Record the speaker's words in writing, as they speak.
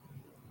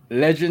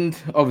Legend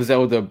of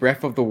Zelda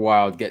Breath of the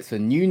Wild gets a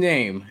new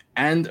name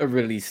and a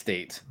release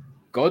date.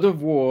 God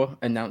of War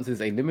announces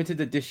a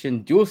limited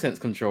edition DualSense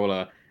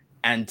controller,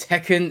 and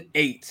Tekken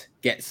 8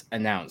 gets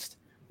announced.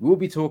 We'll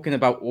be talking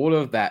about all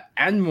of that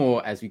and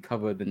more as we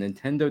cover the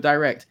Nintendo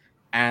Direct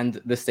and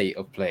the state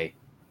of play.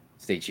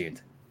 Stay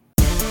tuned.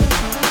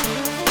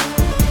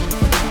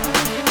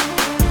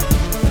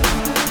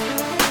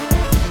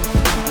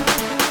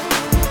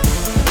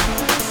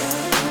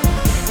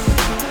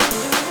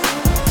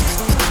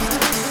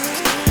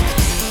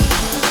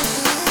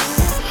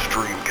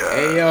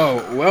 Hey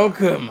yo,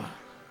 welcome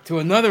to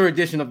another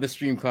edition of the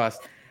Streamcast.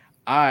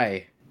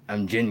 I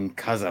am Jin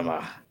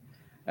Kazama,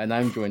 and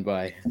I'm joined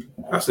by.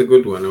 That's a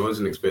good one. I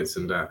wasn't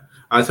expecting that.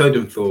 I told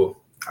him Thor.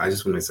 I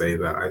just want to say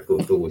that I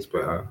thought Thor was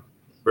better.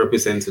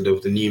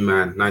 Representative, the new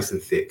man, nice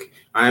and thick.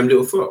 I am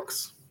Little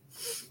Fox.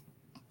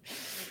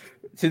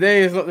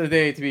 Today is not the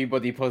day to be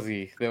body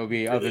posy. There will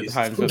be other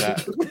times for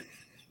that.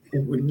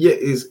 Yeah,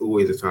 it is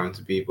always a time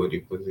to be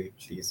body posy,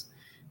 please.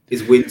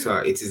 It's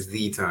winter. It is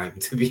the time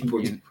to be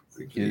body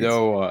posy, You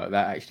know what?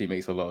 That actually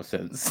makes a lot of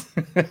sense.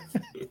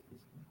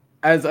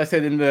 As I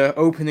said in the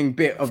opening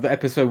bit of the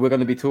episode, we're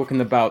going to be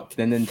talking about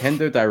the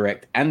Nintendo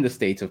Direct and the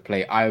state of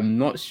play. I am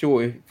not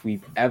sure if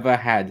we've ever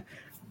had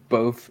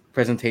both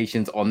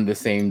presentations on the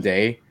same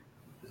day.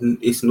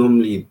 It's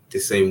normally the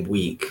same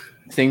week.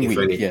 Same if week,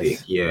 anything.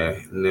 yes. Yeah,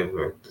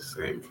 never the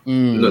same.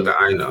 Not that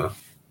I know.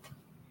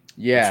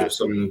 Yeah. I'm sure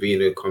someone will be in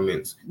the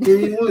comments. Yeah,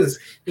 it was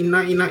in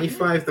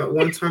 1995. That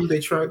one time they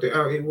tried it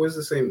out, it was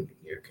the same.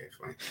 Yeah, okay,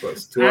 fine. But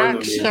to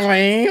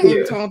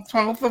actually, on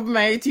 12th of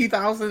May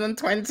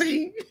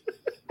 2020.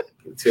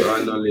 To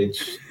our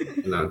knowledge,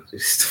 no,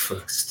 it's the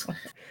first.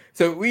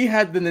 So we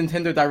had the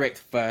Nintendo Direct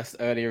first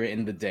earlier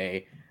in the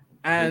day,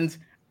 and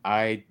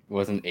I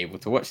wasn't able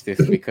to watch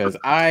this because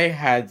I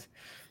had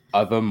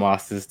other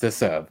masters to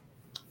serve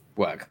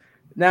work.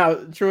 Now,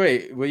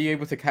 Troy, were you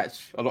able to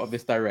catch a lot of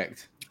this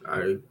Direct?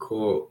 I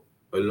caught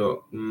a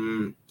lot.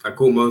 I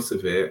caught most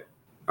of it.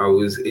 I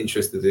was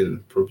interested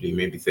in probably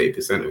maybe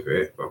 30% of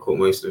it, but I caught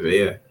most of it.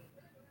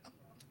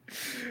 Yeah.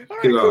 All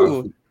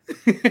right,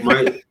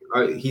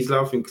 cool. He's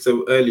laughing.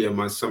 So earlier,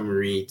 my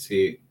summary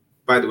to.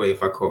 By the way,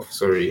 if I cough,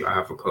 sorry, I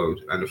have a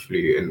cold and a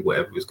flu and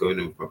whatever is going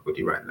on with my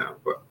body right now.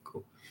 But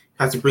cool.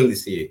 Had to bring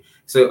this to you.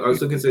 So I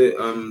was looking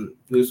to.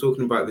 We were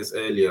talking about this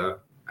earlier,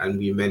 and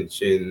I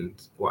mentioned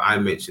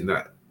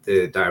that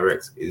the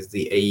Direct is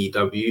the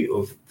AEW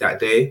of that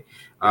day,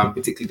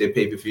 particularly their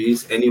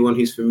pay-per-views. Anyone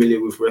who's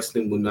familiar with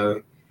wrestling will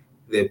know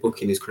their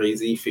booking is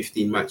crazy.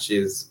 15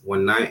 matches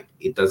one night.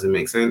 It doesn't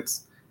make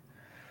sense.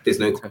 I was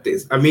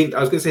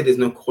going to say there's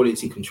no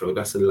quality control.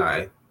 That's a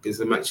lie, because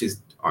the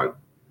matches are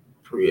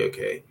pretty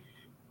okay,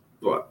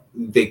 but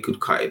they could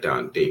cut it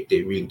down. They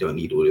really don't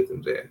need all of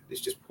them there.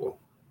 It's just poor.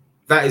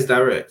 That is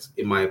Direct,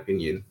 in my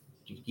opinion.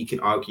 You can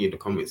argue in the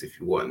comments if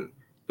you want,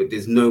 but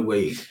there's no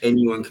way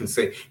anyone can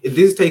say if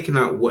this is taking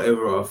out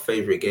whatever our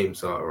favorite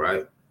games are,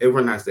 right?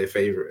 Everyone has their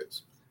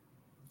favorites.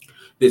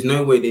 There's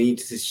no way they need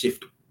to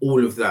shift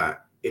all of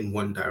that in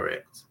one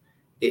Direct.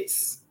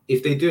 It's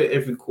if they do it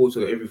every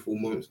quarter, every 4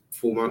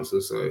 months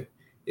or so,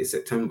 it's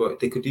September.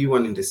 They could do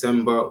one in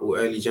December or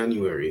early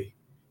January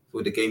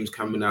for the games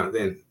coming out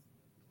then.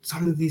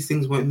 Some of these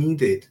things weren't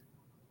needed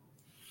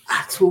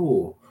at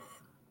all.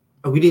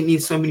 We didn't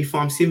need so many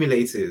farm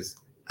simulators.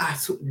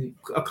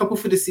 A couple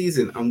for the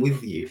season, I'm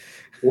with you.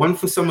 One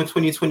for summer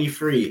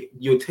 2023,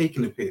 you're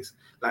taking a piss.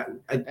 Like,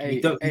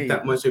 we don't need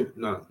that much of...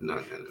 No.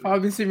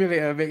 Farming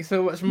Simulator makes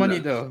so much money,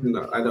 though.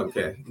 No, I don't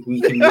care. We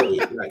can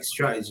wait. Like,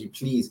 strategy,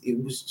 please.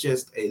 It was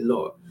just a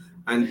lot.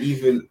 And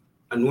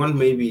one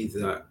maybe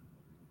that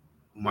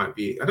might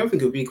be... I don't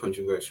think it'll be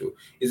controversial.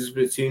 Is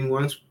the Splatoon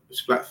one,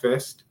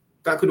 Splatfest?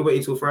 That could have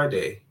waited till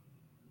Friday.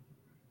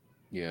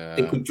 Yeah.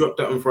 They could drop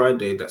that on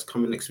Friday. That's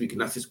coming next week,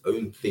 and that's its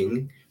own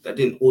thing. That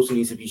didn't also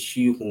need to be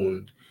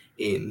shoehorned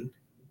in.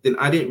 Then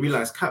I didn't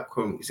realize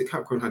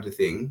Capcom had a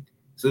thing.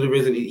 So the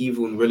Resident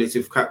Evil and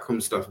relative Capcom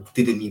stuff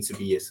didn't need to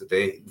be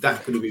yesterday.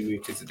 That could have been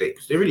moved to today,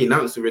 because they already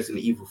announced the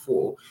Resident Evil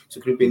 4. So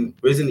it could have been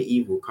Resident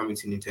Evil coming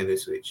to Nintendo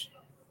Switch.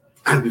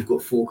 And we've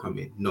got 4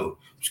 coming. No,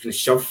 I'm just going to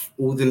shove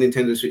all the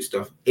Nintendo Switch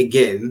stuff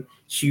again,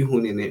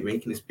 shoehorning it,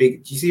 making this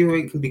big. Do you see how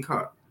it can be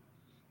cut?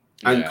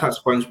 And cut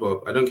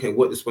SpongeBob. I don't care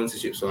what the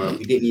sponsorships are.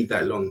 We didn't need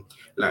that long.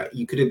 Like,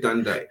 you could have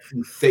done that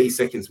in 30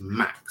 seconds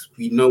max.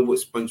 We know what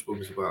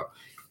SpongeBob is about.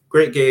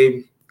 Great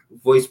game,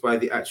 voiced by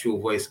the actual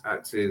voice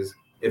actors,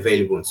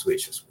 available on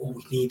Switch. That's all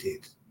we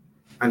needed.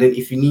 And then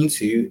if you need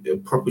to, a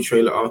proper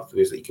trailer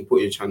afterwards that you can put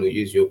on your channel,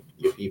 use your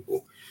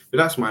people. But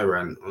that's my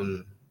rant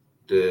on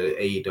the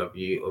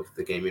AEW of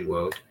the gaming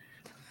world.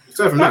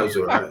 Aside from that, it was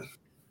all right.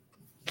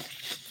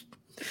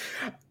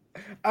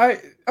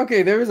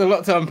 Okay, there is a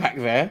lot to unpack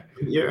there.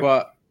 Yeah.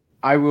 But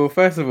I will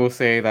first of all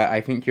say that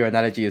I think your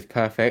analogy is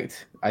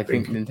perfect. I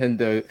think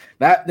Nintendo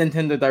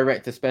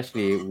Direct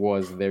especially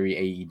was very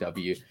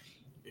AEW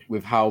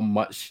with how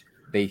much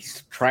they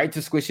tried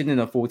to squish it in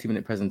a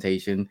 40-minute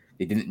presentation.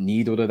 They didn't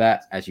need all of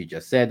that, as you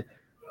just said.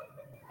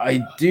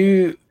 I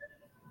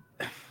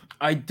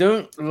I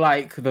don't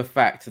like the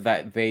fact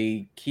that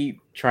they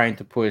keep trying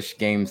to push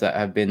games that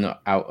have been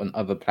out on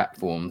other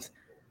platforms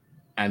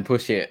and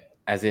push it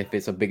as if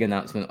it's a big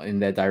announcement in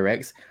their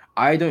directs.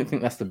 I don't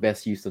think that's the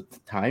best use of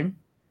time,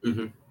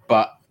 Mm-hmm.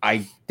 but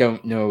I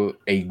don't know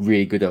a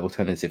really good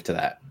alternative to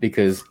that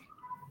because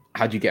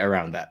how do you get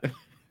around that?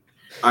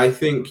 I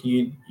think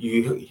I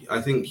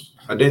don't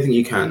think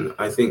you can.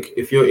 I think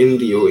if you're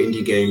indie or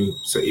indie game,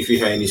 so if you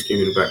hear any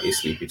screaming in the back, it's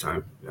sleepy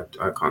time.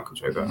 I can't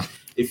control that.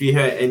 If you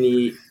hear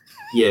any,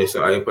 yeah,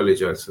 so I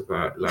apologize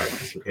about like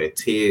you can hear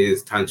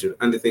tears, tantrum,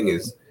 and the thing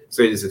is,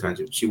 so this is a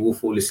tantrum. She will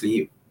fall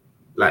asleep,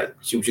 like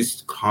she'll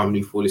just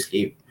calmly fall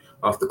asleep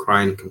after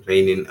crying,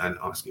 complaining, and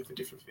asking for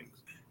different things.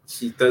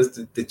 She does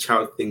the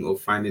child thing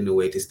of finding a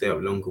way to stay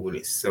up longer when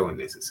it's so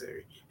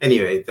unnecessary.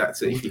 Anyway,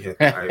 that's it. If you hear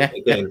that,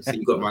 again, so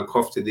you got my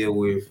cough to deal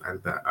with,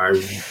 and that I'm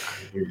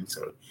really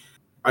sorry.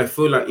 I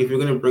feel like if you're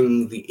going to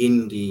bring the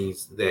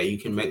indies there, you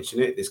can mention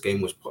it. This game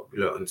was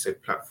popular on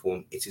said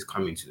platform. It is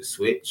coming to the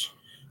Switch.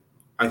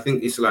 I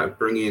think it's like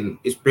bringing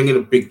a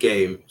big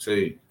game. So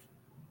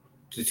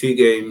the two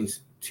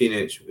games,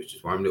 Teenage, which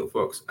is why I'm Little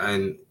Fox,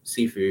 and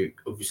Sifu,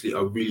 obviously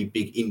are really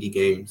big indie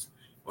games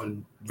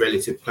on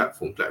relative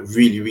platforms, like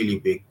really, really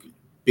big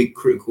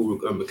critical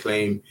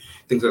acclaim,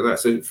 things like that.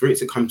 So for it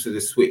to come to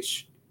the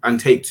Switch and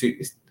Take Two,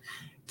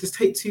 does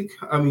Take Two?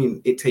 I mean,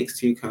 it takes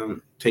two.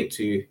 Take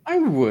Two. I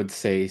would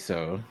say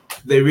so.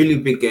 They're really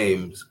big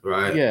games,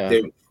 right? Yeah.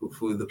 They're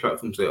for the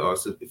platforms they are.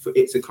 So for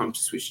it to come to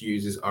Switch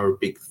users are a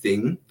big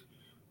thing.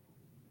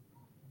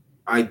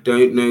 I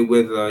don't know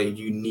whether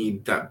you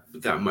need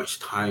that much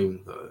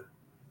time though,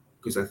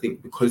 because I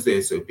think because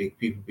they're so big,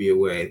 people be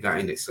aware that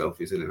in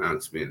itself is an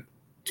announcement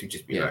to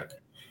just be like,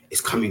 it's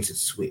coming to the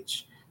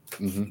Switch.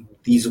 Mm-hmm.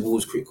 These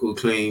awards, critical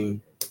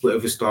acclaim,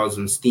 whatever stars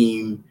on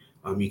Steam.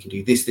 You can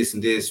do this,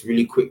 and this.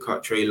 Really quick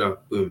cut trailer,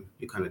 boom,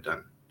 you're kind of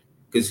done.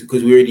 Because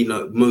we already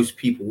know most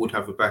people would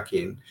have a back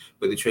in,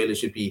 but the trailer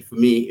should be for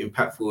me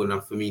impactful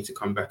enough for me to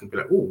come back and be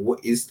like, oh,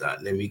 what is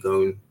that? Let me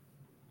go and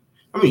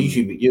I mean,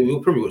 YouTube.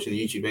 You're probably watching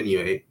YouTube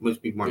anyway.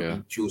 Most people might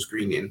be dual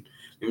screening.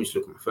 Let me just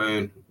look at my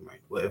phone,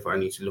 whatever I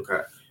need to look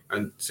at,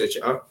 and search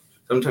it up.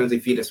 Sometimes they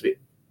feed us a bit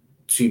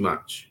too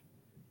much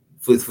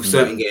for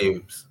certain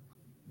games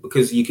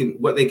because you can.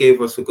 What they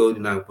gave us for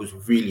GoldenEye was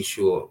really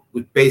short,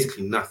 with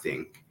basically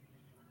nothing.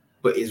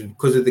 But it's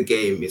because of the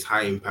game. It's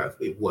high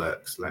impact. It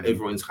works. Like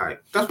everyone's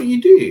hyped. That's what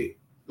you do.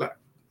 Like,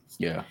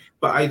 yeah.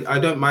 But I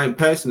don't mind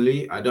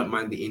personally. I don't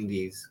mind the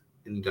indies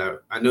in the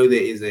direct. I know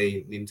there is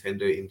a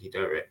Nintendo Indie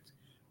Direct.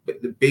 But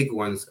the big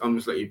ones,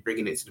 almost like you're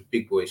bringing it to the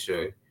big boy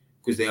show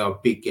because they are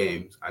big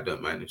games. I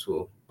don't mind at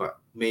all. But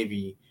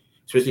maybe,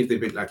 especially if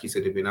they've been, like you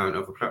said, they've been out on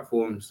other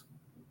platforms,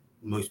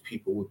 most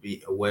people would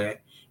be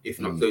aware. If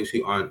not, those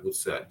who aren't would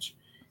search.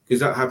 Because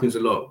that happens a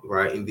lot,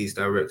 right? In these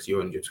directs,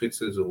 you're on your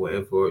Twitters or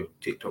whatever,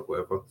 TikTok,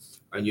 whatever,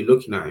 and you're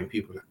looking at it and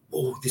people are like,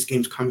 oh, this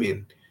game's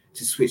coming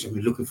to Switch. I've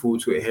been looking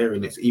forward to it,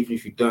 hearing it. So even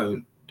if you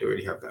don't, they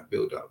already have that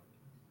build up.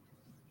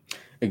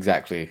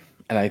 Exactly.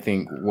 And I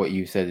think what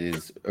you said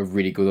is a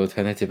really good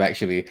alternative.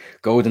 Actually,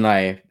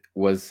 GoldenEye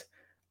was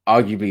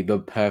arguably the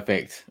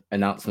perfect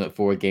announcement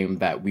for a game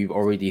that we've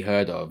already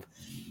heard of.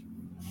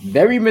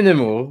 Very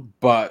minimal,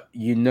 but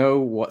you know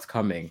what's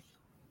coming.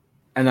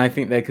 And I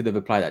think they could have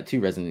applied that to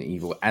Resident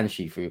Evil and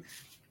Shifu.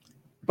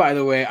 By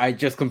the way, I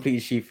just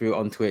completed Shifu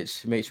on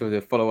Twitch. Make sure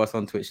to follow us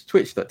on Twitch,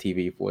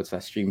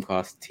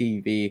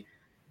 twitch.tv/streamcast.tv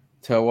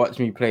to watch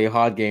me play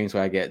hard games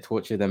where I get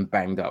tortured and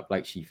banged up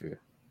like Shifu.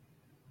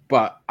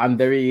 But I'm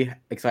very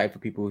excited for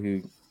people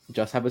who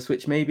just have a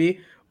Switch maybe,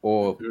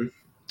 or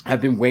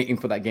have been waiting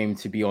for that game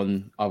to be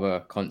on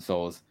other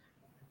consoles.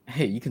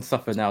 Hey, you can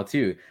suffer now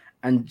too.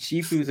 And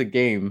Shifu's a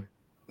game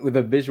with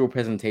a visual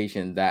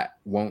presentation that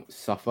won't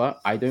suffer,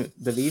 I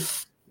don't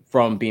believe,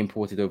 from being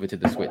ported over to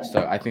the Switch.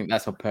 So I think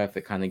that's a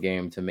perfect kind of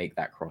game to make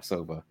that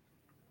crossover.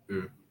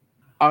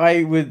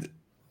 I would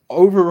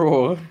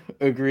overall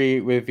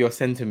agree with your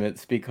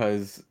sentiments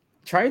because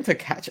trying to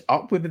catch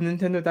up with the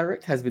Nintendo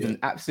Direct has been an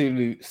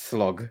absolute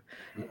slog.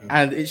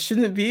 And it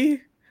shouldn't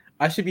be.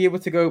 I should be able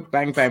to go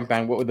bang, bang,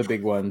 bang. What were the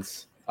big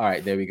ones? All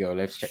right, there we go.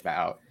 Let's check that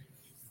out.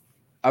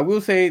 I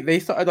will say they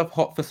started off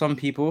hot for some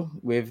people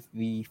with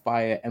the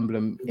Fire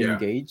Emblem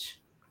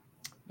Engage.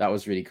 That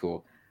was really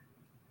cool.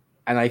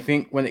 And I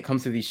think when it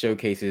comes to these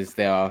showcases,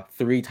 there are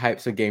three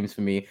types of games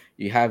for me.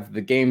 You have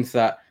the games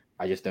that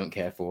I just don't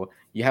care for.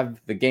 You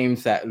have the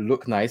games that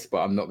look nice,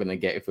 but I'm not going to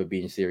get if we're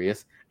being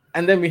serious.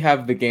 And then we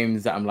have the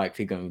games that I'm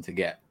likely going to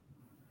get.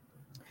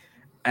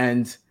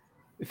 And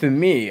for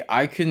me,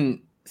 I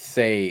couldn't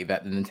say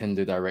that the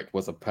Nintendo Direct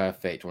was a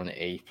perfect or an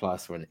A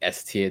plus or an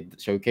S tier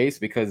showcase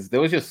because there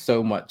was just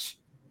so much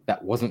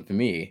that wasn't for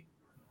me.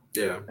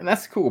 Yeah, and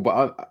that's cool.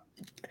 But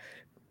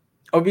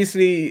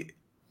obviously,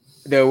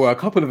 there were a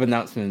couple of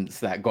announcements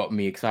that got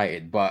me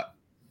excited, but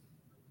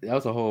that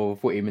was a whole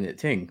 40-minute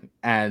thing,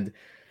 and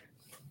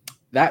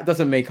that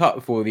doesn't make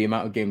up for the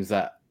amount of games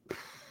that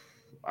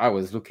I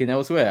was looking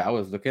elsewhere. I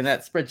was looking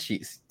at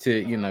spreadsheets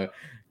to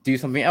do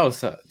something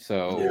else.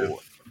 So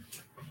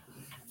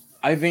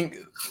I think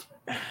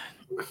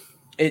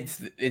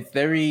it's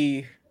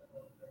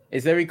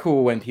very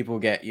cool when people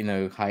get, you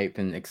know, hype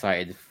and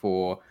excited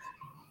for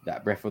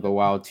that Breath of the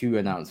Wild 2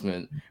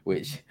 announcement,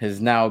 which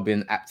has now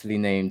been aptly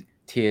named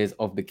Tears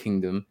of the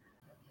Kingdom.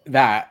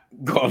 That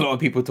got a lot of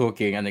people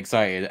talking and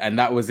excited, and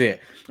that was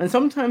it. And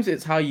sometimes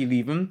it's how you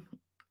leave them,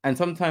 and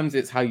sometimes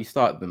it's how you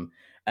start them.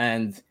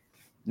 And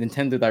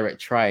Nintendo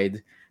Direct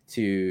tried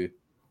to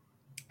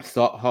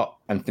start hot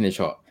and finish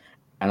hot.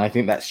 And I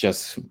think that's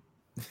just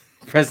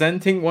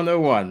presenting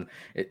 101.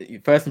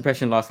 First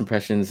impression, last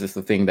impressions is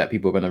the thing that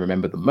people are going to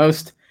remember the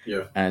most.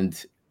 Yeah.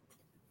 And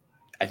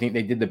I think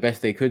they did the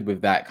best they could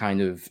with that kind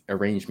of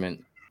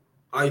arrangement.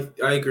 I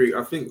agree.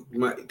 I think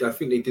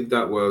they did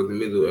that well.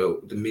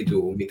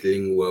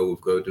 Middling well with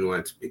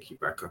GoldenEye to pick you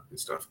back up and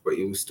stuff, but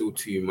it was still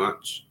too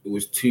much. It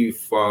was too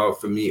far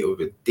for me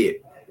of a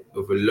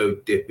low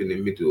dip in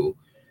the middle.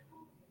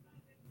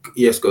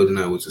 Yes,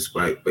 GoldenEye was a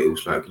spike, but it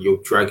was like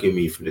you're dragging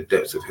me from the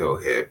depths of hell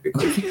here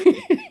because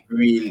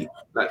really,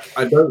 like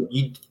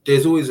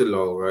there's always a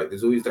lull, right?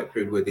 There's always that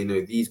period where they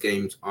know these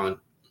games aren't.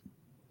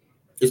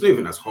 It's not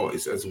even as hot.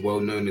 It's as well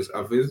known as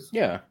others.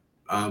 Yeah.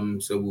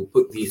 So we'll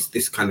put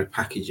this kind of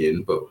package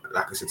in, but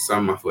like I said,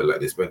 some I feel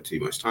like they spent too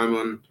much time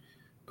on.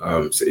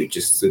 So it was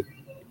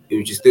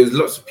just there was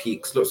lots of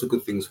peaks, lots of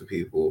good things for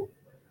people.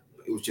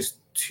 It was just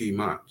too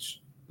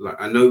much. Like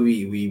I know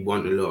we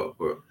want a lot,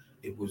 but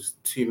it was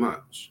too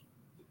much.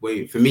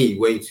 Way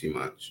too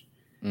much.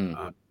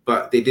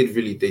 But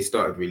they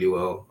started really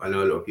well. I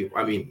know a lot of people.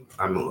 I mean,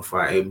 I'm not a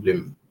Fire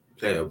Emblem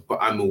player, but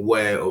I'm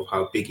aware of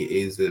how big it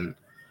is and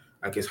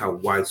I guess how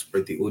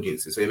widespread the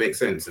audience is. So it makes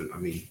sense. And I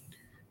mean,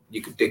 they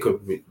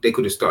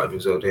could have started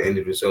with Zelda,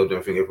 ended with Zelda.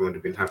 I think everyone would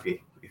have been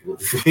happy. If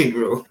you're being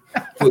real,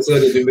 put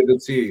Zelda in the middle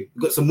too.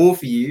 We've got some more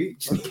for you.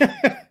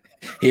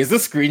 Here's a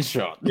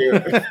screenshot.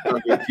 Yeah, I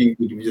think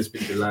people would have just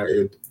been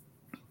delighted.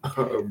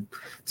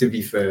 To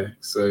be fair,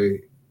 so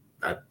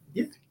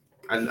yeah,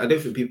 and I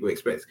don't think people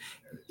expect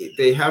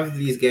they have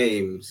these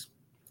games,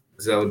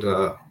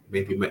 Zelda,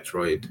 maybe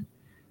Metroid,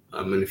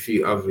 and a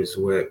few others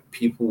where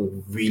people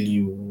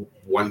really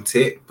want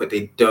it, but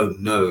they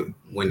don't know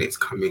when it's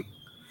coming.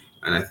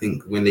 And I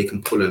think when they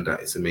can pull on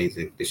that, it's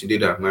amazing. They should do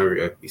that with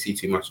Mario. We see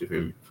too much of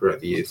him throughout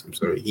the years. I'm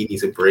sorry. He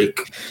needs a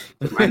break.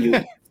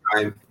 Manual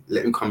time.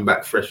 Let him come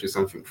back fresh with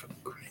something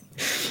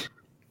great.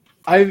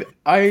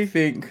 I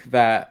think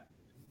that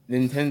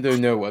Nintendo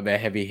know what their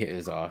heavy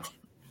hitters are.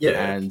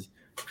 Yeah. And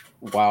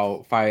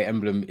while Fire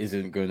Emblem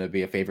isn't going to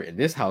be a favorite in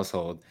this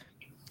household,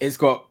 it's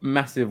got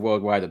massive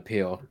worldwide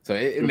appeal. So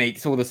it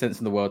makes all the sense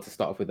in the world to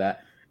start off with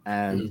that.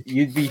 And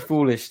you'd be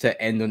foolish to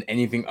end on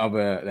anything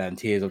other than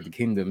Tears of the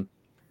Kingdom,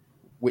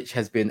 which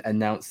has been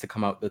announced to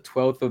come out the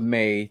 12th of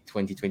May,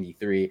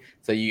 2023.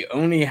 So you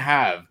only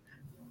have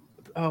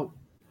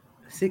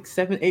 6,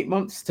 7, 8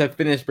 months to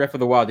finish Breath of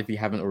the Wild if you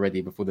haven't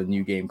already before the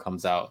new game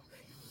comes out.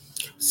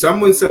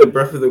 Someone said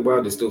Breath of the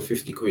Wild is still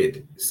 50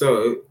 quid.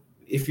 So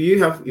if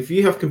you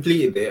have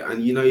completed it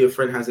and you know your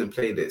friend hasn't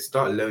played it,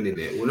 start loaning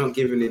it. We're not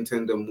giving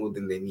Nintendo more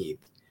than they need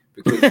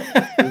because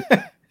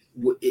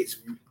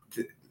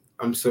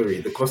I'm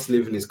sorry, the cost of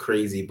living is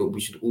crazy, but we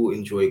should all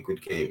enjoy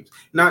good games.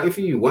 Now, if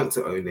you want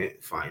to own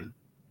it, fine.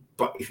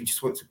 But if you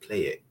just want to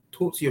play it,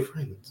 talk to your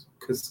friends.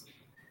 Because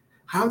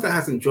how that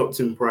hasn't dropped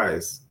in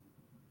price,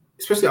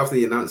 especially after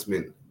the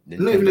announcement,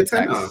 not even a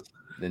tenner.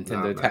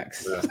 Nintendo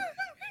tax.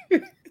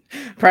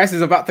 Price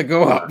is about to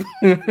go up.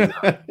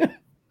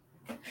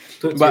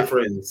 Talk to your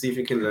friends, see if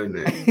you can loan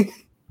it.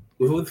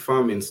 With all the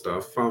farming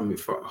stuff,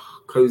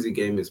 cozy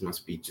gamers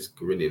must be just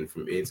grinning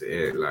from ear to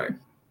ear, like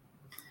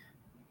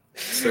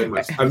so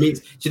much. I mean,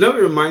 do you know what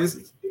it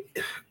reminds?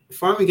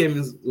 Farming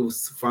games,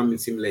 farming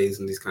simulators,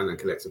 and these kind of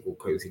collectible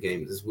cozy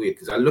games is weird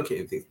because I look at it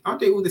and think, aren't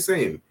they all the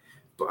same?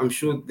 But I'm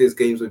sure there's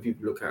games where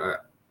people look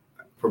at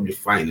probably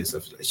fighting and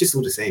stuff. It's just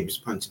all the same,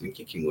 just punching and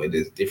kicking, where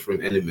there's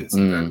different elements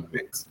in that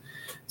mix.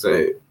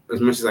 So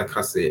as much as I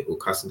cuss it or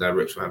cuss the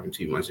Direct for having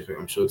too much of it,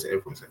 I'm sure to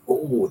everyone's like,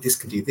 oh, this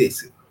could do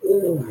this.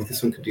 Oh,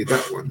 this one could do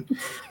that one.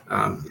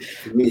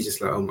 For me, it's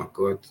just like, oh my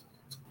God,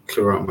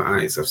 clear out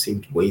my eyes. I've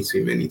seen way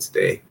too many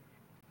today.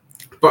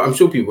 But I'm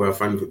sure people have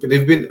fun with it. But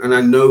they've been, and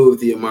I know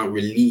the amount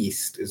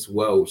released as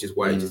well, which is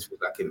why it just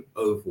feels like an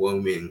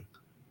overwhelming.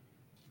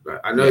 Like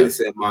I know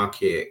it's a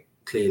market,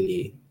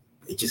 clearly.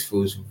 It just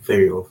feels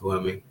very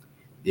overwhelming.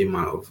 The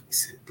amount of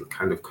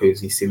kind of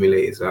cozy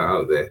simulators that are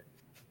out there.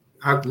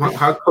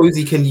 How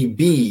cozy can you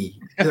be?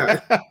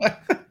 Like,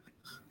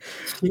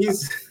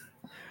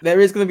 there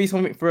is going to be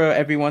something for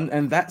everyone,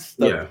 and that's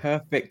the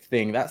perfect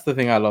thing. That's the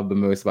thing I love the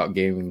most about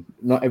gaming.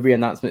 Not every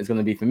announcement is going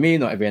to be for me,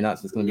 not every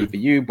announcement is going to be for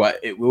you, but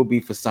it will be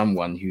for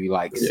someone who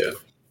likes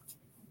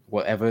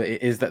whatever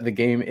it is that the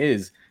game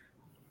is.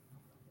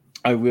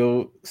 I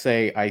will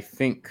say, I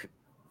think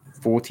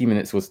 40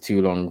 minutes was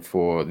too long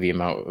for the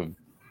amount of,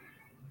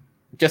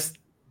 just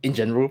in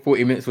general,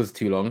 40 minutes was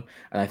too long,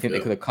 and I think they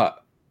could have cut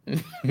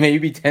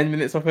maybe 10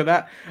 minutes off of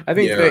that. I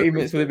think 30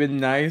 minutes would have been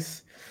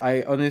nice.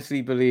 I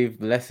honestly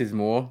believe less is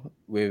more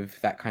with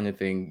that kind of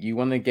thing. You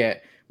want to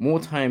get more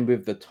time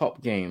with the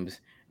top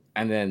games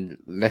and then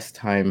less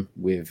time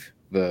with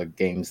the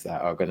games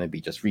that are going to be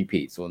just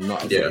repeats or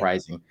not as Yeah.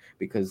 surprising,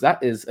 because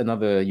that is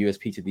another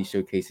USP to these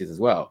showcases as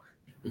well.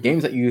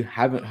 Games that you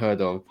haven't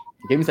heard of,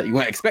 games that you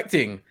weren't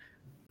expecting.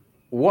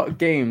 What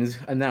games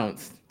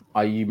announced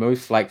are you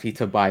most likely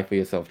to buy for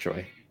yourself,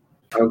 Troy?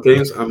 Our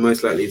games I'm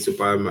most likely to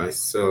buy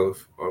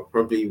myself are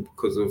probably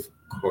because of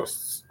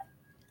costs.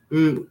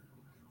 The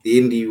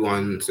indie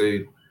one, so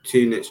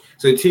Tunic.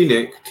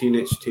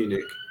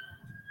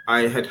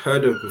 I had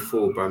heard of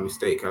before by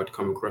mistake. I'd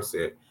come across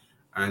it,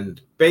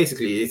 and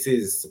basically, it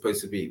is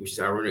supposed to be, which is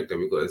ironic that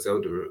we got a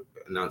Zelda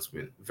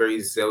announcement. Very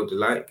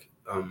Zelda-like.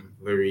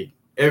 Very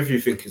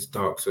everything is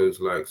Dark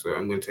Souls-like. So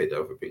I'm going to take that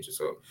off a picture.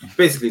 So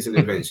basically, it's an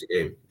adventure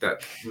game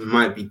that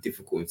might be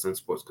difficult in some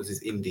spots because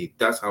it's indie.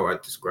 That's how I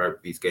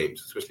describe these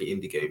games, especially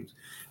indie games.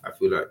 I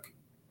feel like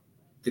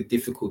the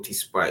difficulty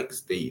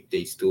spikes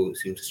they still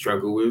seem to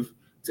struggle with.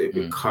 So it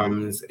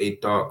becomes a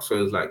Dark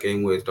Souls like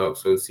game, whereas Dark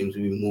Souls seems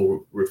to be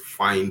more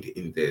refined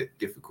in their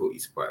difficulty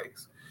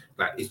spikes.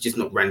 Like it's just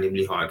not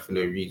randomly hard for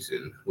no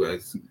reason.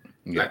 Whereas,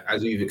 like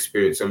as we've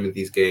experienced some of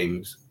these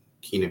games,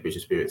 Kino Bridge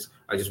experience,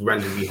 are just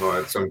randomly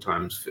hard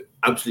sometimes for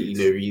absolutely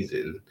no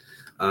reason.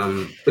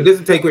 But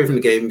doesn't take away from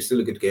the game. It's still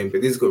a good game, but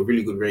this has got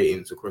really good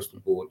ratings across the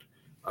board.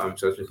 So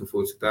I was looking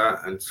forward to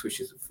that. And Switch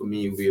is, for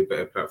me, will be a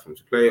better platform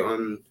to play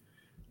on.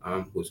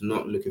 Was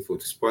not looking forward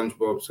to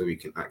SpongeBob, so we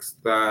can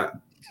ask that.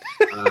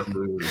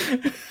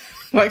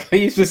 Like how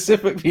you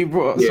specifically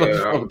brought up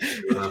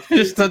SpongeBob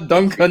just to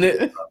dunk on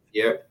it.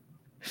 Yeah.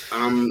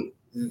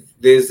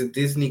 There's a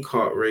Disney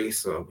Kart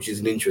Racer, which is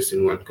an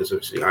interesting one because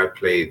obviously I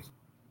played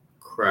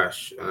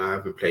Crash and I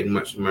haven't played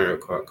much Mario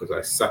Kart because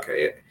I suck at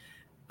it.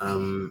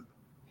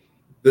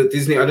 But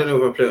Disney, I don't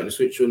know if I play it on the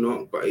Switch or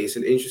not, but it's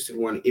an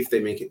interesting one if they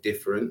make it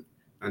different,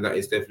 and that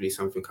is definitely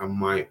something I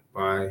might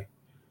buy.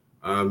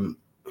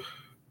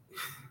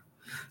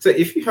 So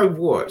if you have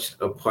watched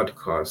a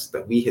podcast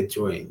that we had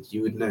joined,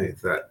 you would know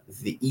that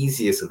the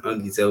easiest and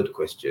only Zelda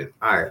question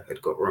I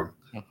had got wrong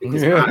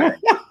because I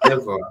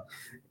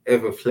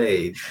ever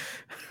played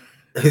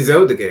a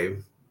Zelda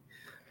game.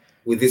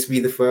 Would this be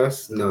the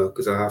first? No,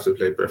 because I have to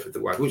play Breath of the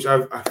Wild, which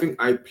I think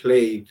I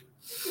played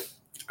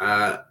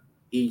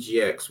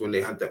EGX when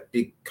they had that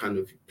big kind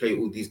of play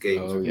all these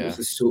games. It was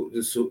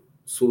the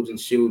Sword and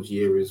Shield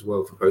year as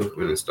well for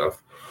Pokemon and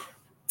stuff.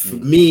 For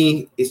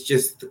me, it's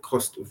just the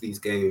cost of these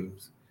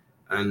games.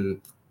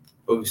 And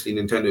obviously,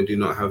 Nintendo do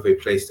not have a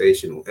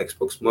PlayStation or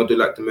Xbox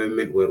model at the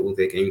moment where all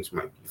their games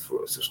might be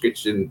for a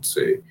subscription.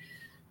 So,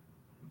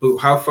 but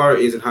how far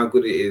it is and how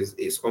good it is,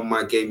 it's on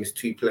my games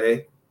to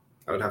play,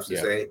 I would have to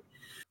say.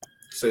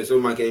 So it's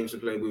on my games to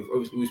play with.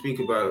 Obviously, we speak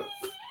about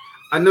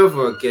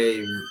another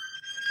game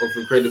of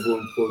incredible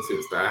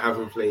importance that I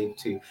haven't played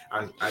too.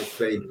 I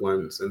played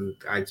once and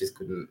I just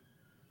couldn't.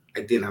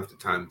 I didn't have the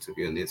time, to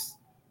be honest,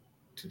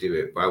 to do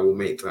it. But I will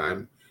make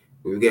time.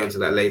 We'll get into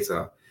that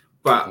later.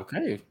 But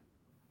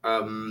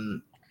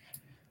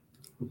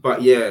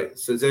but yeah,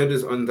 so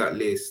Zelda's on that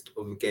list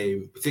of a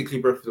game,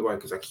 particularly Breath of the Wild,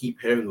 because I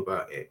keep hearing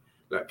about it.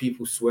 Like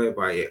people swear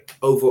by it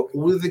over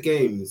all of the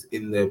games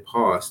in their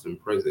past and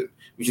present,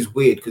 which is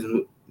weird because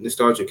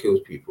nostalgia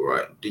kills people,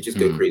 right? They just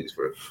go crazy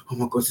for it. Oh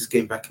my god, this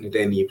game back in the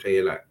day, and you play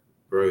it like,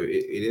 bro,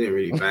 it didn't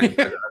really bang.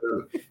 I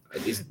don't.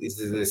 It's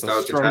a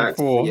nostalgia tax.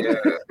 Yeah,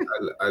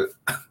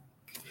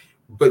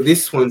 but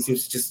this one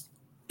seems to just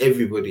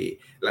everybody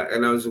like.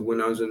 And when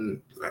I was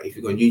on, like, if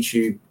you go on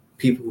YouTube,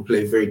 people who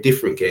play very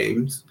different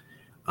games,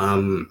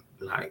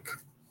 like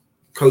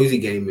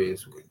cozy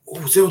gamers.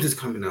 Oh, Zelda's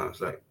coming out.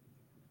 It's like,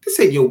 this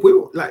ain't your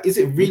will. Like, is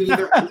it really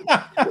that?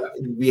 Like,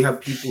 we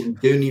have people who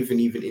don't even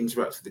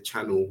interact with the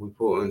channel. We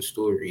put on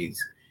stories.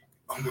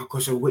 Oh my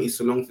gosh, I waited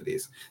so long for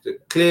this. So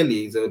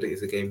clearly, Zelda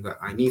is a game that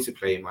I need to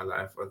play in my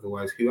life.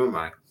 Otherwise, who am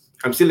I?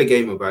 I'm still a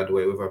gamer, by the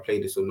way, whether I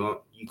play this or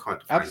not. You can't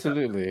define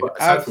Absolutely. That. But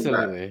aside from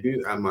that,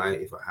 who am I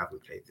if I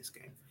haven't played this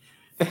game?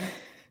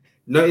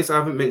 Notice I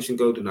haven't mentioned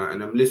GoldenEye,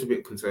 and I'm a little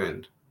bit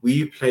concerned.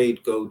 We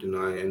played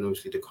GoldenEye, and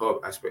obviously the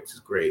co-op aspect is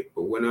great.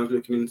 But when I was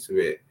looking into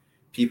it,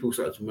 people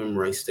started to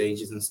memorize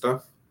stages and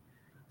stuff.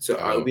 So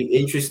it'll be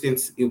interesting.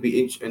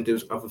 And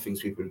there's other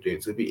things people are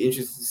doing. So it'll be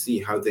interesting to see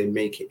how they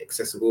make it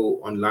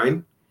accessible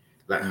online,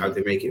 like how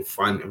they make it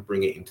fun and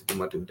bring it into the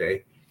modern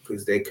day,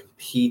 because they're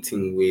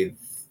competing with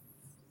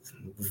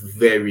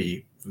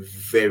very,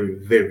 very,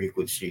 very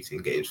good shooting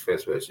games,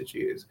 first person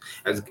shooters.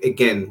 As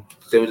again,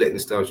 don't let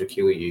nostalgia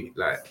kill you.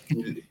 Like,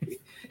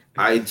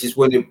 I just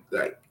want to,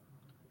 like,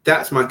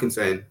 that's my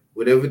concern.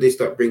 Whenever they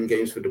start bringing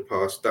games from the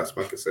past, that's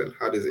my concern.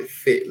 How does it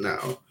fit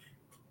now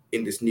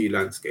in this new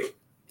landscape?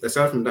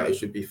 Aside from that, it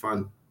should be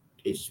fun.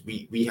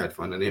 We had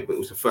fun on it, but it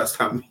was the first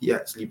time we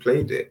actually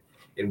played it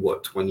in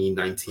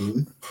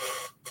 2019.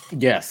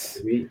 Yes,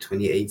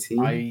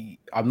 2018.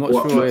 I'm not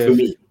sure if, for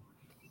me.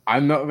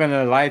 I'm not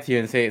gonna lie to you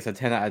and say it's a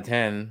 10 out of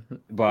 10,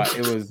 but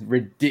it was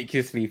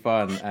ridiculously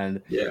fun,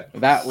 and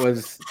that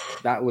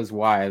was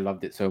why I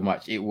loved it so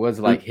much. It was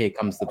like Here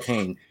Comes the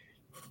Pain,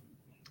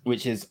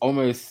 which is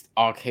almost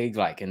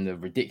arcade-like in the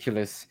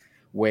ridiculous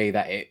way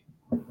that it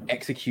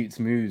executes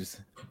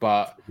moves,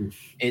 but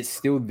it's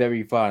still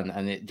very fun,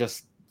 and it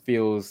just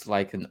feels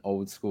like an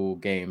old school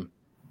game.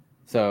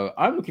 So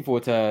I'm looking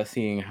forward to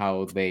seeing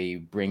how they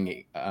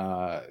bring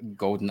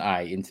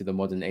GoldenEye into the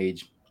modern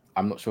age.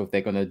 I'm not sure if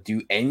they're gonna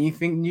do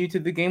anything new to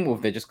the game or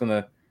if they're just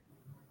gonna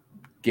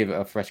give it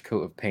a fresh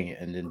coat of paint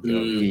and then go,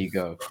 here you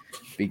go.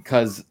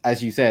 Because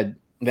as you said,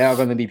 there are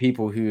gonna be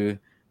people who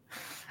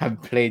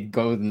have played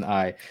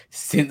GoldenEye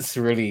since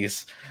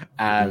release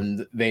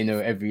and they know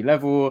every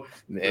level.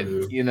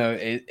 You know,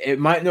 it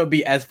might not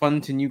be as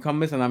fun to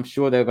newcomers, and I'm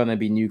sure there are gonna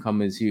be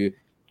newcomers who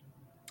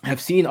have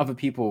seen other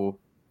people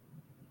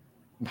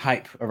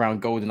hype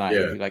around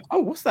GoldenEye and be like, oh,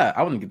 what's that?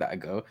 I want to give that a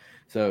go.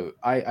 So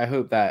I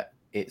hope that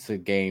it's a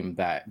game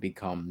that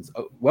becomes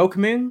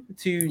welcoming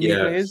to new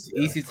players,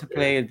 easy to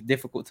play and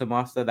difficult to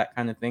master, that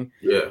kind of thing.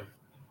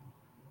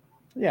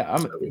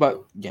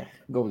 But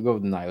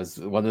GoldenEye was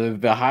one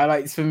of the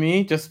highlights for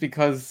me, just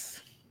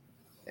because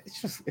it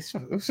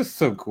was just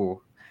so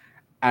cool,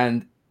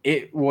 and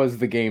it was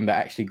the game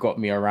that actually got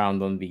me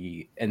around on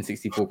the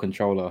N64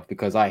 controller,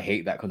 because I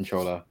hate that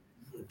controller.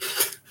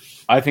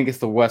 I think it's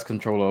the worst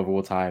controller of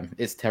all time.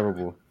 It's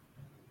terrible.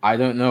 I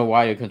don't know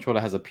why your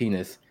controller has a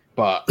penis,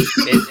 but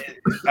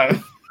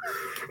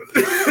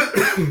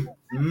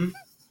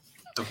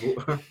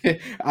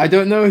I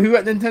don't know who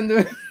at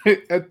Nintendo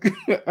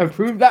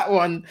approved that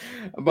one.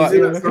 But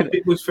is it some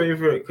people's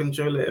favorite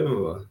controller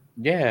ever?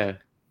 Yeah.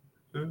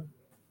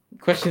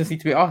 Questions need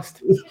to be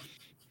asked.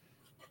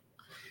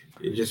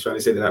 You're just trying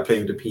to say that I play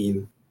with the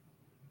peen.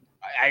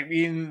 I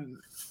mean,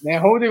 they're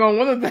holding on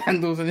one of the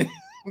handles and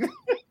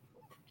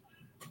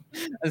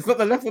it's not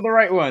the left or the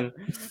right one.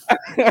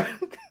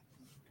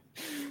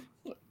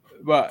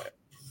 But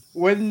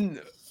I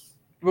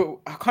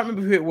can't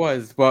remember who it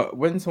was, but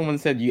when someone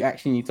said you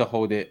actually need to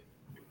hold it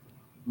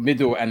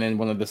middle and then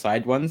one of the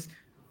side ones,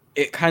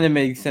 it kind of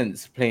made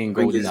sense playing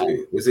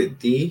GoldenEye. Was it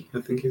D?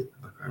 I think it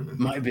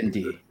might have been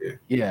D.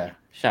 Yeah,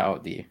 shout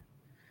out D.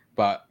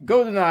 But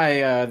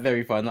GoldenEye,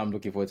 very fun. I'm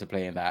looking forward to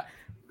playing that.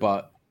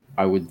 But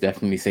I would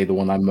definitely say the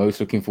one I'm most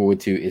looking forward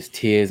to is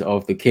Tears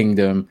of the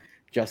Kingdom,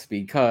 just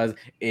because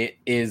it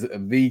is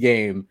the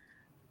game.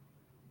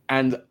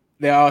 And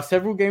there are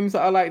several games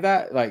that are like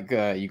that. Like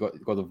you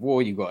got God of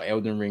War, you got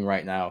Elden Ring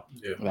right now.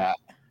 That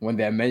when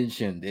they're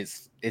mentioned,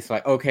 it's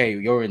like, okay,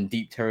 you're in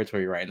deep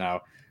territory right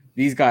now.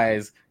 These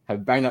guys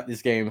have banged up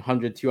this game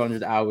 100,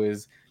 200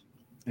 hours.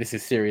 This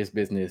is serious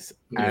business.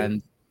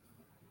 And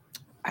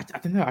I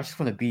don't know, I just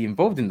want to be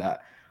involved in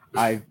that.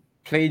 I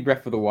played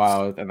Breath of the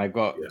Wild and I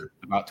got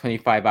about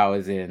 25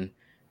 hours in.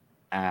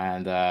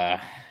 And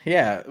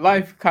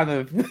life kind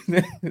of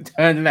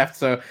turned left.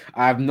 So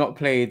I have not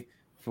played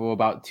for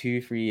about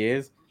 2-3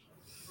 years.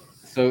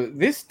 So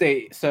this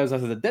date serves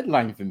as a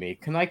deadline for me.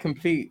 Can I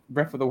complete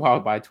Breath of the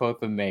Wild by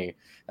 12th of May?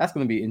 That's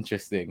going to be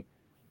interesting.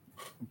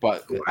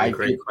 But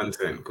great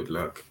content. Good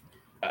luck.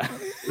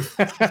 Have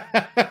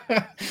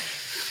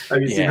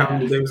you seen how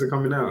many games are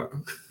coming out?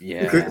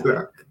 Yeah. Good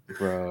luck.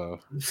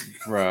 Bro.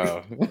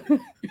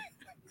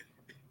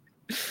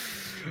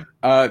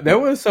 There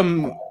were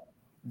some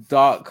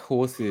dark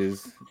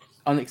horses,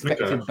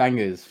 unexpected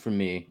bangers from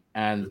me.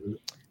 And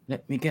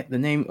let me get the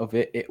name of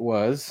it. It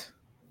was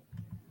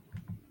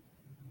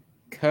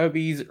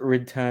Kirby's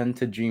Return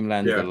to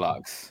Dreamland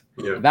Deluxe.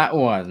 That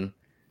one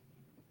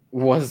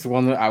was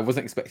one that I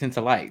wasn't expecting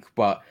to like,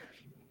 but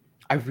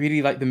I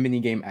really like the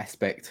minigame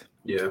aspect.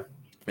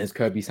 There's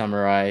Kirby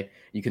Samurai.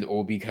 You can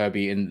all be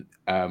Kirby in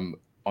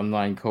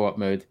online co-op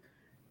mode.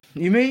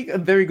 You make a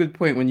very good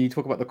point when you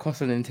talk about the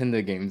cost of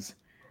Nintendo games,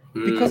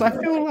 because I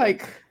feel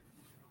like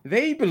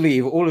they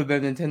believe all of their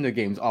Nintendo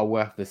games are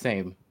worth the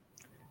same,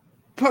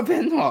 but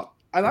they're not.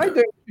 And I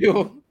don't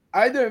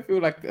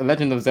feel like a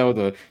Legend of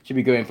Zelda should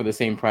be going for the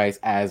same price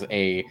as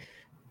a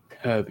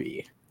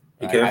Kirby.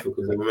 Be careful,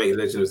 because they will make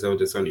Legend of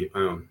Zelda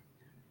 £70.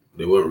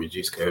 They won't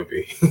reduce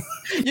Kirby.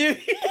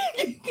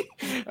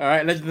 All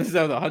right, Legend of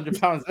Zelda,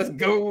 £100. Let's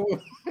go.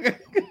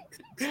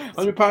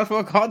 £100 for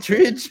a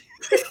cartridge.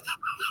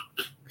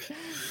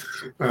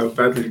 How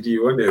badly do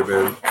you want it,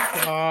 man?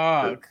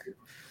 Fuck.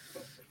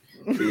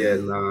 Yeah,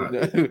 nah.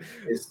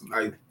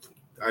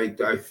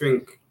 I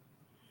think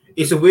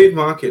it's a weird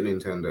market,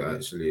 Nintendo,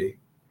 actually,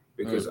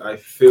 because I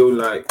feel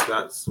like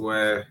that's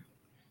where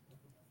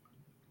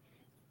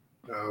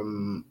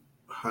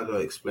how do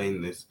I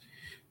explain this?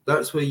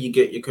 That's where you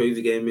get your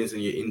cozy gamers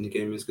and your indie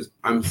gamers, because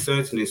I'm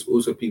certain it's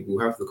also people who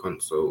have the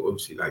console,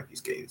 obviously like these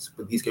games,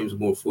 but these games are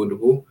more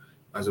affordable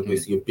as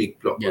opposed to your big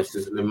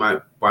blockbusters, and they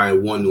might buy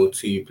 1 or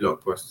 2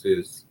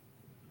 blockbusters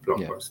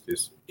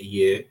a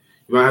year.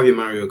 You might have your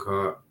Mario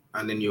Kart,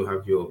 and then you'll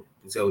have your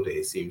Zelda,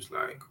 it seems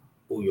like,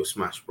 or your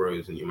Smash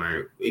Bros and your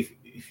Mario. If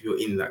you're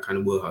in that kind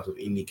of wheelhouse of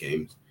indie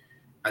games,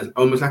 as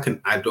almost like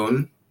an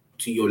add-on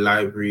to your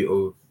library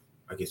of,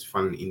 I guess,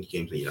 fun indie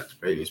games that you like to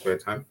play in your spare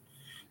time.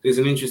 So it's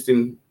an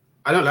interesting.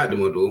 I don't like the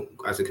model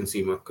as a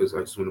consumer because I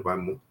just want to buy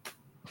more.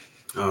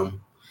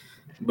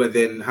 But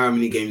then, how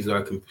many games do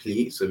I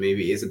complete? So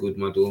maybe it is a good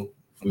model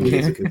for me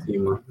as a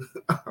consumer.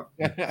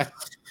 But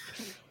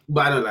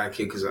I don't like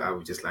it because I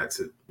would just like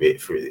to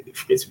for it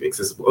to be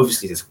accessible.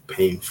 Obviously, just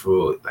paying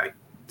for like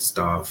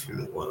stuff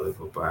and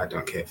whatever, but I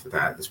don't care for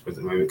that at this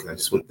present moment because I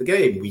just want the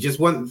game. We just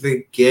want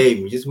the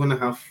game. We just want to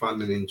have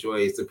fun and enjoy.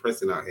 It's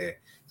depressing out here.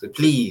 So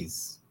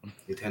please,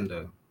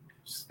 Nintendo,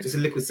 just a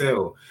liquid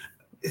sale.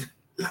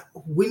 Like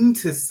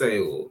winter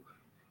sale.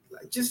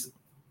 Like just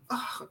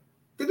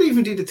they don't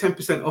even do the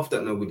 10% off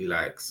that nobody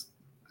likes.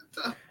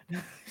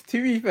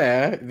 To be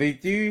fair, they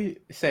do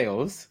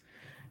sales.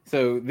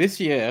 So this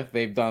year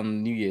they've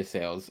done New Year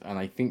sales, and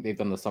I think they've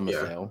done the summer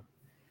sale.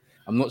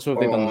 I'm not sure if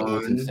they've done the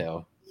autumn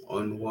sale.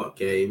 On what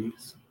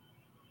games?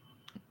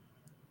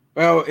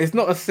 Well, it's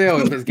not a sale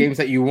if it's games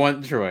that you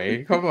want,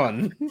 Troy. Come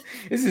on.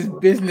 This is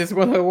business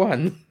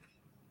 101.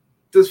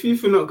 Does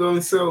FIFA not go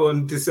on sale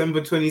on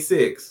December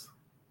 26th?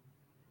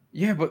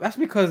 Yeah, but that's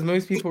because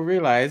most people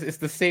realize it's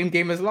the same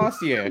game as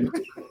last year.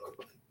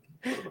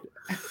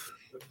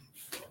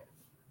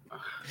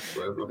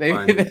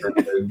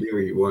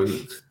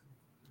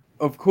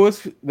 Of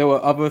course, there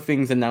were other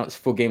things announced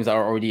for games that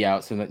are already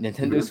out. So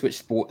Nintendo Switch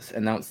Sports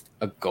announced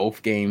a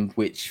golf game,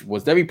 which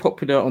was very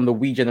popular on the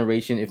Wii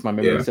generation, if my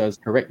memory serves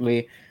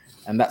correctly.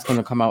 And that's going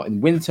to come out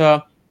in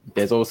winter.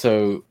 There's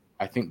also,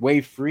 I think,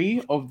 Wave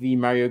 3 of the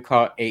Mario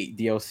Kart 8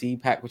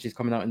 DLC pack, which is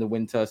coming out in the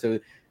winter. So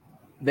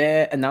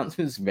their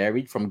announcements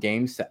varied from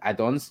games to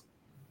add-ons.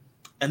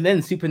 And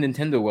then Super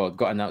Nintendo World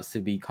got announced to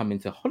be coming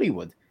to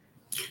Hollywood,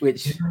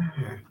 which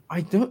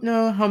I don't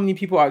know how many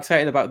people are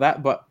excited about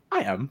that, but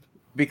I am,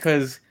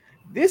 because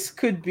this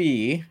could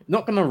be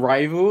not going to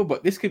rival,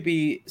 but this could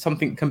be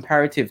something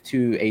comparative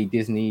to a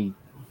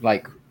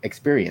Disney-like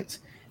experience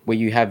where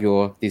you have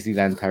your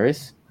Disneyland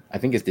Paris, I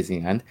think it's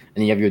Disneyland,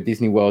 and you have your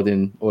Disney World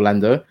in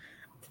Orlando,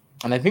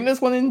 and I think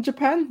there's one in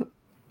Japan.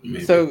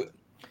 Maybe. So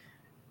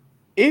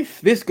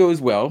if this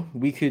goes well,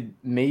 we could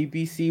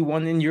maybe see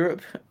one in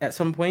Europe at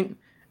some point,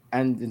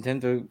 and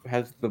Nintendo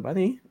has the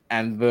money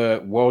and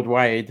the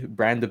worldwide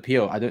brand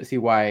appeal. I don't see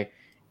why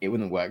it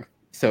wouldn't work.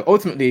 So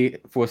ultimately,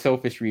 for a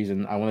selfish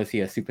reason, I want to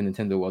see a Super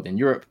Nintendo World in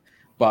Europe,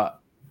 but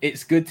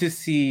it's good to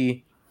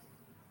see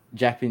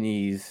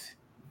Japanese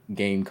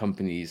game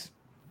companies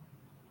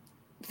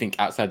think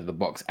outside of the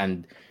box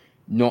and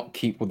not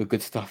keep all the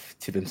good stuff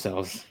to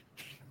themselves.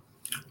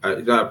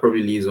 That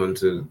probably leads on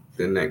to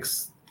the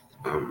next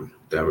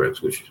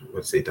direct,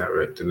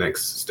 the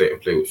next state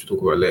of play, which we'll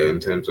talk about later in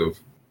terms of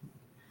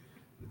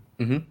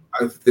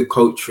the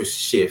culture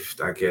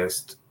shift, I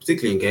guess,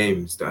 particularly in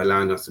games that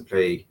allowing us to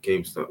play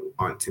games that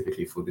aren't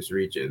typically for this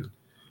region.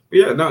 But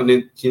yeah, no,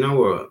 you know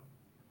what?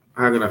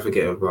 How can I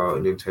forget about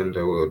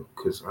Nintendo World?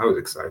 Because I was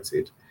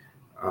excited.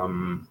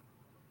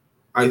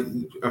 I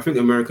think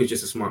America is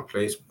just a smart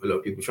place. A lot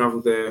of people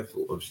travel there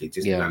for obviously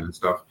Disneyland and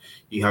stuff.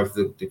 You have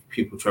the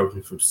people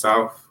traveling from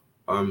South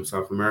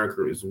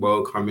America as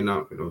well coming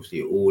up, and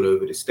obviously all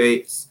over the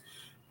States.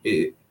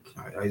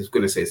 I was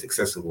going to say it's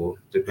accessible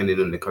depending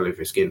on the color of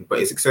your skin, but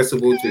it's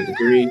accessible to a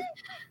degree.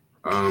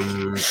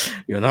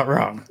 You're not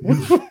wrong.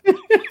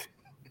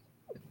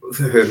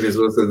 There's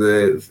also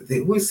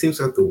it always seems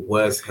to have the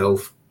worst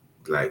health.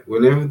 Like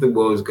whenever the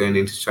world's going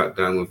into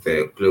shutdown with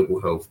their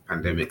global health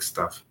pandemic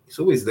stuff, it's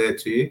always there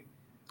too.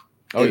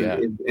 Oh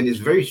and it's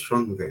very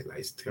strong there. Like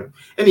it's terrible.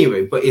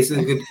 Anyway, but it's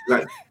a good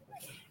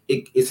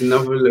it's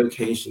another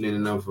location in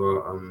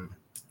another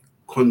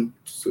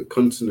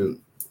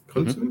continent.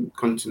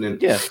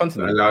 Continent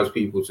that allows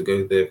people to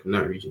go there from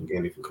that region.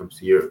 Again, if it comes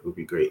to Europe, it would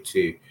be great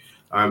too.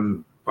 I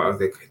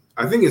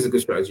think it's a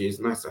good strategy. It's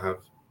nice to have,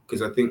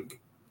 because I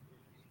think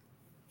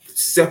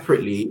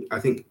separately, I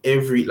think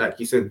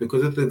like you said,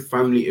 because of the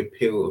family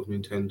appeal of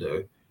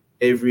Nintendo,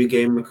 every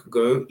gamer could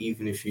go,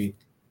 even if you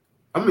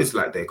almost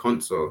like their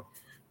console.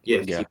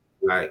 Yes, you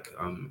like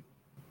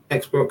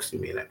Xbox, you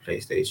may like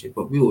PlayStation,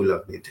 but we all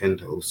love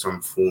Nintendo or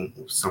some form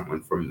or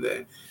someone from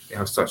there. They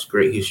have such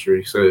great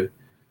history. So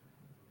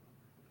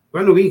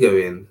when are we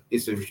going?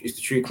 It's the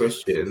true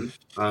question.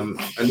 And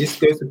this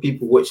goes to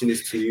people watching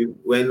this too.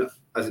 When,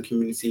 as a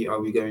community, are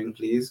we going,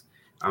 please?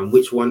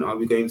 Which one are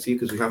we going to?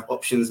 Because we have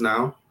options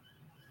now.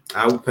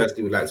 I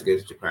personally would like to go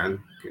to Japan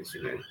because,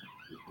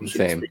 we should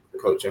experience the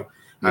culture.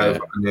 I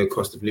know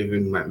cost of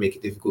living might make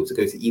it difficult to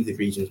go to either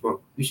regions, but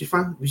we should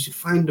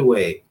find a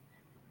way.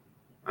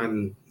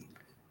 And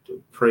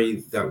pray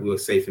that we're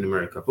safe in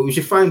America, but we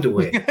should find a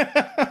way.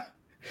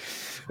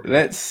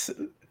 Let's.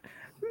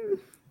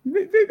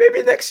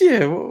 Maybe next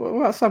year.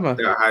 What summer?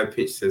 That high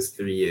pitch says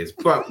 3 years,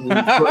 but we've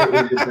got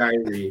it in the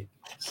diary,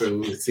 so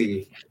we'll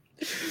see.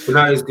 But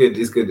now it's good.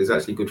 It's good. It's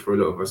actually good for a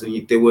lot of us.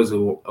 And there was a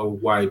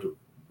wide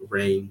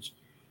range.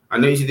 I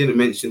know you didn't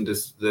mention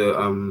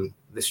the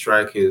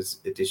Strikers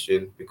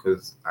edition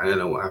because I don't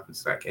know what happened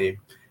to that game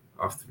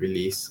after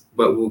release,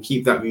 but we'll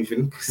keep that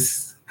moving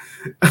because.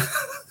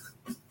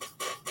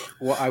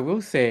 What I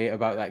will say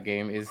about that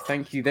game is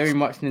thank you very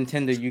much,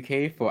 Nintendo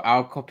UK, for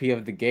our copy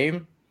of the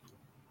game.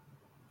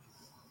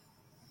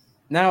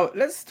 Now,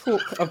 let's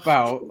talk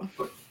about...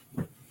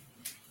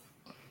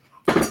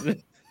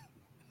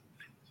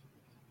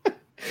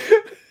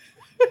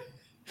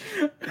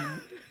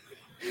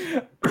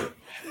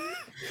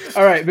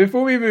 All right,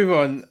 before we move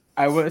on,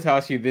 I wanted to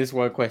ask you this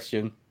one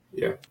question.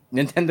 Yeah.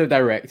 Nintendo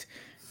Direct.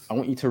 I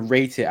want you to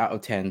rate it out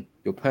of 10.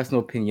 Your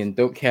personal opinion.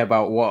 Don't care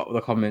about what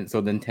the comments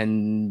or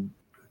Nintendo.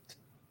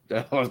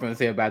 I was going to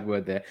say a bad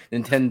word there.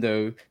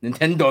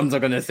 Nintendons are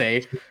going to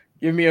say.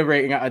 Give me a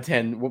rating out of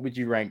 10. What would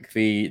you rank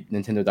the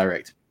Nintendo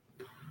Direct?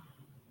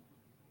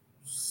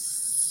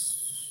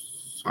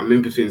 I'm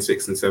in between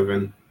 6 and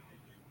 7.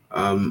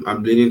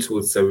 I'm leaning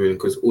towards 7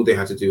 because all they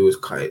had to do was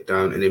cut it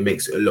down, and it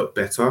makes it a lot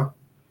better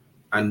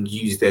and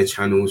use their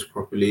channels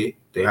properly.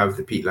 They have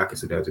the people, like I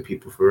said, they have the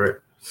people for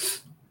it.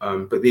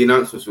 But the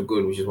announcements were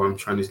good, which is why I'm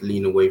trying to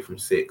lean away from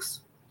 6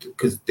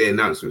 because the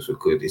announcements were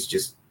good. It's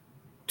just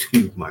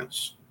too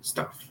much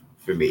stuff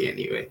for me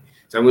anyway.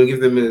 So I'm going to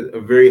give them a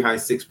very high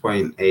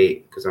 6.8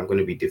 because I'm going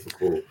to be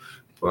difficult,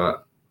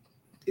 but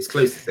it's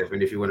close to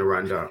 7 if you want to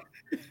round up.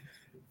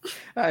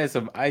 That is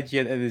some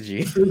IGN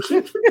energy.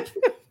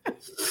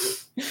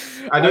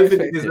 I don't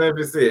think it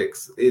deserves a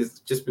 6.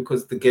 It's just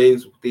because the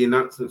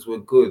announcements were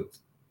good.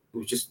 It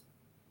was just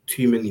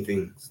too many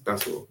things.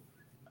 That's all.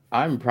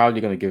 I'm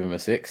probably going to give him a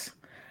 6.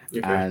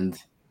 Okay. And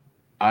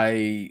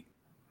I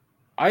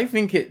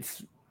think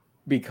it's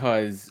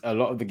because a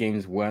lot of the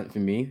games weren't for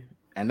me.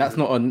 And that's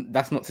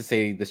not to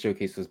say the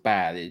showcase was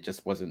bad. It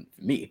just wasn't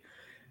for me.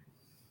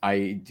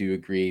 I do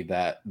agree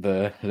that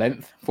the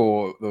length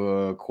for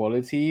the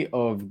quality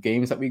of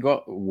games that we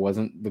got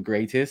wasn't the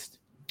greatest.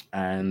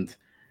 And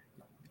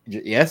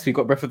yes, we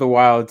got Breath of the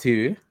Wild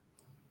too.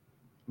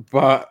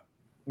 But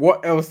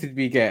what else did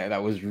we get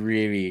that was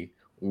really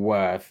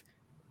worth,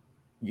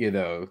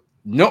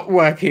 not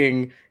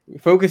working,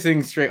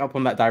 focusing straight up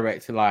on that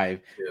direct to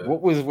live? Yeah.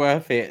 What was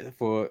worth it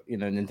for,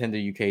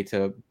 Nintendo UK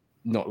to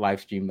not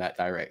live stream that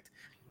direct?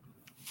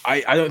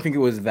 I don't think it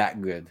was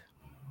that good.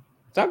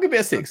 So I'll give it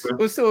a 6. It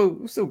was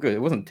still good.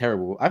 It wasn't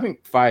terrible. I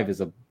think 5 is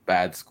a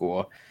bad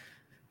score.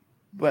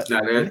 But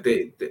if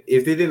they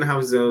didn't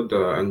have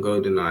Zelda and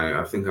GoldenEye,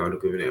 I think I would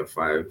have given it a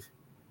 5.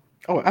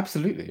 Oh,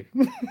 absolutely.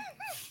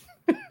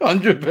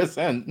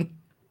 100%.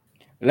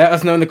 Let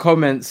us know in the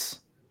comments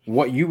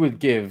what you would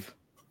give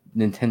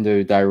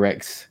Nintendo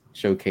Direct's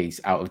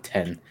showcase out of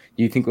 10.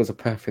 Do you think it was a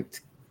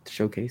perfect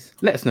showcase?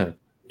 Let us know.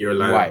 You're a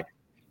liar. Why?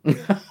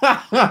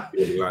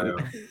 You're a liar.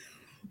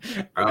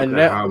 I don't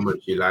care how much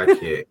you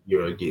like it.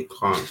 You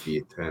can't be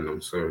a 10.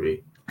 I'm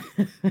sorry.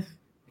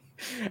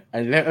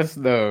 And let us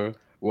know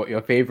what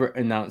your favorite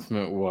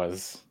announcement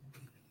was.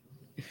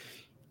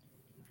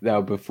 Now,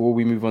 before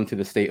we move on to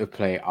the state of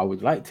play, I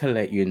would like to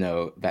let you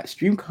know that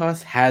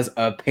Streamcast has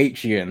a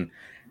Patreon.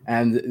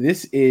 And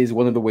this is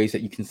one of the ways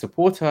that you can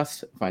support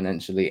us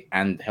financially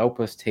and help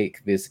us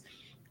take this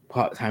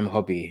part-time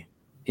hobby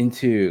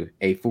into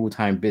a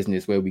full-time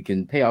business where we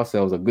can pay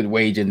ourselves a good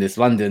wage in this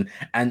London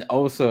and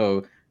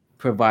also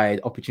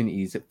provide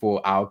opportunities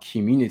for our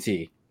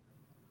community.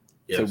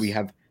 Yes.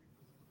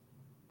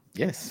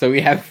 So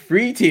we have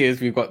 3 tiers.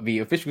 We've got the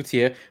official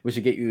tier, which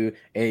will get you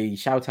a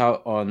shout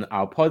out on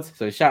our pods.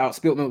 So shout out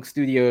Spilt Milk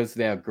Studios.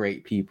 They are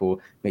great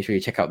people. Make sure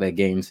you check out their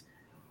games.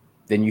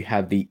 Then you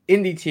have the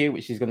indie tier,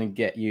 which is going to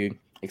get you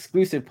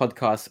exclusive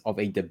podcasts of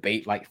a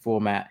debate-like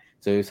format.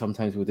 So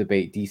sometimes we'll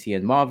debate DC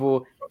and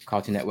Marvel,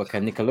 Cartoon Network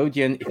and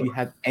Nickelodeon. If you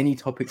have any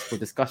topics for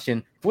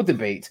discussion, for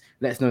debate,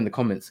 let us know in the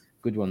comments.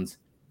 Good ones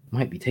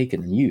might be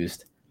taken and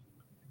used.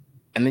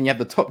 And then you have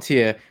the top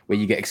tier where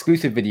you get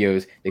exclusive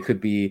videos. They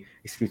could be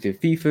exclusive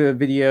FIFA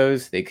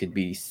videos. They could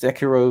be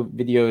Sekiro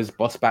videos,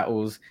 boss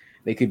battles.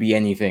 They could be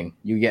anything.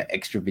 You get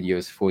extra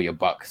videos for your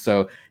buck.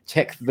 So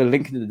check the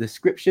link in the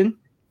description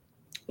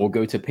or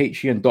go to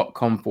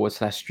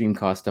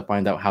patreon.com/streamcast to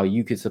find out how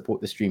you can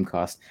support the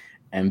Streamcast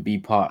and be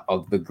part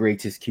of the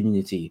greatest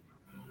community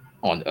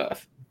on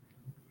earth.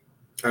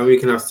 And we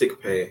can have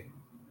sick pay.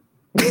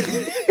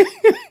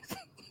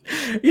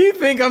 You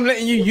think I'm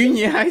letting you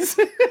unionize?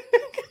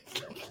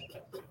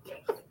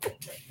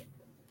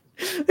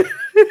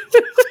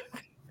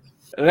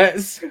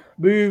 Let's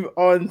move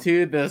on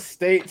to the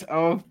state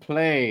of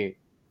play.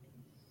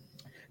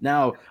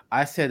 Now,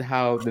 I said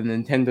how the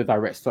Nintendo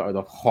Direct started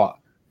off hot.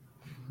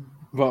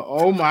 But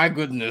oh my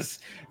goodness,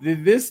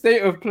 did this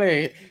state of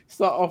play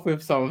start off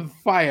with some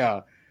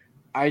fire?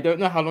 I don't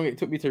know how long it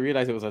took me to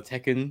realize it was a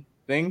Tekken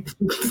thing.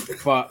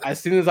 But as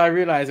soon as I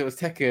realized it was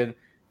Tekken,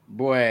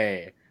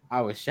 boy,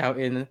 I was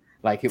shouting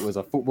like it was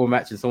a football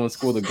match and someone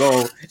scored a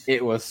goal.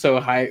 It was so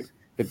hype.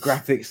 The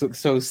graphics looked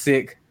so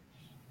sick.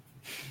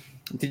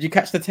 Did you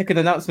catch the Tekken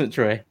announcement,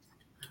 Troy?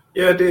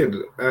 Yeah, I did.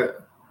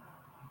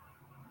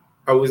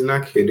 I was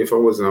knackered. If I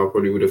wasn't, I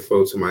probably would have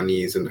fallen to my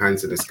knees and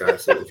hands to the sky,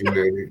 sort of,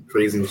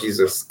 praising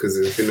Jesus, because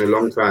it's been a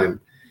long time.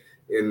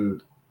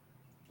 And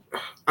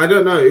I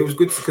don't know. It was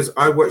good because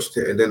I watched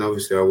it, and then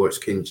obviously I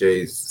watched King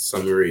Jay's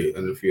summary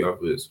and a few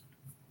others.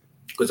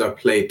 Because I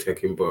played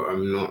Tekken, but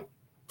I'm not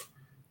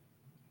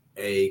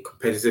a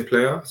competitive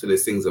player, so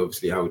there's things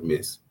obviously I would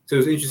miss. So it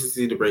was interesting to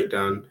see the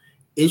breakdown.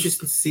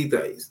 Interesting to see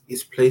that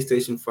it's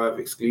PlayStation 5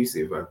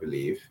 exclusive, I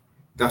believe.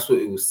 That's what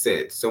it was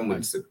said.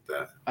 Someone said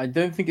that. I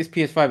don't think it's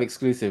PS5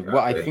 exclusive. Okay.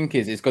 What I think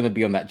is it's going to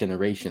be on that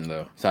generation,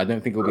 though. So I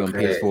don't think it'll be on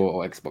PS4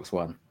 or Xbox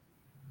One.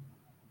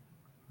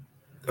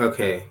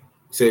 Okay.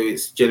 So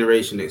it's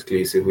generation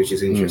exclusive, which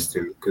is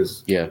interesting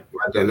because Yeah.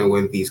 I don't know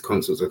when these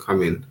consoles are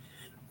coming.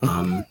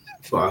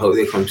 But I hope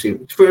they come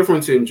soon for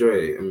everyone to enjoy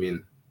it. I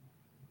mean,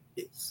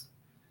 it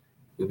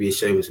would be a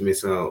shame to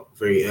miss out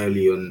very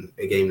early on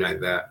a game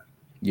like that.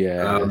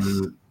 Yes.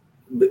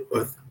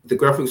 The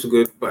graphics were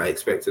good, but I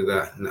expected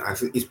that. And I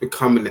think it's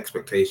become an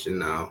expectation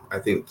now. I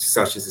think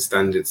such is the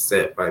standard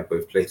set by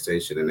both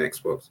PlayStation and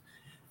Xbox.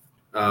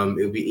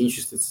 It'll be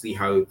interesting to see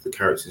how the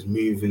characters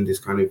move in this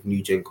kind of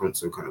new gen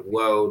console kind of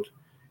world.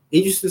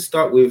 Interesting to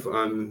start with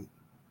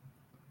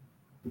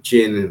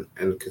Jin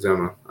and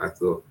Kazama, I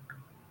thought,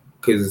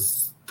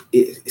 because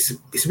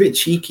it's a bit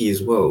cheeky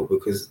as well,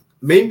 because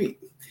maybe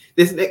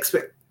there's an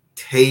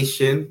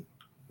expectation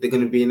they're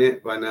going to be in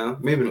it by now.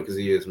 Maybe not because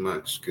he as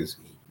much, because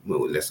more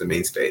or less a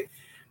mainstay.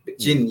 But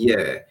Jin,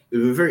 yeah,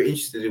 we've been very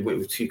interested. It went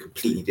with two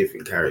completely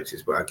different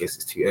characters, but I guess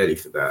it's too early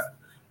for that.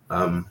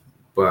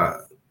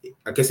 But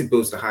I guess it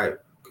builds the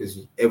hype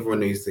because everyone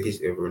knows the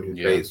history. Everyone who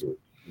plays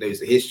knows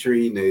the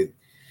history, knows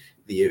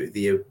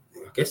the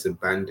I guess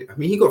abandoned. I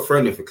mean, he got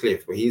thrown off a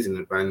cliff, but he's in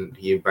a band.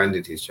 He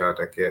abandoned his child,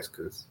 I guess,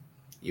 because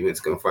he went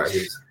to go and fight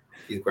his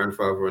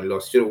grandfather and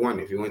lost. Should have won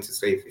if he went to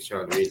save his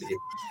child. Really,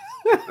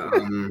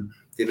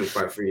 didn't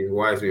fight for his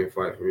wife. Didn't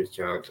fight for his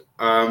child.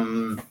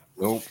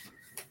 Nope.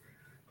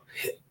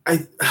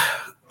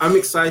 I'm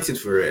excited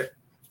for it,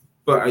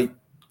 but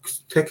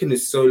Tekken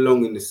is so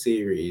long in the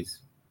series.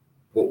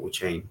 What will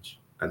change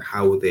and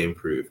how will they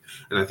improve?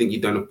 And I think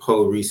you've done a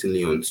poll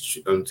recently on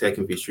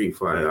Tekken v Street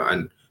Fighter,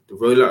 and the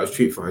rollout of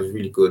Street Fighter is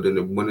really good.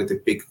 And one of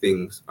the big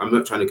things, I'm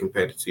not trying to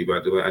compare the two, by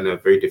the way, I know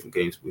very different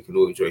games, we can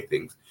all enjoy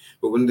things.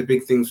 But one of the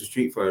big things with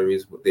Street Fighter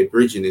is what they're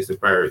bridging is the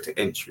barrier to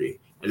entry.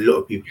 A lot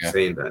of people are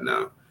saying that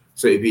now.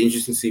 So it'd be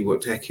interesting to see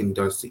what Tekken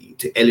does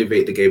to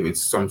elevate the game in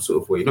some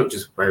sort of way, not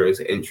just barrier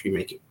to entry,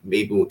 make it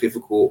maybe more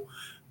difficult,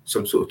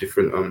 some sort of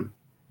different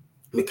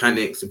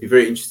mechanics. It'd be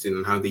very interesting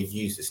on how they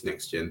use this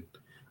next gen.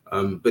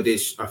 But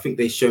I think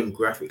they've shown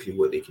graphically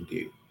what they can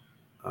do,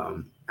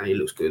 and it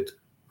looks good.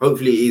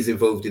 Hopefully, it is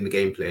involved in the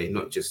gameplay,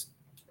 not just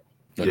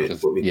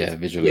visually.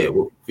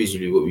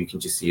 Visually what we can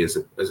just see as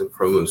a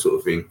promo sort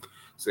of thing.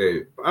 So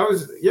I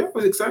was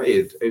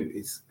excited.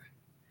 It's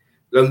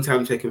long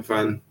time Tekken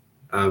fan,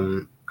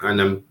 and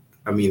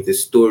I mean the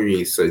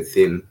story is so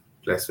thin.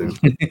 Bless him.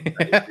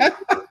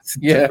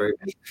 Yeah,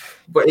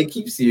 but it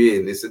keeps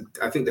you in.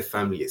 I think the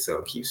family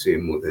itself keeps you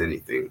in more than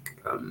anything.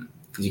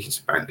 Because you can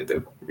just ban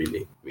them,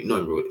 really. I mean, not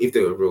enrolled. If they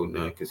were enrolled,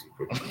 no, because you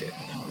probably dead.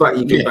 But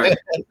you can ban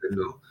them,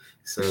 no.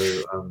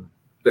 So,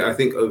 but I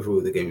think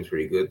overall the game is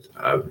really good.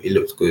 It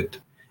looks good,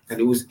 and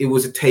it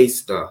was a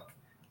taster.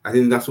 I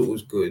think that's what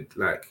was good.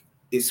 Like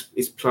it's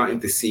planting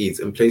the seeds,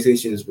 and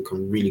PlayStation has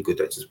become really good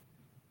at just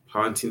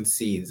planting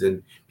seeds,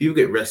 and people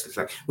get restless.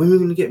 Like when are we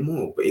going to get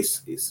more? But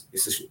it's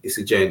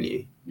a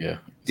journey. Yeah,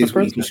 this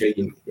we can show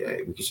you. Yeah,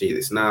 we can show you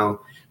this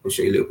now. We'll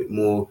show you a little bit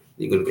more.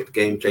 You're going to get the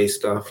gameplay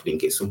stuff. You can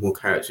get some more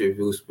character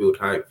reveals, build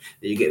hype.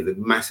 Then you get the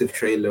massive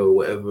trailer or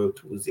whatever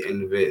towards the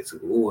end of it. So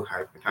we're all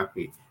hype and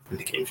happy when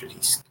the game's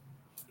released.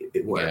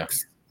 It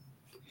works.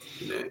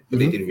 Yeah. But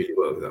they did really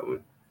well with that one.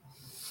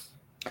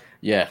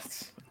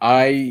 Yes.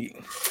 I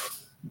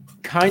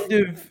kind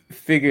of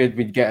figured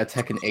we'd get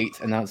a Tekken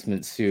 8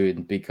 announcement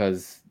soon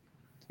because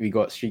we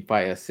got Street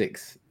Fighter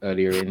 6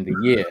 earlier in the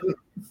year.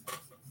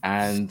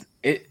 And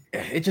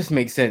it just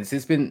makes sense.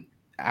 It's been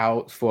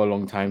out for a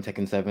long time,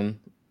 Tekken 7.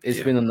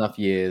 It's been enough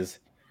years.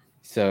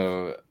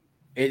 So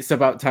it's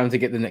about time to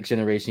get the next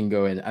generation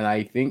going. And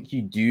I think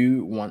you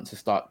do want to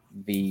start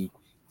the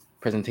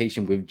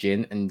presentation with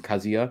Jin and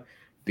Kazuya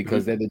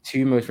because they're the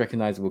two most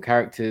recognizable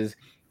characters.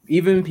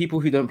 Even people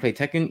who don't play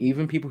Tekken,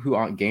 even people who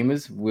aren't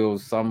gamers will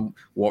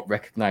somewhat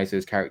recognize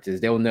those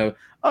characters. They'll know,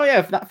 oh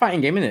yeah, that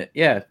fighting game, innit?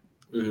 Yeah.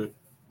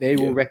 They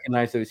will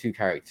recognize those two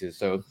characters.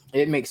 So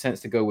it makes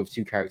sense to go with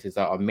two characters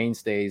that are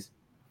mainstays.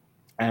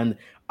 And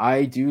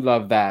I do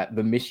love that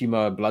the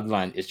Mishima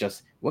bloodline is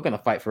just, we're going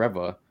to fight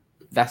forever.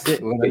 That's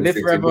it. We're going to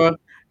live forever.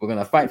 We're going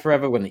to fight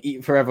forever. We're going to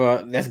eat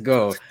forever. Let's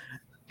go.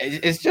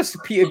 It's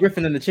just Peter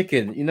Griffin and the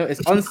chicken. You know,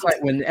 it's on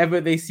site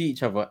whenever they see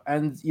each other.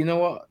 And you know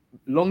what?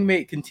 Long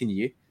may it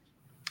continue.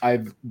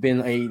 I've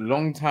been a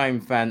long time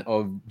fan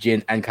of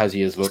Jin and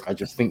Kazuya's look. I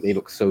just think they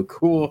look so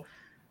cool.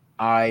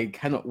 I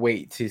cannot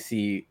wait to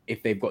see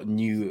if they've got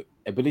new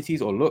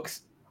abilities or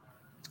looks.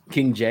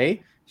 King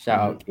J, shout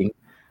out King.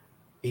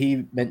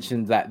 He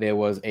mentioned that there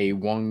was a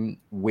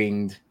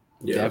one-winged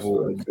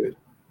devil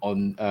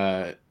on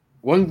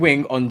one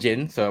wing on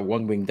Jin, so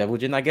one-winged devil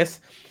Jin, I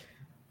guess.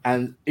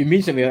 And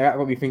immediately that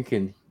got me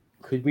thinking,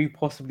 could we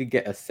possibly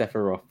get a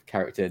Sephiroth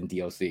character in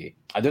DLC?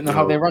 I don't know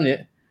how they run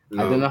it.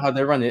 I don't know how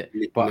they run it,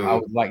 but I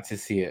would like to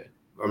see it.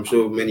 I'm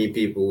sure many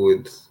people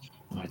would.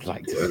 I'd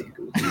like to see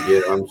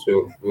it. Yeah, I'm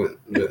sure.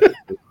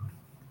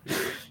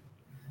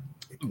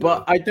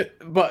 But I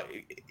don't. But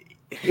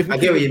I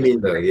get what you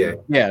mean, though. Yeah.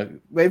 Yeah.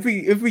 But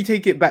if we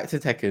take it back to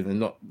Tekken and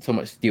not so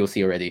much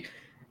DLC already,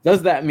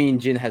 does that mean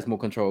Jin has more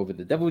control over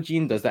the Devil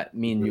Gene? Does that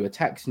mean new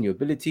attacks, new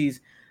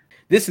abilities?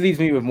 This leaves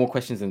me with more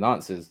questions than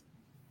answers.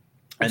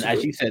 And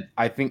as you said,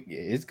 I think it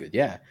is good.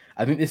 Yeah.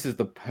 I think this is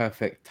the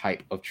perfect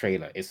type of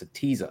trailer. It's a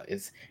teaser.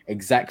 It's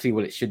exactly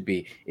what it should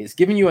be. It's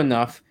giving you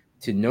enough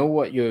to know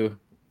what you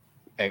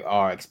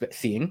are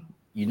seeing.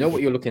 You know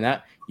what you're looking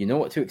at. You know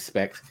what to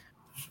expect.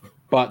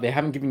 But they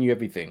haven't given you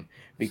everything,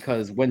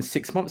 because when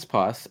 6 months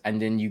pass and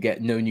then you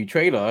get no new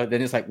trailer,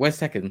 then it's like, where's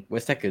Tekken?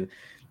 Where's Tekken?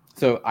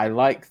 So I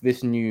like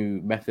this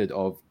new method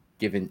of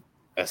giving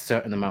a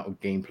certain amount of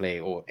gameplay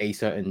or a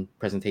certain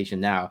presentation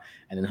now,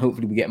 and then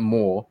hopefully we get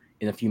more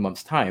in a few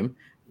months' time.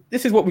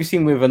 This is what we've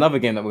seen with another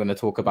game that we're going to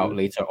talk about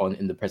later on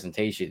in the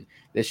presentation.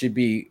 There should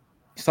be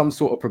some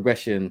sort of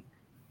progression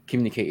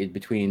communicated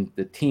between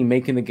the team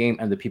making the game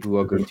and the people who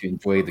are going to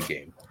enjoy the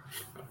game.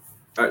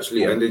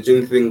 Actually, and the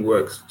Jin thing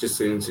works, just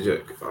to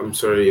interject. I'm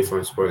sorry if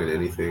I'm spoiling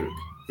anything.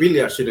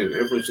 Really, I shouldn't.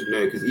 Everyone should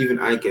know, because even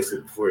I guessed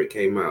it before it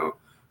came out.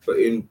 But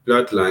in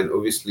Bloodline,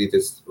 obviously,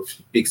 there's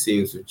big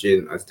scenes with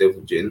Jin as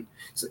Devil Jin.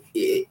 So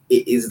it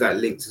is that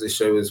link to the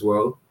show as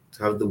well,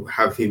 to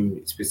have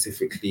him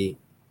specifically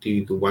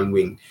do the One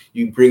Wing.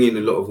 You bring in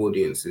a lot of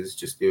audiences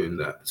just doing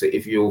that. So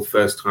if you're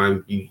first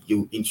time,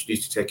 you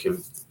introduce to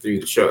Tekken through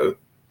the show,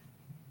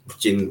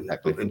 Jin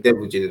and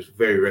Devil Jin is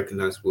very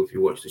recognizable if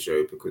you watch the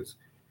show, because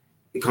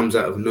it comes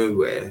out of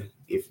nowhere.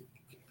 If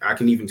I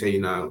can even tell you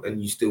now, and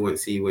you still won't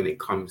see when it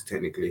comes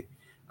technically.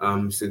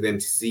 So then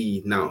to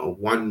see now a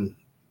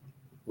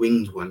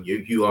one-winged one,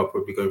 you are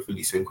probably going through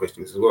these same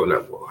questions as well.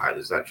 Like, well, how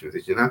does that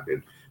transition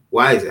happen?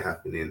 Why is it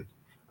happening?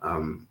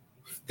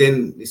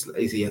 Then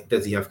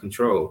does he have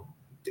control?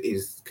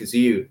 Is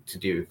Kazuya to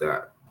do with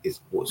that? Is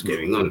what's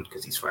going on?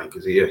 Because he's fighting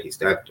Kazuya, his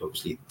dad.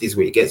 Obviously, this is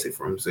where he gets it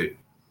from. So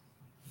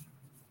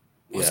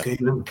what's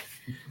going on?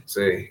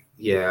 So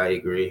yeah, I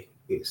agree.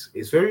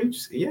 It's very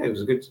interesting. Yeah, it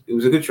was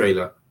a good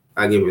trailer.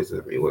 I give it to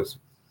them. It was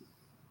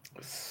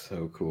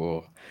so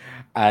cool.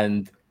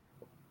 And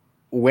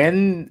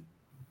when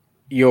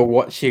you're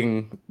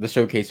watching the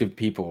showcase with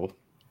people,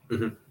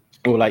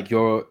 or like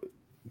you're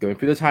going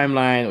through the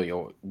timeline, or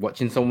you're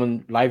watching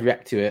someone live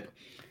react to it,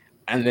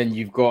 and then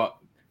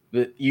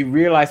you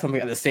realize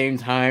something at the same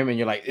time, and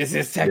you're like, "This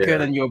is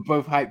Tekken," and you're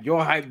both hyped.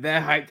 You're hyped.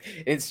 They're hyped.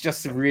 It's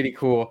just really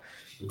cool.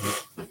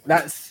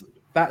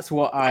 That's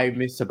what I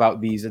miss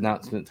about these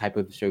announcement type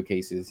of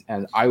showcases,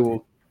 and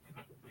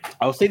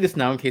I'll say this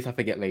now in case I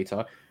forget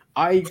later.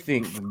 I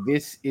think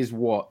this is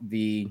what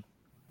the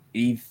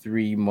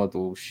E3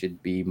 model should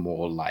be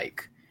more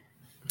like.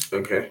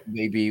 Okay.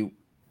 Maybe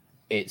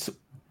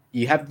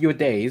you have your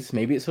days,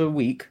 maybe it's a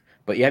week,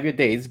 but you have your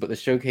days, but the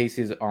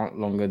showcases aren't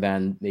longer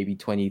than maybe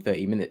 20,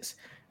 30 minutes.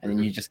 And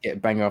then you just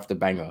get banger after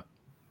banger.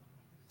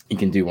 You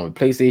can do one with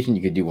PlayStation,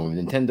 you could do one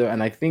with Nintendo,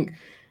 and I think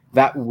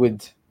that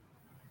would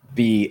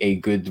be a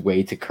good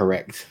way to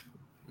correct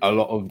a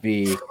lot of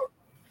the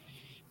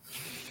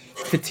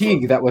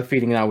fatigue that we're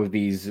feeling now with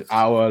these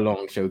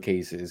hour-long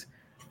showcases.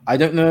 I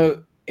don't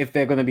know if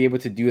they're going to be able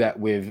to do that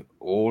with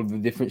all the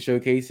different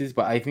showcases,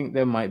 but I think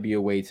there might be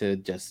a way to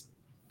just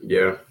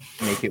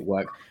make it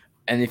work.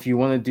 And if you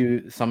want to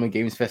do Summer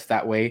Games Fest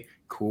that way,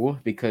 cool,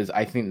 because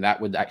I think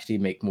that would actually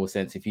make more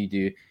sense if you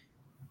do,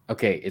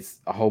 okay, it's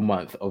a whole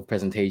month of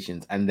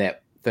presentations and they're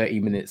 30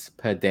 minutes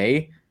per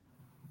day.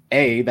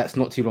 That's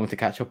not too long to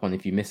catch up on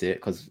if you miss it,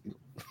 because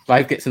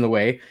life gets in the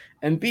way.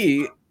 And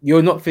B,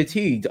 you're not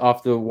fatigued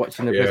after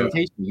watching the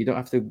presentation. You don't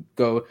have to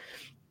go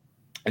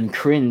and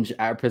cringe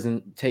at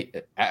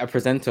a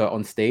presenter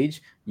on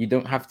stage. You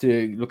don't have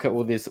to look at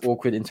all these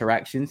awkward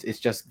interactions. It's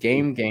just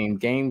game,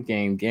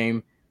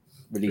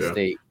 release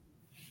date.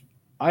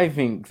 I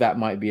think that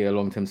might be a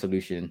long-term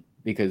solution,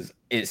 because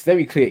it's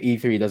very clear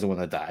E3 doesn't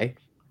want to die.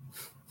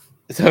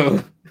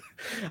 So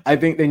I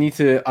think they need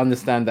to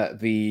understand that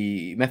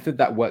the method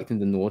that worked in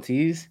the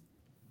noughties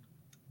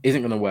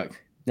isn't going to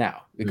work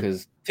now,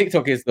 because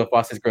TikTok is the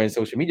fastest growing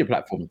social media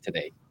platform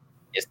today.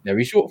 It's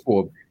very short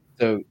form.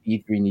 So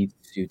E3 needs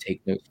to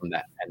take note from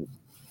that and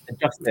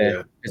adjust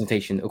their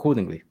presentation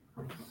accordingly.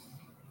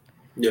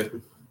 Yeah.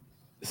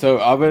 So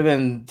other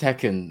than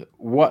Tekken,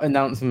 what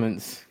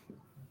announcements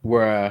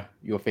were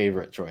your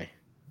favorite, Troy?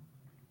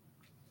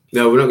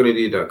 No, we're not going to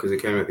do that because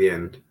it came at the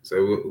end.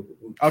 So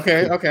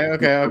okay.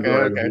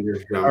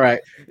 All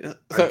right.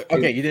 So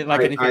you didn't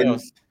like anything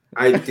else?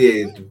 I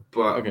did,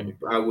 but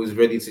I was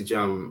ready to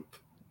jump.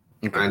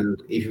 Okay.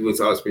 And if you were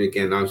to ask me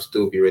again, I'd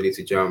still be ready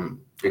to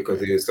jump,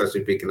 because it was such a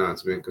big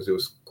announcement. Because it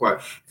was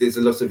there's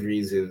a lot of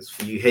reasons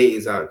for you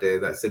haters out there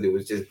that said it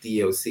was just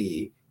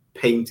DLC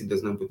painted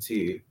as number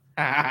 2.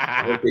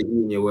 I hope they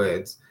in your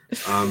words.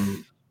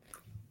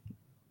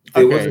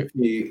 There was a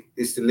few.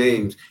 It's the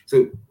names.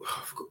 So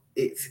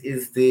it's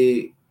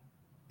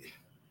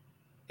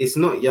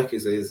not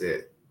Yakuza, is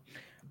it?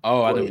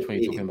 Oh, I know which one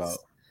you're talking about.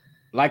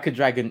 Like a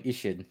Dragon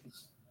Ishin.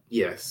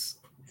 Yes.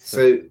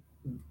 So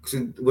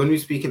when we were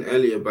speaking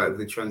earlier about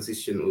the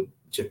transition of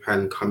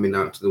Japan coming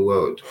out to the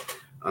world,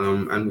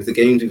 and with the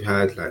games we've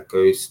had like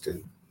Ghost,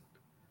 and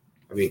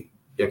I mean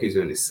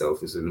Yakuza in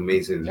itself is an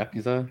amazing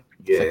Yakuza,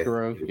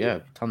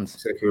 Sekiro, tons.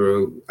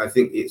 Sekiro, I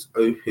think it's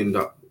opened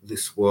up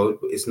this world,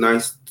 but it's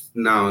nice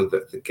now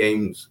that the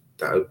games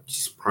that are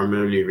just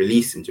primarily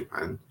released in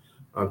Japan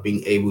are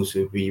being able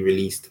to be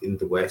released in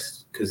the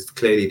West, because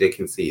clearly they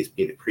can see it's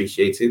being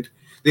appreciated.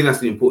 I think that's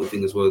the important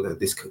thing as well, that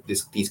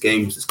these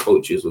games, this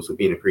culture is also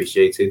being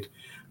appreciated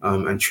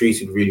and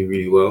treated really,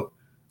 really well.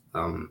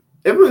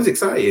 Everyone's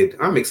excited.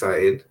 I'm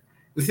excited.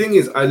 The thing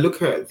is, I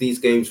look at these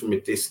games from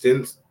a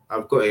distance.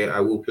 I've got it. I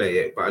will play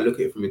it, but I look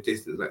at it from a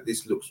distance. Like,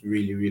 this looks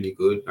really, really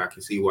good. I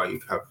can see why you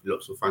have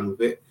lots of fun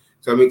with it.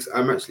 So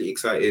I'm actually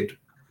excited.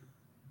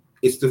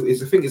 It's the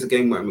thing. It's a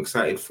game where I'm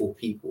excited for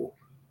people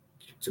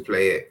to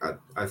play it.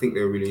 I think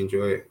they'll really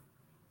enjoy it.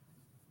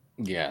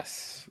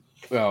 Yes.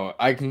 Well,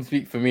 I can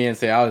speak for me and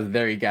say I was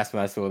very gassed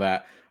when I saw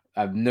that.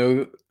 I have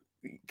no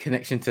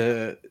connection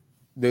to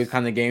those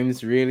kind of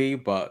games really,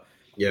 but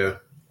Yeah.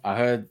 I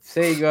heard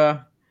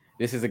Sega.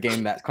 This is a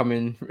game that's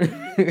coming.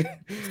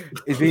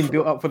 It's being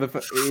built up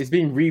it's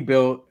being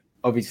rebuilt.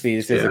 Obviously,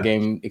 this is a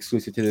game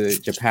exclusive to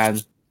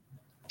Japan,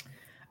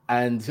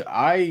 and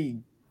I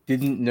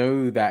didn't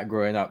know that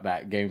growing up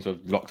that games were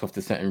locked off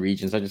to certain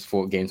regions. I just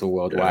thought games were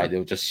worldwide. They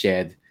were just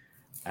shared,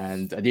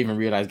 and I didn't even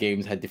realize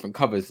games had different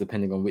covers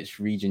depending on which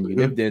region you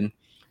lived in.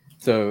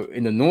 So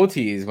in the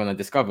noughties, when I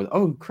discovered,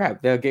 oh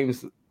crap, there are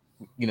games,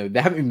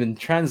 they haven't even been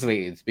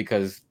translated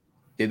because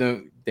they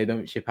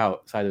don't ship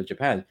outside of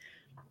Japan.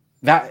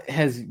 That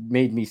has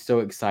made me so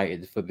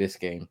excited for this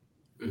game.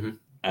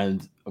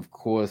 And of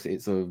course,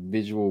 it's a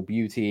visual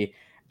beauty.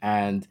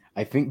 And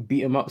I think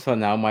beat 'em ups are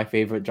now my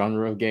favorite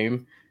genre of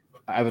game,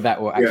 either that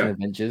or action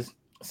adventures.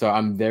 So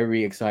I'm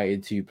very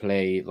excited to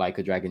play Like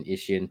a Dragon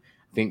Ishin.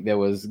 I think there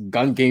was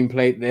gun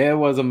gameplay. There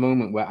was a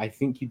moment where I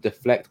think you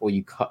deflect or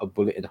you cut a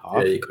bullet in half.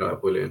 Yeah, you cut a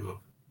bullet in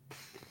half.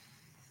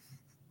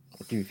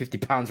 I'll give you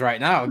 £50 right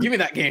now. Give me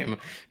that game.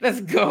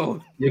 Let's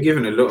go. You're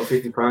giving a lot of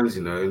 £50,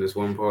 in this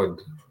one pod.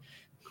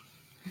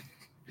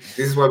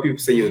 This is why people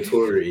say you're a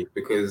Tory,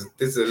 because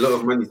there's a lot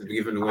of money to be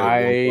given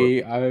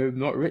away. I'm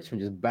not rich. I'm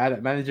just bad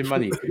at managing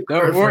money.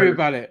 Don't worry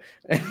about it.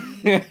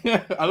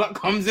 A lot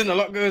comes in, a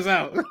lot goes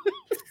out.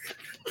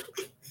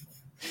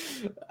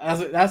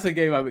 That's a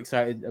game I'm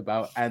excited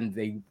about, and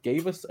they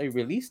gave us a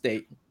release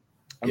date.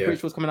 I'm pretty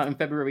sure it's coming out in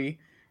February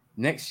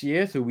next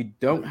year, so we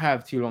don't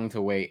have too long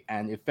to wait.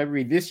 And if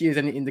February this year is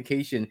any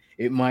indication,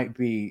 it might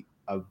be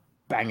a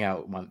bang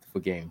out month for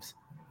games.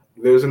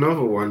 There was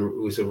another one. It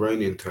was a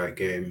Ronin type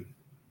game.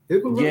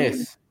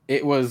 Yes,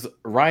 it was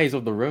Rise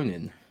of the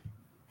Ronin.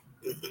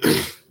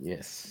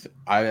 Yes,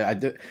 I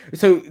do.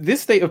 So this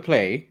state of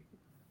play,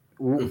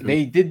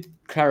 they did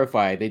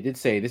clarify. They did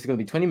say this is going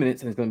to be 20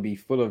 minutes and it's going to be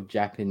full of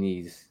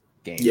Japanese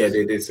games. Yeah,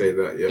 they did say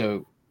that. Yeah.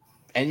 So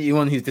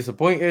anyone who's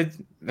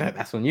disappointed,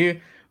 that's on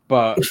you.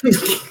 But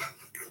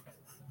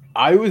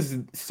I was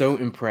so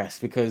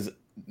impressed because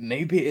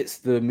maybe it's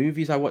the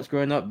movies I watched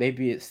growing up,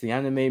 maybe it's the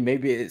anime,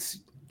 maybe it's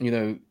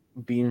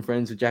being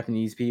friends with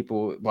Japanese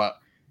people, but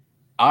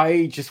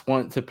I just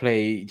want to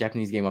play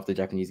Japanese game after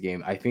Japanese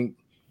game. I think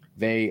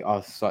they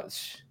are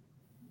such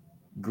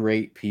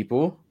great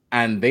people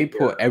and they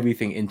put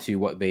everything into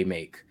what they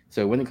make.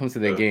 So when it comes to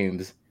their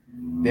games,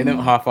 they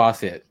don't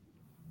half-ass it.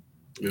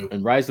 Yeah.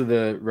 And Rise of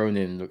the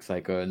Ronin looks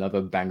like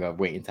another banger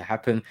waiting to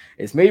happen.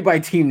 It's made by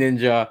Team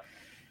Ninja.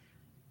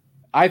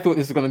 I thought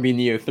this was going to be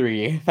Neo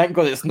 3. Thank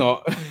God it's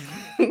not.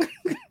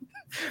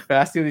 But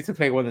I still need to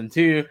play 1 and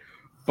 2.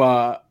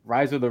 But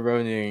Rise of the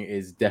Ronin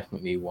is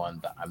definitely one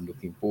that I'm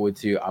looking forward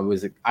to.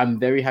 I'm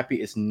very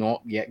happy it's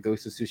not yet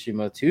Ghost of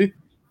Tsushima 2.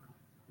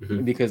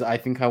 Because I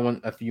think I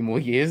want a few more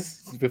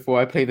years before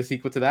I play the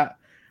sequel to that.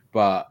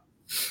 But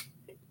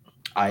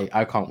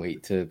I can't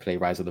wait to play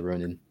Rise of the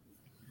Ronin.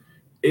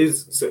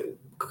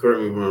 Correct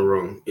me if I'm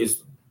wrong,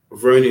 is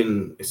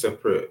Ronin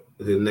separate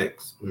the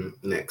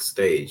next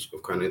stage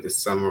of kind of the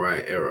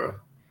samurai era?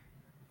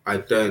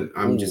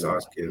 I'm just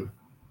asking.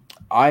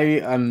 I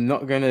am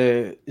not going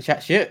to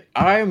chat shit.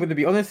 I'm going to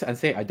be honest and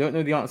say I don't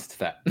know the answer to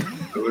that.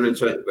 I'm going to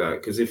check that,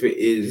 because if it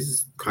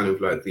is kind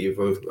of like the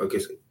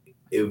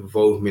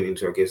evolvement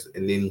into, I guess, a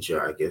ninja,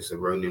 I guess a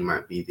Ronin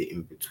might be the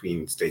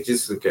in-between stage.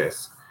 Just a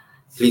guess.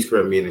 Please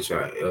correct me in the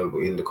chat,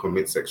 in the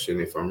comment section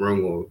if I'm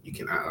wrong, or you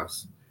can at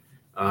us.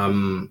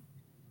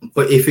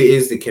 But if it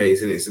is the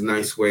case, and it's a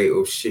nice way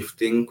of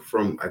shifting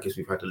from, I guess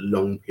we've had a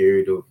long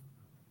period of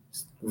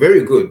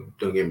very good,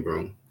 don't get me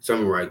wrong,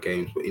 samurai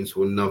games, but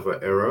into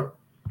another era,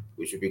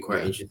 which would be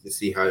quite interesting to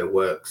see how it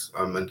works,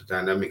 and the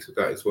dynamics of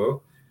that as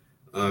well.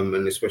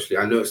 And especially,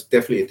 I know it's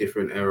definitely a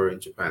different era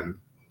in Japan,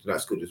 so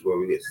that's good as well.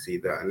 We get to see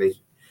that, and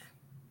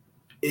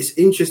it's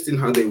interesting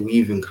how they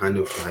weave in kind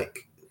of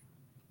like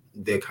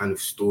their kind of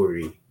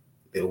story,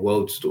 their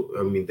world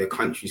story, their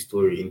country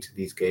story into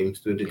these games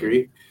to a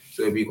degree.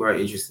 So it'd be quite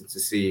interesting to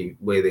see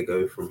where they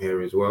go from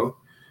here as well.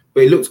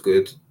 But it looks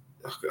good.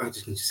 I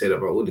just need to say that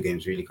about all the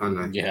games, really, can't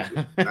I? Yeah.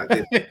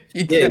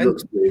 It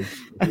looks good.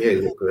 Yeah,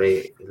 it looks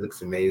great. It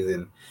looks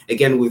amazing.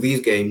 Again, with these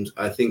games,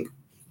 I think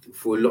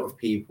for a lot of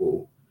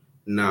people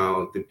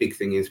now, the big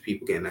thing is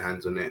people getting their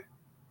hands on it,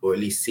 or at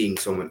least seeing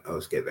someone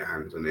else get their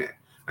hands on it.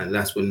 And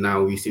that's when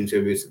now we seem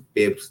to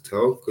be able to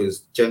tell, because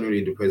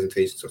generally the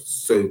presentations are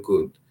so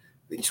good.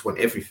 They just want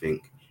everything.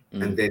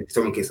 and then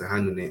someone gets a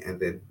hand on it, and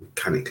then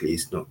mechanically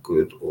it's not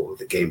good, or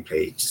the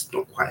gameplay just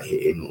not quite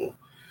hitting, or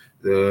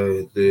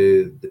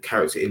the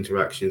character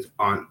interactions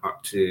aren't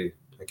up to,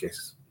 I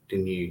guess, the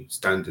new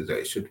standard that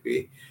it should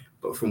be.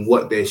 But from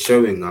what they're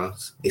showing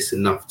us, it's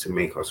enough to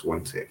make us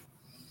want it.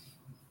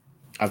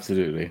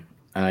 Absolutely.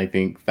 And I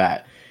think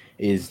that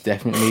is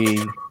definitely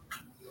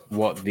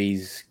what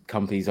these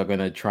companies are going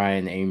to try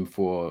and aim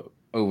for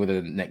over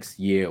the next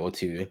year or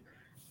two.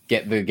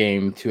 Get the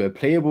game to a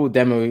playable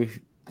demo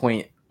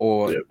point,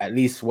 or at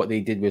least what they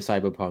did with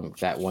Cyberpunk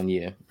that 1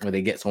 year, where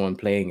they get someone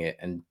playing it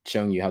and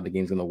showing you how the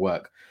game's going to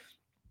work.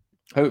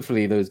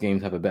 Hopefully those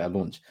games have a better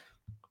launch.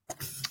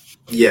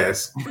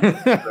 Yes.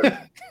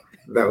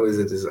 That was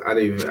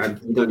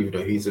we don't even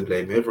know who's to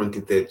blame. Everyone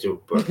did their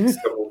job, but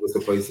someone was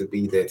supposed to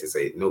be there to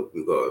say, nope,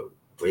 we got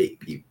great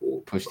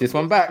people. Push this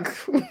one back.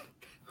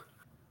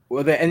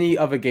 Were there any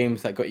other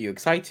games that got you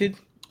excited,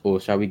 or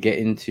shall we get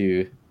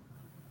into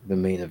the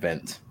main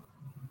event?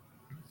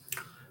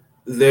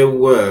 There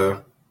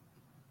were.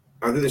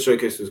 I think the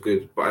showcase was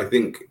good, but I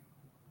think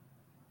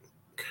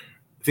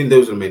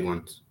those are the main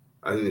ones.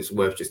 I think it's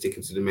worth just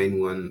sticking to the main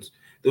ones.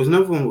 There was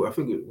another one. I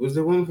think was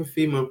the one for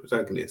female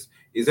protagonists.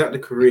 Is that the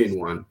Korean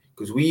one?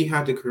 Because we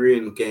had the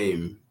Korean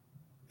game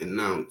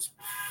announced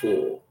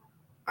before,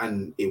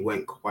 and it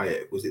went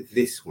quiet. Was it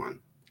this one?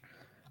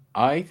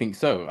 I think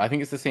so. I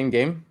think it's the same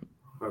game.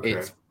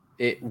 Okay.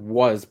 It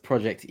was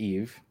Project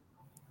Eve.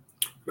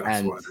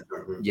 That's what I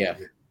don't remember. Yeah.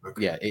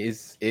 Okay. Yeah,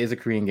 it is a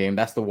Korean game.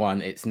 That's the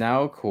one. It's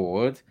now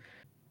called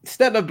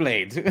Stellar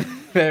Blade.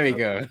 There we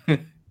go.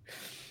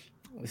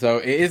 So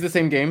it is the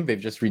same game. They've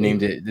just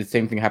renamed it. The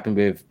same thing happened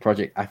with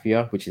Project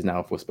Athia, which is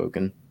now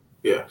Forspoken.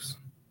 Yes.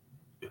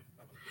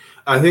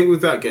 I think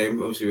with that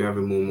game, obviously we're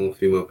having more and more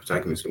female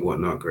protagonists and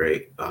whatnot.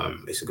 Great.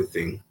 It's a good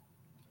thing.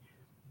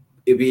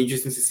 It'd be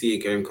interesting to see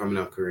a game coming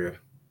out of Korea.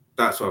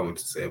 That's what I want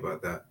to say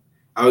about that.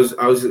 I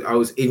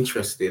was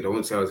interested. I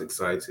won't say I was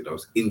excited. I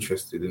was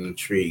interested and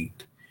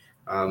intrigued.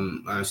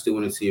 I still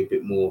want to see a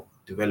bit more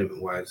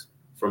development wise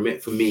from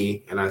it for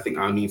me, and I think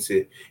I'll need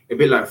to, a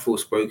bit like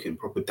Forspoken,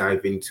 proper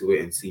dive into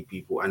it and see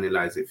people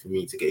analyze it for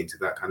me to get into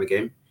that kind of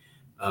game.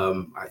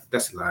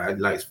 That's a lie. I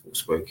liked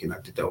Forspoken. I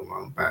did that on my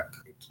own back.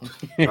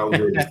 I was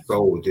already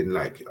sold, and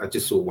I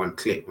just saw one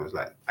clip. I was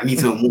like, I need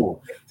to know more.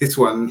 This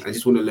one, I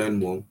just want to learn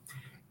more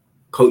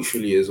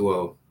culturally as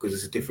well, because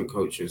it's a different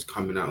culture. It's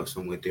coming out of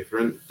somewhere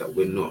different that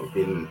we're not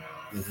been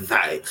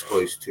that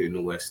exposed to in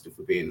the West, if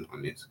we're being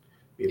honest.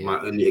 My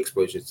only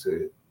exposure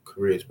to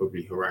Korea is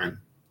probably Haran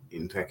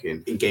in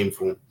Tekken, in game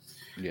form.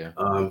 Yeah.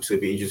 So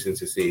it'd be interesting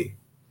to see.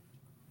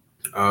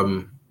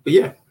 But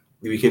yeah,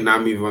 we can now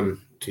move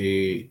on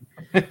to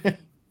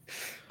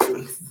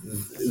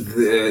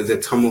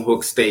the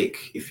tomahawk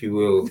steak, if you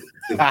will,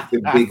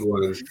 the big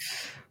one.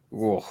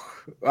 Whoa.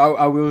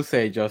 I will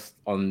say, just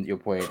on your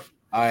point,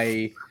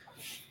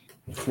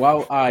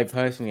 while I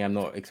personally am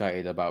not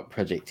excited about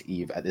Project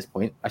Eve at this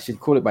point, I should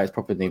call it by its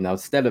proper name now,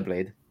 Stellar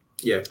Blade.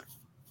 Yeah.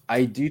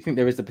 I do think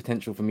there is the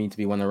potential for me to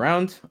be one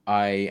around.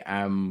 I've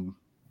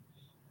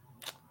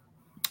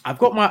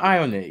got my eye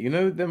on it. You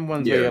know, them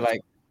ones where you're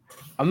like,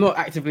 I'm not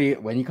actively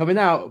when you're coming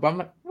out, but I'm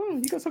like,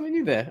 you got something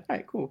new there. All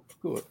right, cool.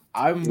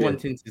 I'm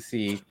wanting to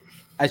see,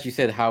 as you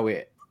said, how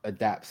it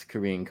adapts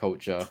Korean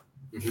culture.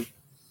 Mm-hmm.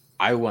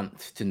 I want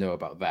to know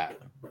about that.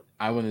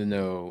 I want to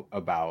know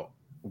about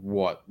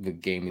what the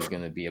game is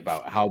going to be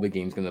about, how the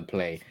game's going to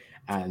play,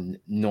 and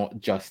not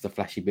just the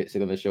flashy bits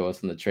they're going to show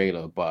us in the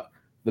trailer, but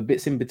the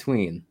bits in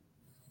between.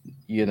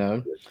 You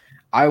know,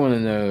 I want to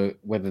know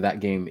whether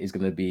that game is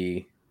going to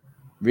be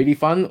really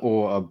fun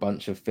or a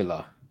bunch of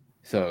filler.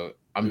 So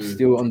I'm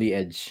still on the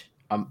edge.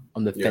 I'm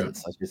on the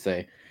fence, I should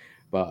say.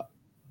 But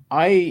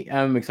I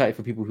am excited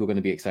for people who are going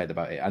to be excited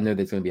about it. I know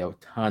there's going to be a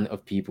ton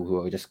of people who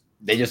are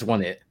they just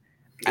want it.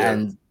 Yeah.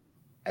 And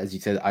as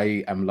you said,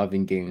 I am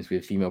loving games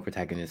with female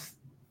protagonists.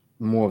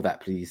 More of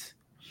that, please.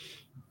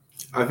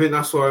 I think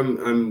that's why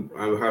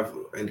I have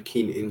a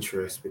keen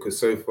interest, because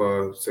so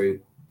far so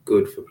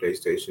good for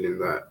PlayStation in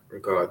that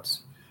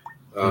regards.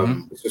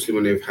 Especially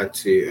when they've had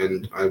to,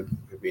 and I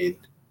mean,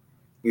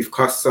 we've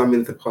cussed some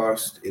in the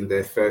past in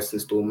their first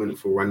installment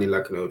for running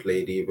like an old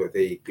lady, but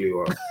they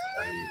grew up.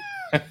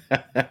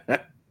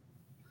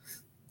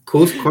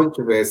 Caused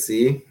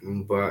controversy,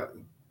 but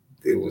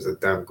it was a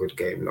damn good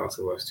game, Last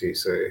of Us 2.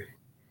 So,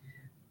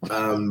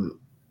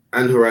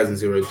 and Horizon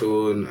Zero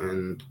Dawn,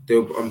 and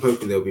I'm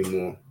hoping there'll be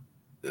more.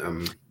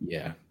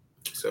 Yeah.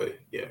 So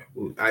yeah,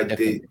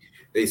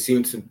 they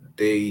seem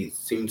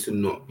to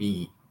not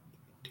be.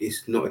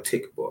 It's not a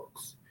tick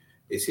box.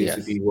 It seems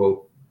to be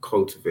well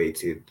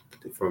cultivated.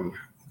 From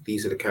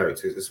these are the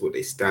characters. This is what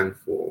they stand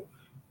for.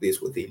 This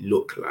is what they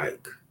look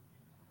like.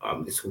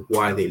 This is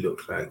why they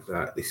look like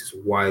that. This is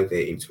why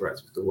they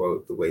interact with the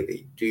world the way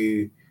they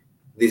do.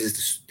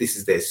 This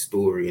is their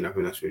story, and I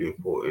think that's really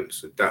important.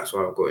 So that's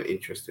why I've got an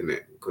interest in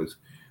it, because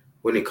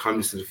when it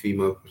comes to the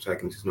female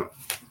protagonist, it's not,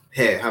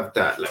 here, have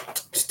that.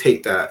 Just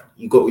take that.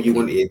 You got what you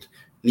wanted.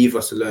 Leave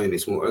us alone.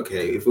 It's more,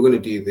 okay, if we're gonna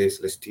do this,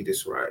 let's do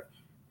this right.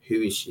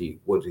 Who is she?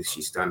 What does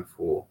she stand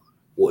for?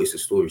 What is the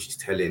story she's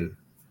telling?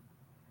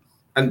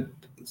 And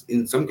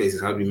in some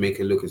cases, how do we make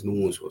it look as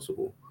normal as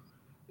possible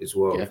as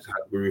well? Yeah.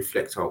 How do we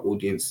reflect our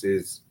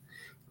audiences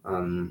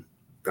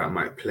that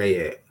might play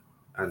it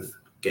and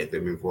get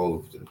them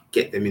involved and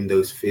get them in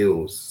those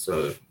fields?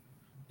 So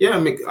yeah,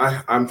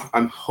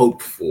 I'm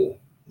hopeful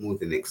more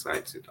than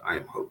excited. I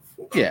am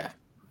hopeful. Yeah.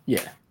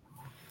 Yeah.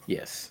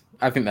 Yes.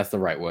 I think that's the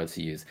right word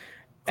to use.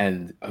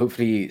 And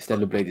hopefully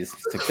Stellar Blade is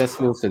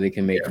successful so they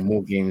can make Yeah.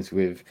 more games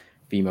with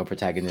female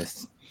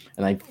protagonists.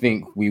 And I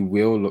think we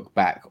will look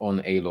back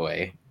on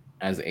Aloy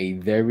as a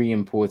very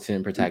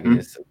important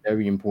protagonist, a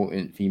very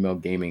important female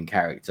gaming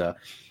character,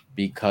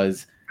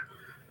 because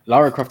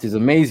Lara Croft is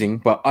amazing,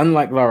 but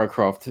unlike Lara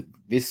Croft,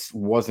 this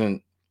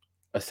wasn't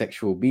a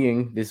sexual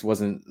being. This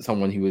wasn't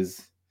someone who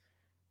was,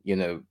 you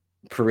know,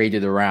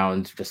 paraded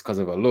around just because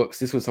of her looks.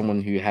 This was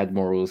someone who had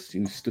morals,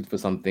 who stood for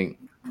something,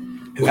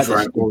 who Or had a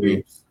trying to story.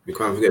 boobs. We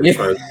can't forget Yeah.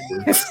 trying to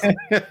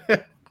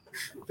boobs.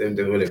 Them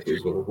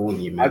developers were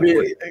horny, man. I mean,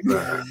 What is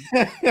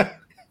that?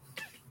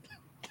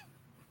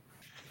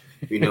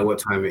 We know what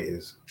time it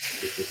is.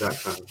 It's that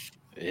time.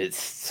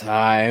 it's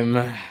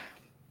time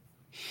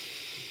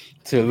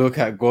to look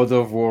at God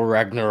of War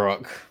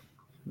Ragnarok,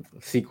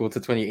 sequel to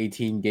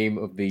 2018 Game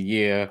of the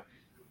Year.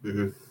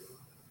 Mm-hmm.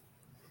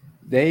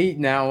 They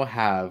now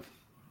have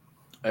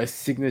a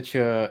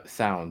signature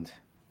sound.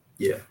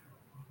 Yeah.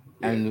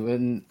 And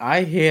when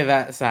I hear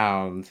that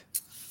sound,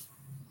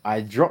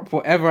 I drop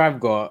whatever I've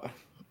got.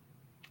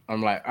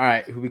 I'm like, all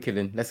right, who we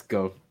killing? Let's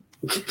go.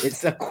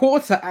 It's a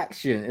quarter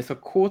action. It's a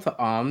quarter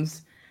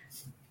arms.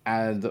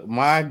 And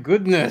my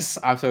goodness,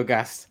 I'm so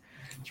gassed.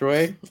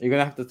 Troy, you're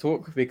gonna have to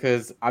talk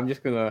because I'm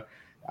just gonna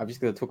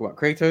talk about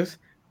Kratos,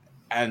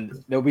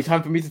 and there'll be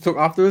time for me to talk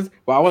afterwards.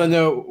 But I want to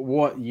know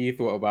what you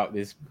thought about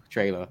this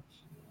trailer.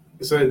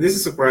 So this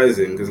is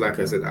surprising because, like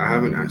I said, I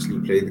haven't actually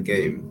played the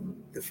game.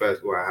 The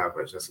first one I have,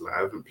 I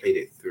haven't played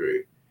it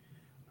through.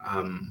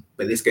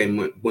 But this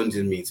game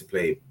wanted me to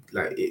play.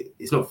 Like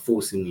it's not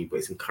forcing me, but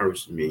it's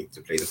encouraging me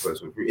to play the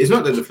first one through. It's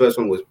not that the first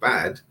one was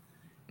bad.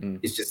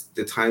 It's just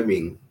the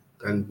timing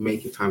and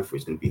making time for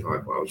it's going to be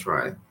hard, but I'll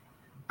try.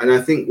 And I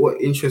think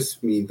what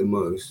interests me the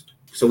most.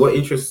 So what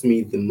interests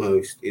me the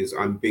most is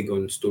I'm big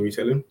on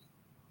storytelling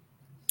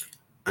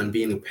and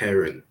being a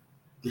parent.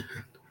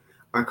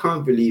 I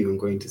can't believe I'm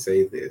going to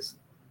say this,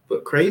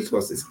 but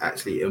Kratos is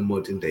actually a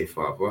modern day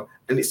father,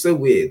 and it's so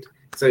weird.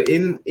 So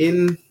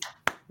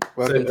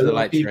Welcome to the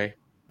light, people, Trey.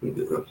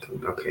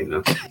 okay,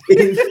 no.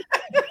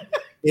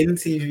 In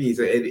TV,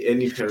 so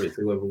any parents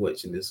who are ever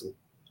watching this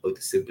or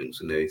the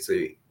siblings will know. So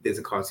there's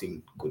a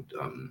cartoon called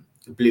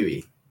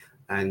Bluey,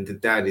 and the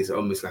dad is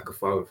almost like a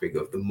father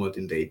figure of the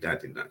modern day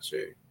dad in that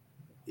show.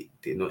 He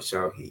did not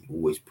shout; he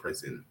always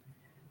present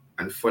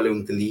and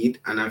following the lead.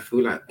 And I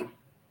feel like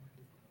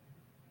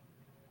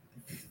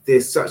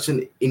there's such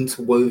an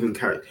interwoven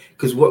character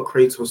because what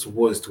Kratos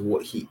was to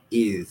what he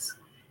is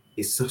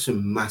such a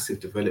massive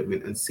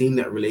development, and seeing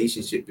that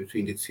relationship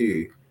between the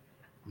two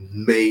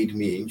made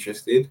me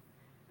interested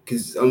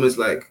because it's almost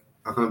like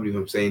I can't believe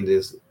I'm saying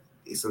this.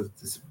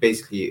 It's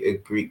basically a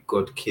Greek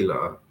god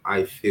killer.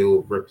 I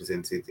feel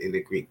represented in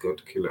the Greek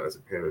god killer as a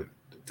parent.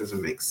 It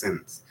doesn't make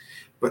sense,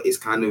 but it's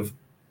kind of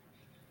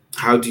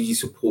how do you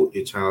support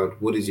your child?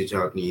 What does your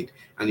child need?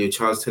 And your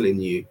child's telling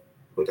you,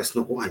 but that's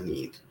not what I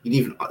need.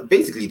 You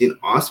didn't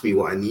ask me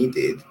what I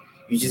needed.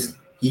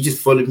 You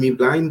just followed me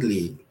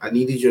blindly. I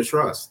needed your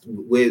trust.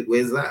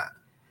 Where's that?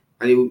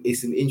 And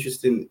it's an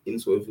interesting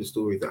sort of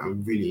story that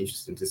I'm really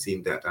interested to see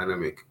in that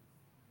dynamic.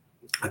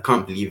 I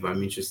can't believe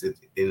I'm interested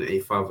in a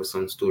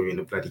father-son story in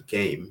a bloody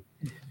game.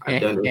 I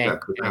don't know if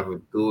that could have a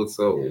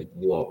daughter or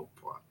what,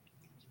 but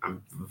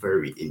I'm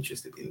very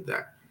interested in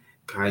that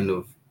kind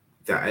of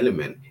that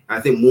element. I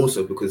think more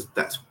so because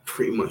that's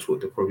pretty much what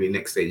the probably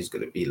next stage is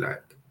going to be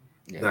like.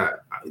 Yeah. That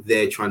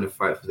they're trying to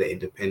fight for their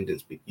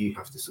independence, but you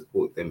have to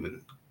support them.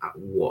 And at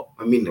what?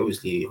 I mean,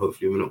 obviously,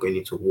 hopefully, we're not going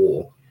into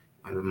war,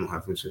 and I'm not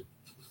having to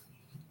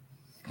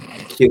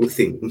kill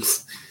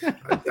things.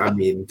 I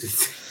mean,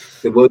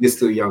 the world is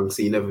still young,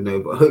 so you never know.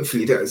 But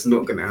hopefully, that's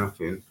not going to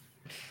happen.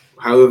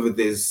 However,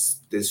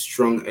 there's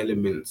strong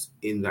elements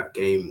in that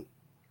game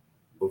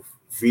of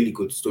really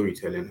good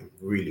storytelling and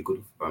really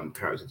good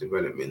character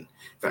development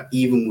that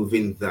even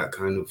within that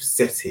kind of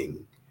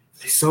setting,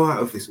 they're so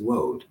out of this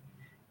world,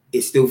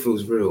 it still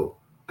feels real.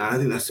 And I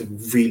think that's a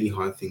really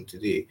hard thing to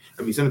do.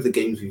 I mean, some of the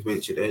games we've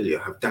mentioned earlier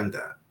have done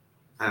that.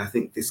 And I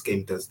think this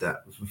game does that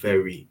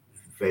very,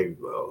 very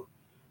well.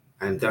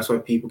 And that's why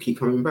people keep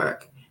coming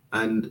back.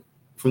 And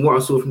from what I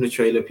saw from the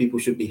trailer, people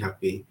should be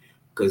happy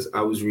because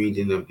I was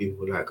reading and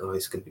people were like, oh,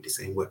 it's going to be the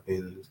same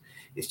weapons.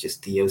 It's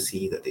just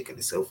DLC that they're going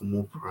to sell for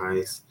more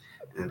price.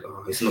 And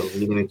it's not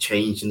really going to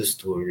change in the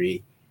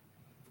story.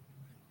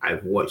 I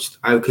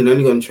can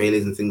only go on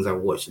trailers and things I've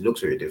watched. It looks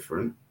very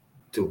different.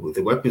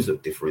 The weapons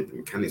look different. The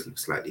mechanics look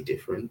slightly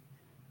different.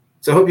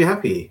 So I hope you're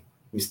happy,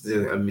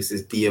 Mr. and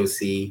Mrs.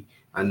 DLC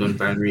and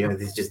non-binary.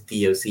 It's just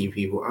DLC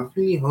people. I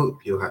really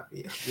hope you're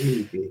happy. I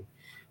really do.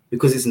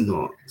 Because it's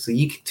not. So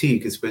you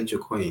can spend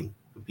your coin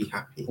and be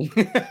happy.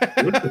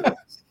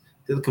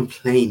 They're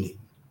complaining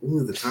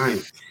all the time.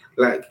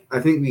 Like, I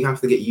think we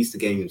have to get used to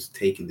games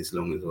taking this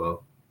long as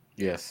well.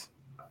 Yes,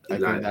 I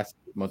think Like, that's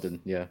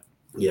modern. Yeah.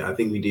 yeah, I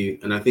think we do,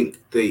 and I think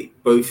they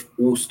both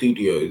all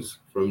studios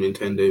from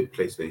Nintendo,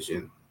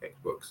 PlayStation,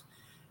 Xbox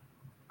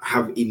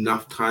have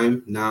enough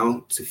time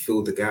now to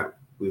fill the gap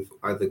with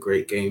other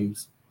great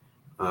games.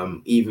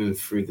 Even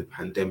through the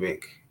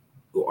pandemic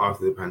or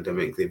after the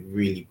pandemic, they've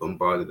really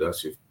bombarded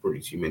us with probably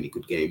too many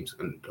good games,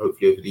 and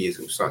hopefully over the years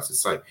it will start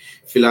to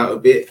fill out a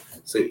bit.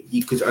 So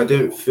because I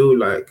don't feel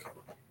like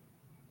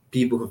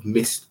people have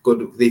missed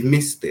God, they've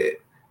missed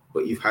it,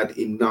 but you've had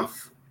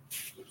enough.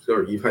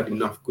 Sorry, you've had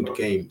enough good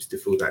games to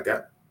fill that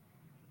gap,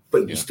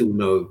 but you Yeah. still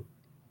know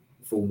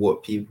for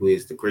what people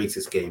is the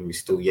greatest game is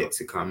still yet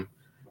to come.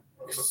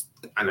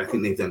 And I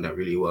think they've done that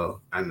really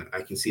well, and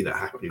I can see that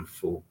happening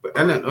for. But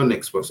and on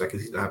Xbox, I can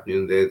see that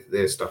happening in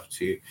their stuff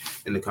too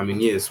in the coming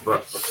years.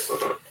 But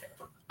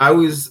I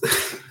was,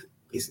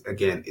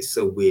 it's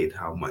so weird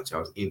how much I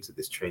was into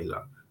this trailer.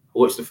 I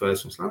watched the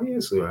first one, I was like, oh, yeah,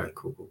 it's all right,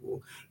 cool, cool,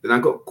 cool. Then I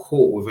got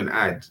caught with an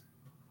ad.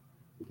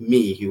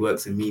 Me, who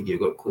works in media,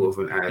 got caught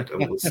with an ad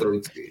and was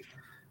sold to.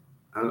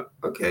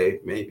 Okay,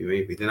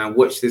 maybe. Then I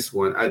watched this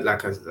one.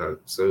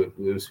 So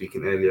we were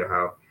speaking earlier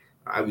how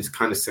I was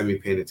kind of semi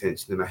paying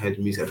attention, and I heard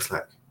music. I was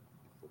like,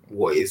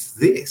 "What is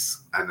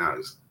this?" And I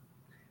was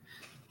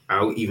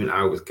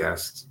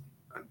gassed.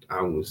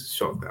 I was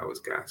shocked that I was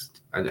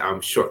gassed, and I'm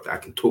shocked that I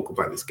can talk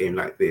about this game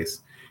like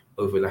this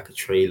over like a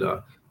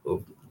trailer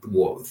of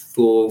what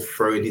Thor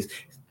throwing his.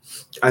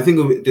 I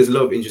think there's a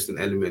lot of interesting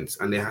elements,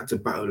 and they had to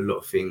battle a lot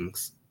of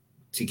things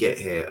to get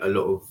here. A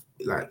lot of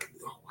like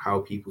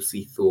how people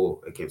see Thor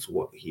against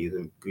what he is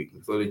in Greek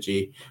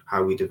mythology,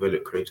 how we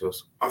develop Kratos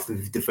after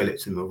we've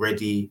developed him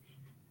already.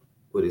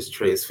 Where does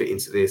Atreus fit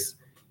into this?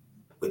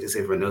 Where does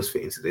everyone else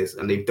fit into this?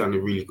 And they've done a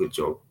really good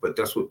job. But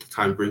that's what the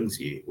time brings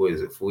you. What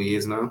is it, 4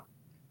 years now?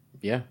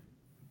 Yeah.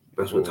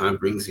 That's what Well, time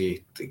brings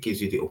you. It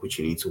gives you the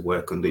opportunity to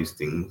work on those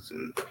things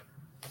and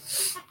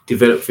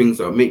develop things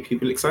that make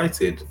people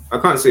excited. I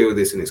can't say all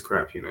this and it's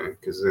crap,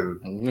 because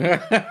then I'm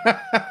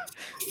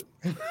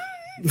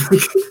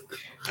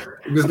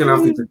just gonna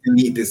have to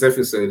delete this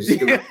episode. It's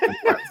just gonna have to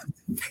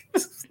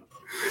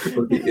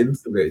of the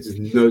internet, just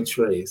no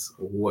trace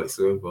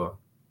whatsoever.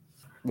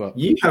 well,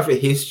 You have a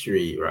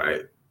history,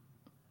 right?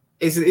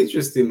 It's an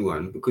interesting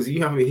one because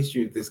you have a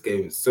history with this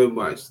game so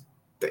much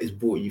that it's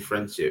brought you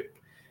friendship.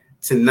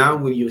 To now,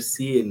 when you're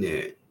seeing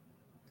it,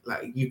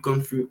 like you've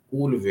gone through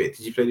all of it.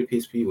 Did you play the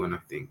PSP one? I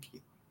think.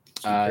 Did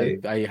you play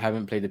it? I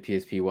haven't played the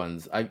PSP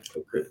ones. Okay.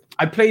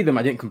 I played them.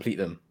 I didn't complete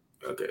them.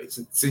 Okay.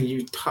 So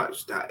you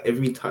touched that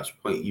every touch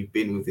point you've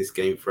been with this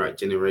game throughout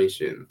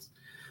generations.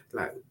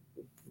 Like,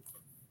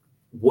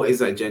 what has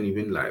that journey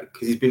been like?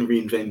 Because he's been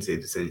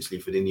reinvented essentially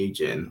for the new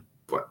gen,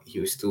 but he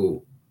was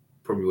still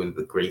probably one of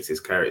the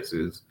greatest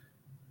characters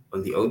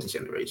on the older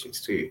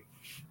generations too.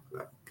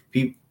 Like,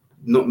 people,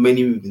 not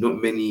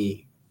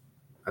many.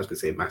 I was gonna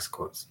say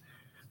mascots.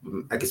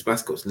 I guess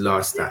mascots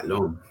last that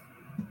long,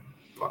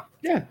 but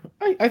Yeah,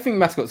 I think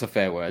mascot's a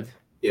fair word.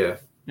 yeah,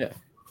 Yeah.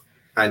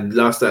 and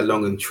last that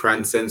long and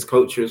transcends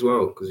culture as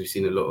well. Because we've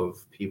seen a lot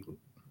of people,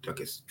 I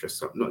guess,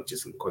 dress up not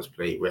just in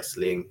cosplay,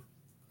 wrestling,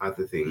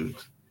 other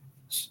things.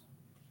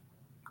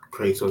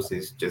 Kratos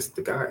is just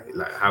the guy.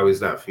 Like, how is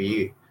that for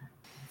you?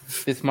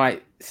 This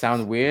might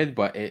sound weird,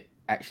 but it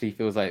actually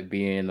feels like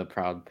being a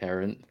proud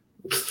parent.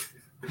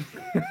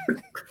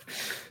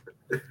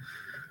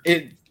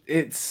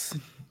 It's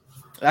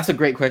that's a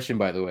great question,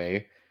 by the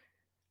way.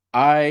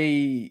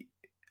 I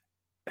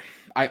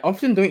I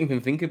often don't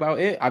even think about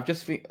it. I've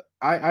just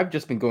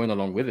been going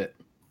along with it.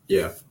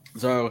 Yeah,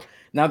 So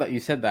now that you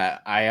said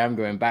that, I am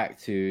going back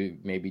to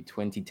maybe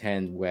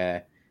 2010,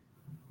 where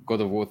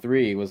God of War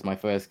 3 was my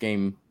first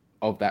game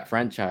of that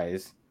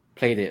franchise.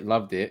 Played it,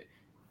 loved it.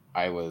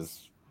 I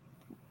was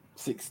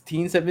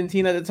 16,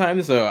 17 at the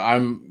time. So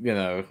I'm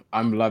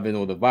loving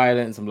all the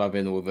violence. I'm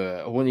loving all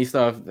the horny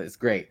stuff. That's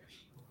great.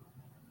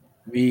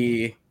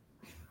 We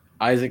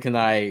Isaac and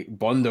I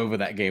bond over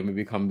that game. We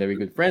become very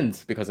good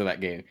friends because of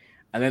that game.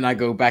 And then I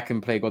go back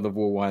and play God of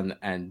War 1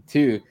 and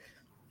 2.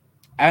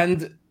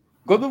 And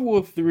God of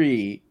War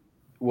 3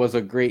 was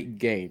a great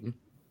game,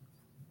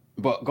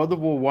 but God of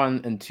War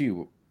 1 and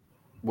 2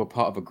 were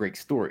part of a great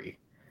story.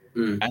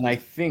 mm, And I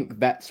think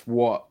that's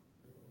what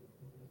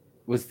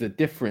was the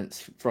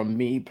difference from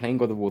me playing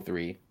God of War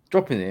 3,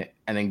 dropping it,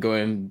 and then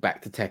going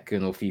back to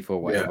Tekken or FIFA or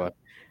yeah, whatever,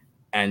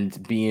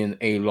 and being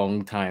a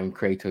long time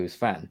Kratos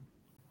fan.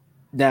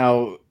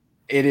 Now,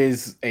 it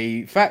is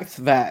a fact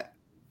that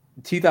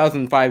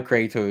 2005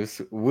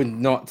 Kratos would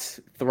not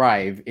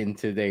thrive in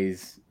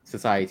today's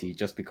society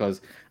just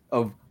because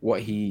of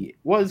what he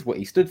was, what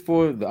he stood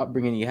for, the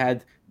upbringing he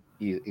had.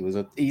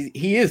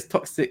 He is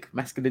toxic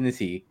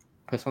masculinity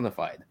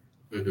personified.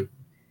 hmm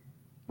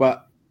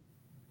But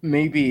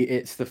maybe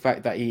it's the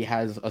fact that he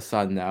has a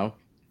son now.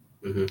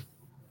 hmm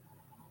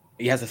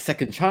He has a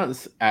second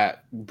chance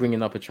at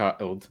bringing up a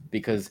child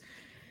because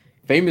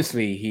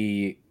famously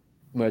he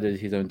murdered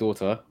his own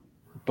daughter.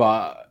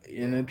 but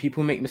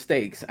people make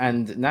mistakes,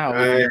 and That's a now,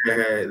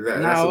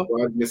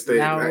 bad mistake.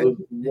 That now is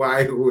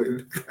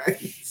wild.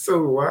 That is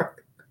so wild.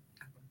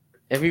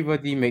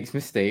 everybody makes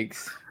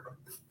mistakes.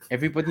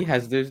 Everybody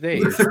has those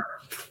days.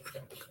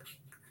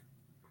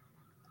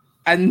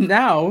 And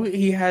now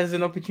he has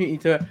an opportunity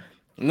to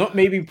not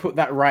maybe put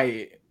that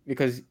right,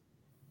 because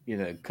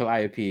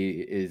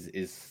Calliope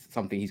is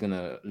something he's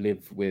gonna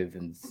live with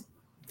and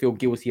feel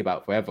guilty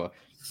about forever.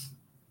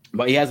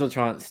 But he has a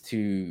chance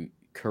to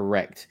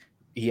correct.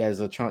 He has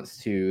a chance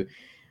to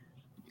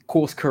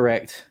course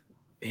correct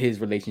his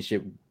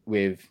relationship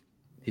with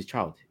his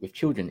child, with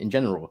children in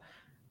general.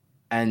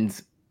 And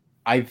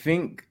I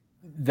think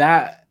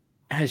that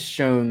has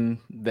shown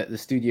that the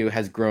studio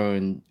has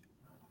grown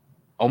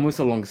almost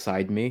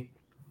alongside me.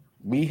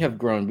 We have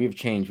grown, we've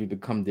changed, we've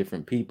become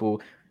different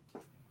people,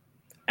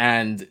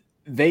 and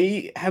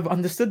they have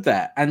understood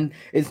that. And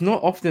it's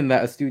not often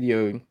that a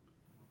studio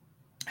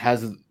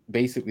has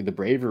basically the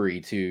bravery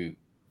to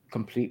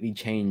completely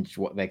change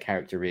what their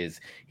character is.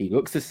 He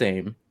looks the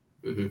same,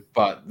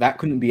 but that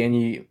couldn't be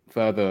any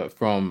further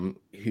from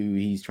who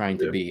he's trying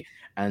to be.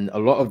 And a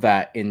lot of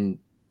that in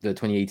the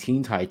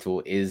 2018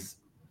 title is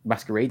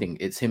masquerading.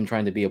 It's him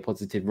trying to be a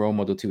positive role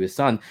model to his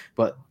son,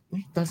 but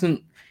he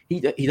doesn't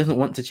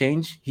want to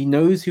change. He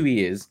knows who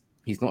he is.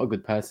 He's not a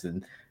good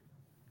person,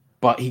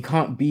 but he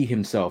can't be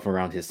himself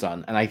around his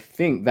son. And I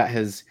think that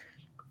has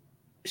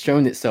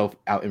shown itself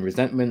out in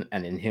resentment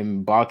and in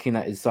him barking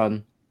at his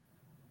son.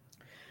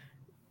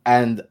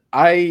 And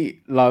I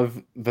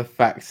love the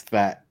fact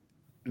that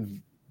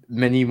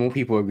many more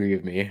people agree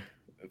with me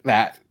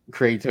that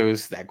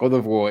Kratos, that God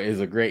of War is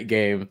a great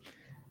game.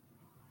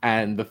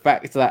 And the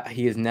fact that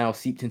he is now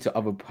seeped into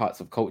other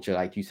parts of culture,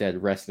 like you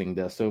said, wrestling.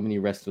 There are so many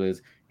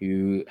wrestlers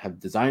who have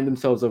designed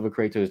themselves over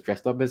Kratos,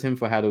 dressed up as him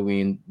for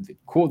Halloween,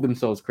 called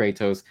themselves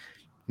Kratos.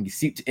 He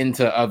seeped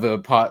into other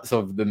parts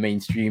of the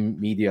mainstream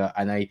media,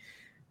 and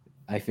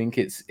I think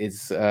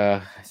it's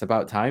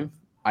about time.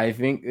 I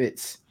think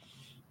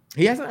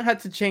he hasn't had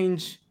to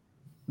change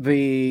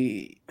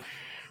the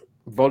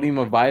volume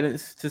of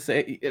violence to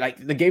say,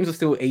 like, the games are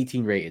still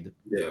 18 rated.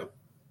 Yeah.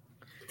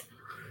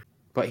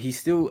 But he's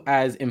still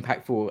as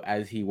impactful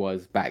as he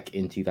was back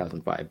in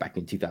 2005, back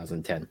in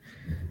 2010.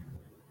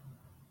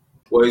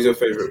 What is your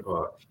favorite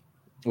part?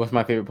 What's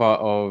my favorite part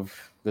of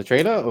the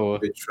trailer, or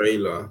The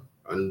trailer,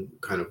 and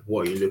kind of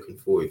what are you looking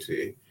forward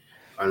to,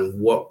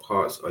 and what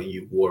parts are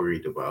you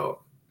worried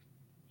about?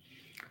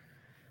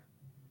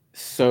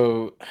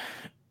 so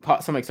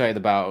parts I'm excited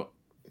about?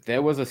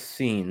 There was a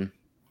scene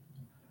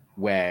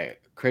where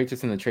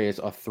Kratos and Atreus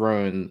are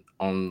thrown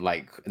on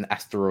like an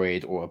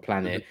asteroid or a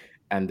planet,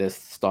 and there's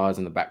stars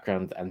in the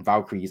background, and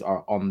Valkyries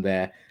are on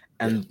there.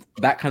 And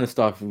that kind of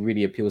stuff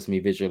really appeals to me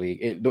visually.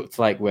 It looks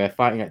like we're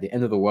fighting at the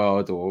end of the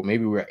world, or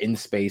maybe we're in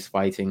space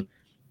fighting.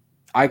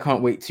 I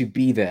can't wait to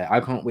be there. I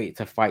can't wait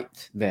to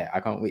fight there. I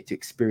can't wait to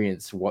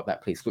experience what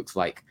that place looks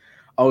like.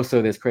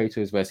 Also, there's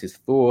Kratos versus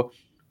Thor,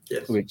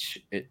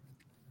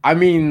 I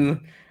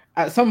mean,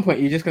 at some point,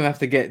 you're just going to have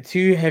to get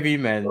two heavy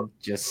men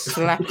just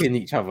slapping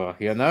each other,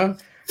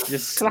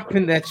 just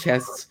slapping their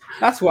chests.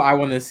 That's what I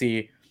want to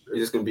see. It's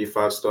just going to be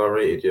 5-star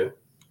rated, yeah?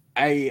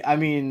 I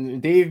mean,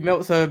 Dave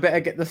Meltzer better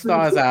get the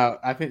stars out.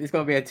 I think it's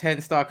going to be a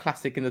 10-star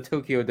classic in the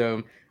Tokyo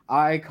Dome.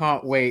 I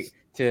can't wait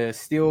to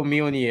steal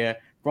Mjolnir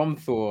from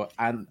Thor,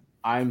 and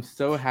I'm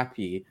so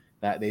happy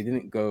that they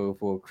didn't go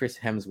for Chris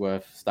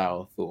Hemsworth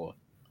style Thor.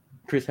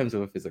 Chris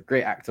Hemsworth is a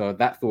great actor.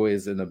 That Thor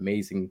is an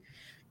amazing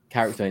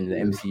character in the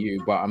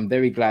MCU, but I'm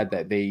very glad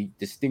that they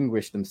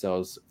distinguished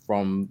themselves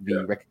from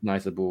the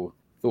recognizable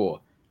Thor.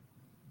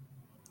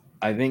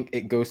 I think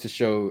it goes to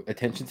show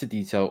attention to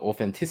detail,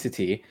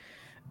 authenticity,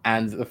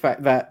 and the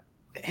fact that,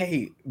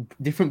 hey,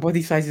 different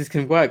body sizes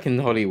can work in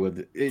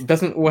Hollywood. It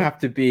doesn't all have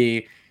to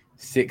be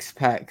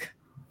six-pack,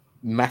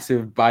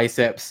 massive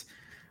biceps.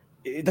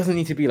 It doesn't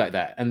need to be like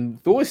that.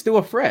 And Thor is still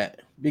a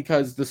threat,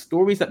 because the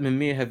stories that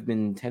Mimir have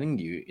been telling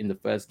you in the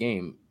first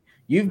game,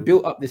 you've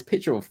built up this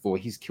picture of Thor.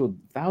 He's killed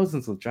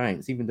thousands of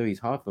giants, even though he's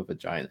half of a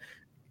giant.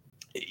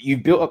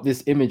 You've built up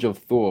this image of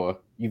Thor.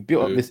 You've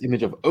built up this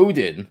image of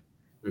Odin.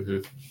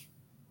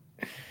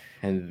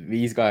 And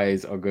these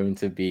guys are going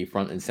to be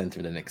front and center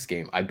in the next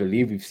game. I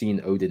believe we've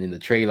seen Odin in the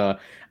trailer.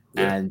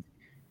 Yeah. And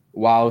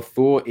while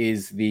Thor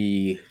is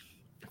the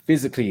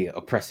physically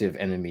oppressive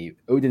enemy,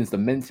 Odin's the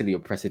mentally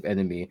oppressive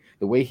enemy.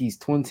 The way he's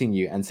taunting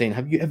you and saying,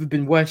 "Have you ever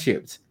been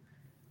worshipped?"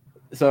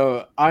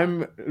 So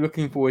I'm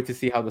looking forward to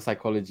see how the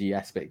psychology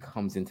aspect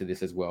comes into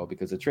this as well,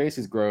 because Atreus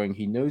is growing.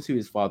 He knows who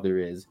his father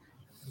is.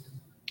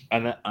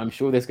 And I'm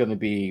sure there's going to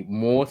be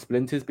more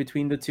splinters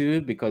between the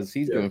two, because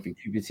he's going through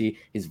puberty.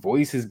 His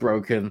voice is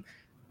broken.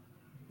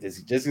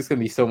 There's just going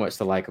to be so much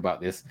to like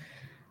about this.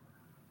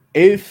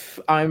 If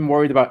I'm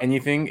worried about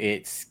anything,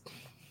 it's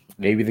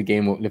maybe the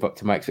game won't live up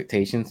to my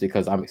expectations,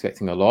 because I'm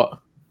expecting a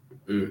lot.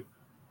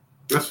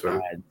 That's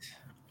fair.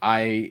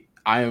 And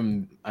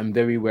I'm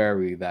very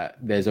wary that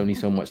there's only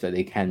so much that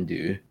they can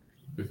do,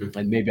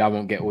 and maybe I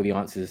won't get all the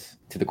answers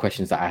to the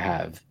questions that I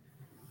have.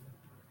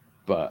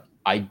 But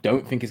I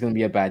don't think it's going to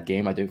be a bad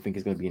game. I don't think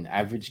it's going to be an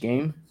average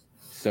game.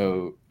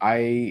 So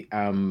I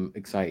am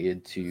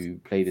excited to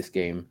play this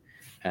game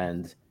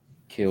and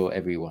kill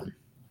everyone.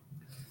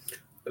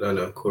 I don't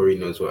know. Corey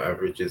knows what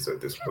average is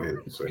at this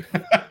point. So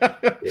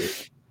yeah.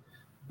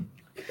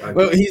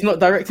 Well, he's not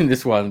directing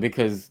this one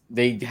because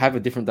they have a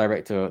different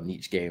director on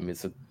each game.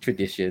 It's a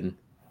tradition.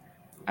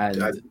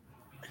 And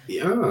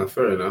yeah,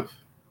 fair enough.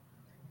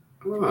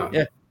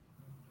 Yeah.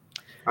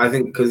 I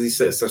think because he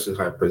set such a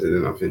high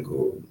precedent, I think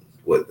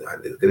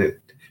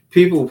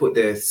people put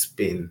their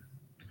spin.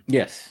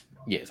 Yes.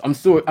 I'm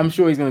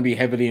sure he's going to be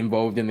heavily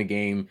involved in the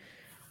game.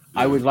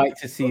 I would like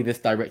to see this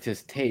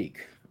director's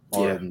take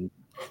on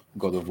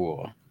God of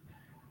War.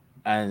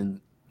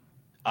 And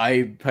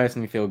I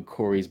personally feel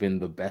Corey's been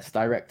the best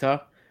director.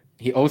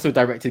 He also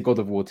directed God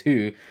of War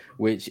 2,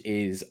 which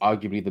is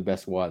arguably the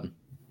best one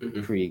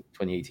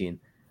pre-2018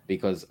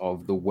 because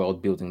of the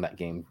world building that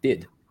game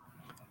did.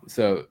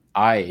 So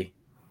I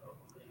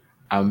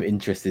am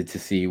interested to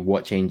see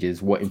what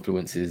changes, what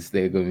influences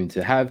they're going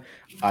to have.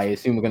 I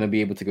assume we're going to be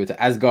able to go to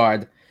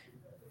Asgard.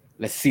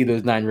 Let's see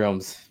those 9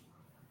 realms.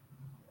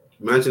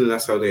 Imagine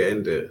that's how they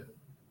end it.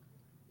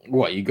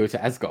 What, you go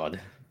to Asgard?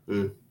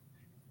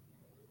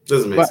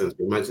 Doesn't make sense.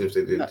 Imagine if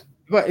they did.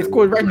 But it's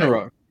called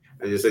Ragnarok.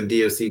 And you said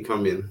DLC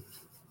coming.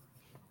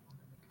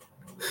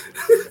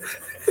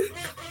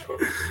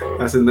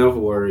 That's enough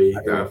worry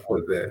that I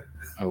put there.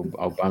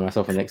 I'll buy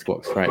myself an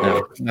Xbox right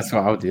now. That's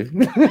what I'll do.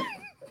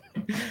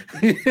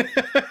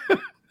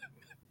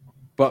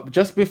 But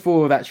just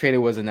before that trailer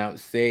was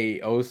announced,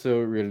 they also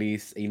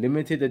released a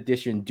limited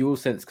edition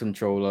DualSense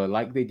controller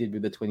like they did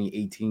with the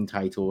 2018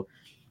 title.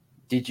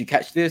 Did you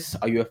catch this?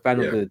 Are you a fan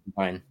of the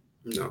design?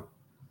 No.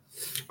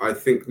 I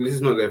think this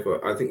is not there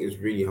for. I think it's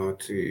really hard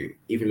to,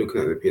 even looking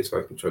at the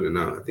PS5 controller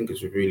now, I think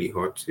it's really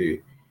hard to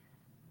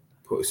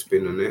put a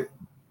spin on it.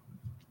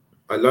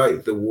 I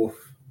like the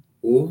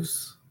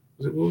wolves.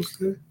 Is it wolves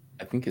there?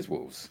 I think it's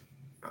wolves.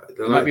 I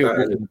like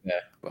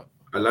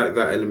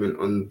that element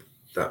on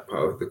that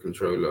part of the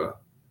controller,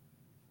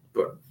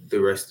 but the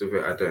rest of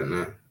it, I don't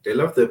know. They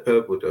love the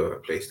purple though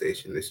at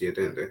PlayStation this year,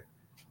 don't they?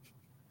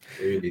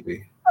 They really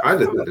do. I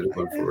just thought they'd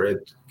gone for red.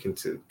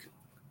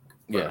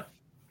 Yeah.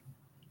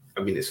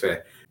 I mean, it's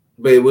fair,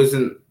 but it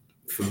wasn't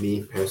for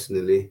me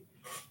personally.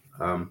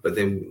 But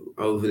then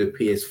over the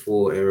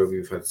PS4 era,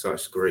 we've had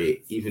such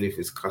great, even if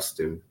it's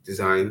custom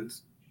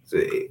designs. So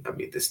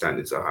the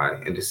standards are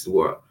high, and this is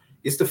what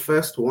it's the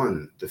first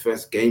one, the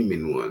first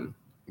gaming one.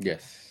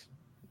 Yes,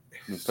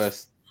 the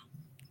first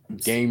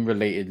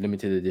game-related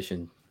limited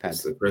edition pad.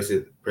 It's the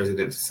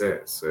president's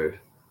set, so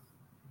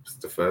it's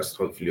the first,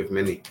 hopefully, of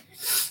many.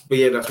 But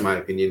yeah, that's my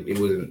opinion. It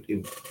wasn't.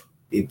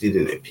 It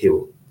didn't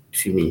appeal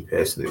to me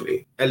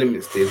personally.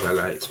 Elements did I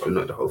liked, but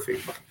not the whole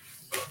thing.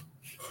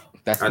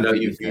 I know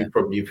you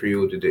probably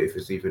pre-ordered it if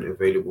it's even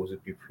available to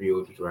be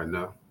pre-ordered right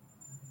now.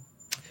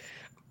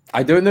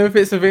 I don't know if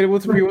it's available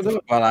to pre-order,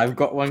 but I've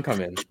got one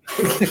coming.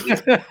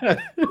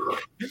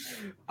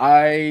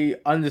 I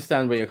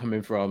understand where you're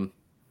coming from.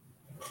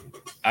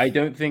 I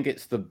don't think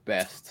it's the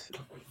best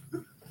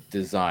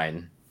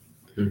design.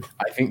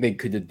 I think they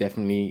could have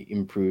definitely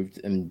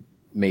improved and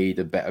made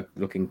a better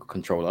looking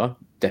controller.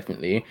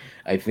 Definitely.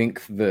 I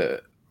think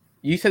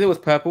you said it was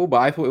purple,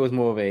 but I thought it was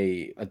more of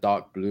a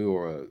dark blue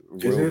or a royal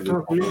blue.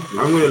 Dark blue?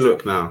 I'm gonna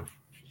look now.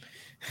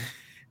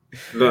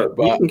 Look,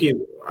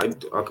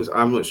 because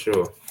I'm not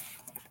sure.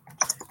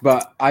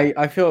 But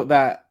I feel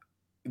that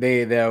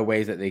there are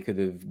ways that they could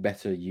have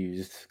better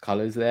used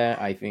colors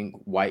there. I think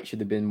white should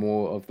have been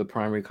more of the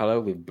primary color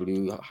with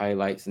blue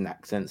highlights and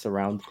accents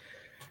around.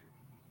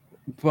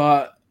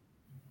 But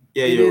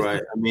yeah, you're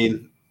right. I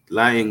mean,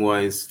 lighting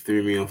wise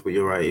threw me off, but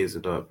you're right, it is a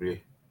dark blue.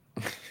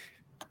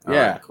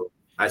 Yeah. Right, cool.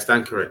 I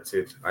stand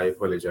corrected. I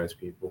apologize,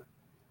 people.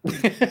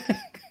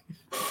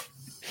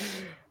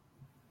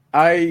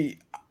 I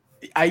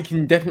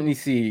can definitely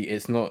see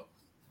it's not.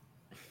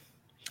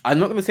 I'm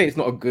not going to say it's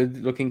not a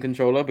good looking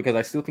controller because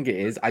I still think it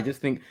is. I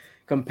just think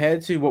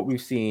compared to what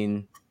we've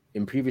seen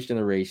in previous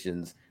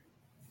generations,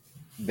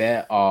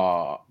 there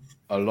are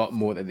a lot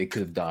more that they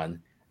could have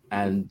done.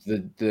 And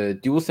the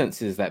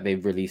DualSenses that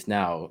they've released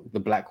now, the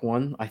black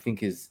one, I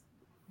think is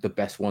the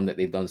best one that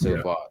they've done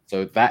so far.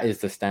 So that is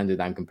the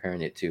standard I'm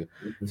comparing it to.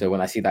 So when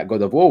I see that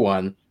God of War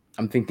one,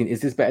 I'm thinking,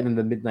 is this better than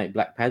the Midnight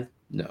Black pad?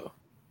 No.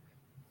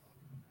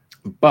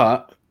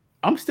 But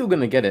I'm still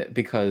going to get it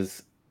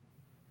because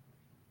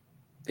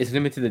it's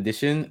limited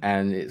edition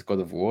and it's God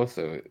of War,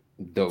 so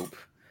dope.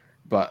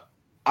 But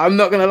I'm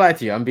not gonna lie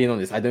to you. I'm being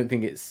honest. I don't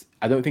think it's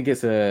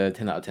a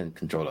 10 out of 10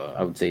 controller.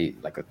 I would say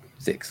like a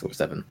 6 or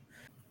 7.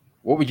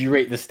 What would you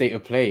rate the state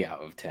of play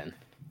out of 10?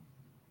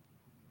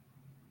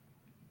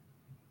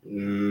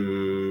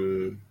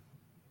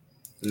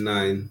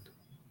 9.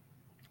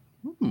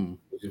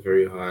 Which is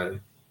very high.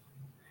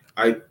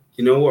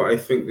 You know what I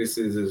think this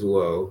is as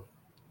well.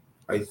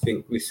 I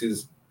think this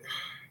is.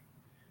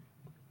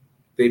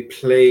 They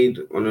played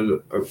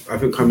on I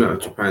think coming out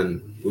of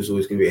Japan was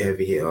always going to be a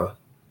heavy hitter,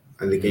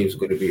 and the game's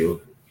going to be of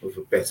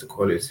a better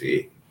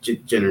quality,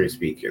 generally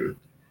speaking.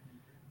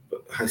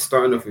 But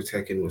starting off with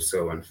Tekken was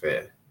so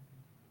unfair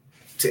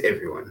to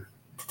everyone,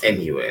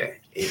 anywhere,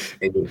 in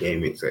any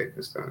gaming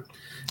circumstance,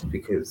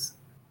 because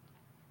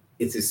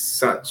it is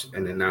such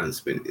an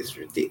announcement. It's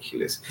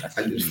ridiculous,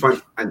 and it's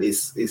fun, and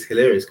it's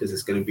hilarious because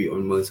it's going to be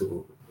on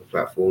multiple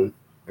platforms.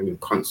 I mean,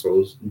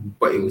 consoles,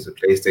 but it was a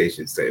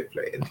PlayStation State of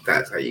Play, and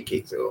that's how you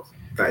kicked it off.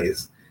 That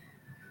is,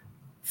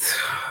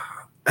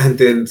 and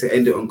then to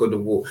end it on God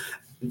of War.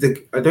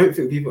 I don't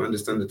think people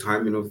understand the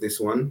timing of this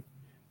one,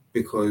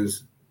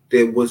 because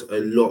there was a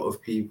lot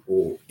of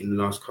people in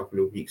the last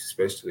couple of weeks,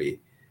 especially,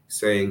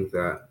 saying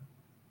that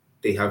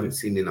they haven't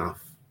seen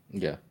enough.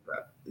 Yeah.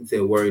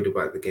 They're worried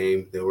about the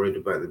game, they're worried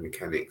about the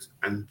mechanics,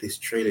 and this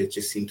trailer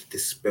just seemed to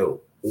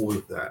dispel all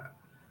of that.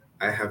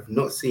 I have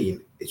not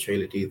seen a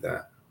trailer do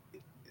that.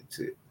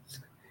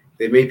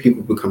 They made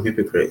people become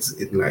hypocrites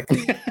in like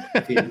 2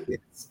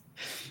 minutes.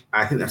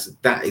 I think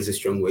that is a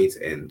strong way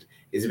to end.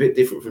 It's a bit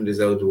different from the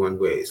Zelda one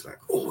where it's like,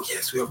 oh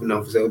yes, we have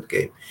another Zelda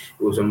game.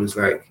 It was almost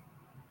like,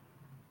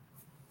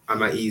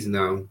 I'm at ease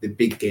now. The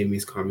big game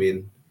is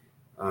coming.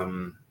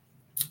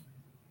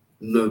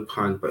 No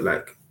pun, but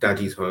like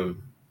daddy's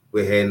home.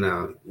 We're here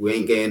now. We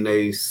ain't getting no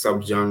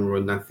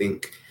subgenre,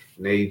 nothing,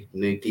 no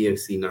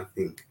DLC,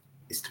 nothing.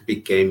 It's the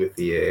big game of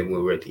the year, and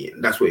we're ready.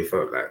 And that's what it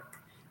felt like.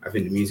 I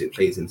think the music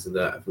plays into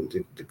that. I think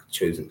the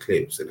chosen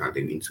clips and how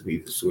they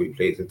interweave the story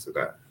plays into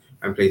that.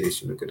 And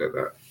PlayStation are good at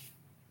that.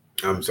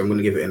 So I'm going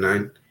to give it a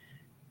 9.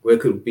 Where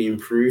could it be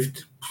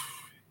improved?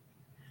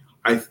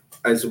 As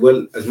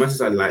much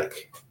as I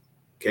like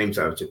games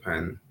out of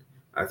Japan,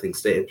 I think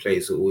State of Play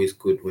is always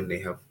good when they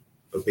have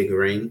a bigger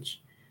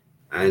range,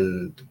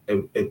 and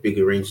a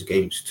bigger range of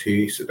games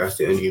too. So that's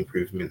the only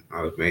improvement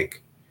I would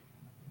make.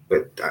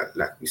 But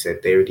like we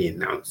said, they already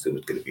announced it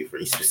was going to be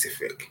very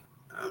specific.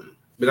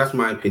 But that's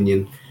my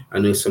opinion. I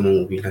know someone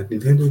will be like,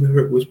 Nintendo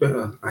Direct was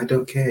better. I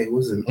don't care. It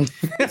wasn't.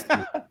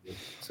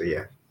 So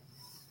yeah.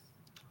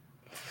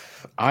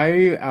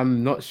 I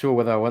am not sure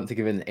whether I want to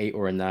give it an 8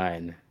 or a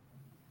 9.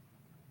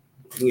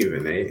 Give it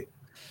an 8.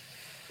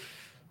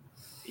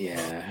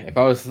 Yeah, if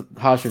I was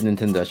harsh with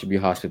Nintendo, I should be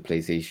harsh with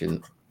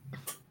PlayStation.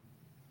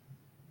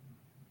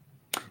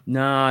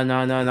 No. I'm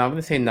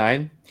gonna say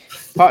 9.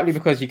 Partly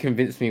because you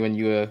convinced me when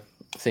you were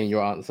saying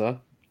your answer.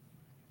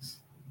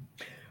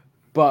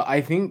 But I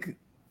think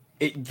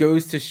it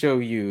goes to show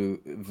you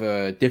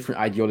the different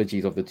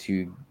ideologies of the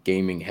two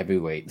gaming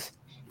heavyweights.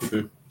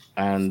 Mm-hmm.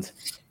 And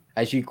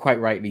as you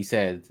quite rightly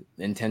said,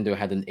 Nintendo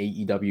had an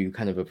AEW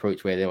kind of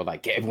approach where they were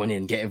like, get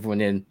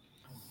everyone in.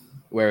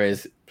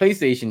 Whereas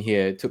PlayStation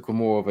here took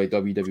more of a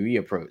WWE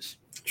approach.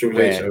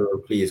 Triple H,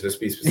 please, let's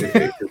be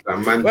specific. That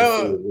man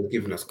before was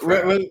giving us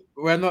crap.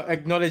 We're not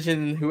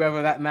acknowledging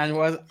whoever that man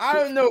was. I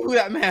don't know who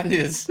that man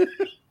is.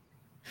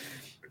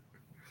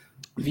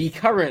 The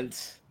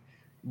current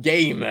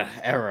game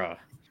era.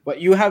 But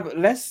you have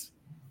less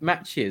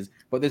matches,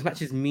 but those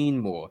matches mean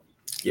more.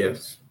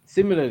 Yes.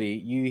 Similarly,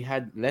 you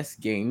had less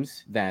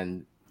games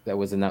than that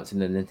was announced in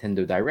the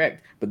Nintendo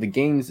Direct, but the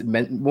games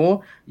meant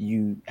more.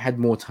 You had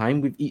more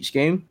time with each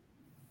game.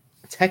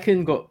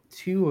 Tekken got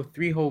 2 or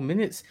 3 whole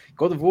minutes.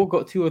 God of War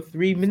got 2 or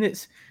 3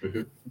 minutes.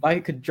 Mm-hmm.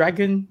 Like a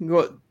Dragon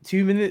got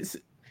 2 minutes.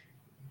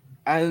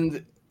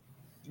 And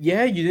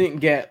yeah, you didn't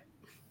get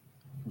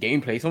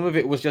gameplay. Some of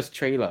it was just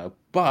trailer,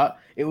 but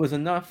it was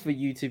enough for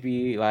you to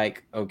be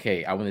like,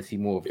 okay, I want to see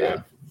more of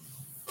that.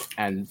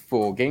 And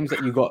for games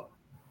that you got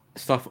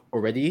stuff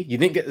already, you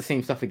didn't get the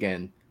same stuff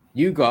again.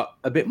 You got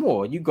a bit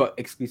more. You got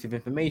exclusive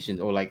information,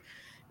 or like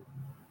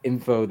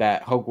info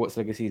that Hogwarts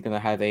Legacy is going to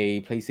have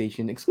a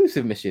PlayStation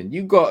exclusive mission.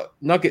 You got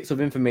nuggets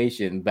of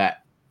information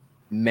that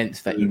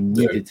meant that you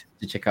needed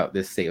to check out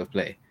this State of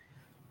Play.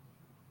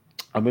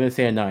 I'm going to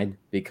say a 9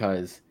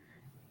 because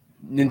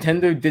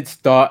Nintendo did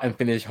start and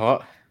finish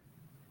hot,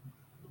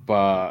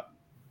 but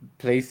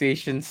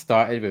PlayStation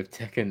started with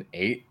Tekken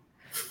 8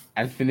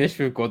 and finished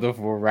with God of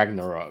War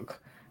Ragnarok.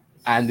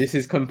 And this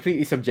is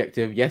completely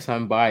subjective. Yes,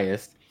 I'm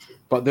biased,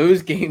 but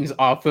those games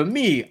are for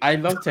me. I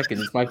love Tekken.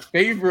 It's my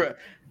favorite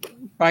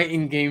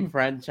fighting game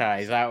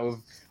franchise out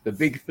of the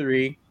big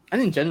 3,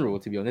 and in general,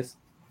 to be honest.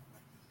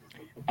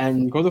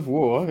 And God of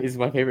War is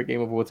my favorite game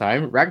of all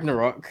time.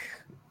 Ragnarok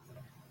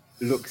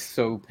looks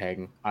so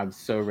peng. I'm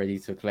so ready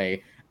to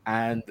play.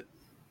 And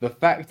the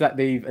fact that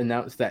they've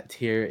announced that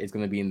Tyr is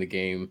going to be in the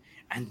game,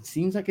 and it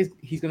seems like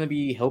he's going to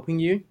be helping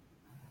you.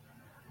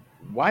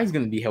 Why he's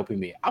going to be helping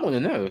me? I want to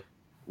know.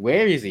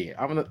 Where is he?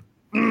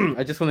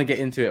 I just want to get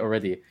into it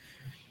already.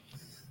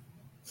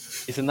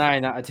 It's a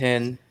 9 out of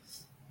 10.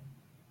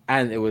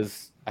 And it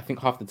was, I think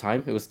half the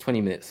time, it was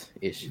 20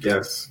 minutes-ish.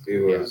 Yes, it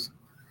was. Yeah.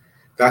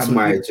 That's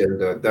my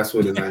agenda. That's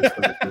what the 9's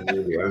coming from.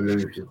 I'm going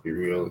to just be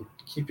real.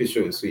 Keep it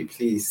short and sweet,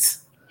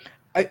 please.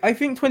 I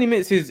think 20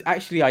 minutes is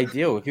actually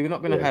ideal. If you're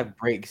not going to have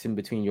breaks in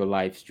between your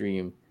live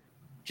stream,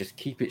 just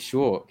keep it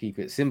short, keep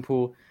it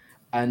simple.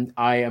 And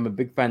I am a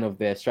big fan of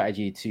their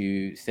strategy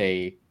to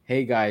say,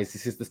 hey guys,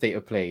 this is the State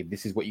of Play.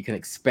 This is what you can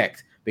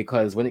expect.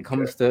 Because when it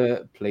comes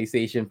to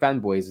PlayStation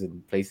fanboys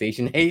and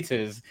PlayStation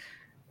haters,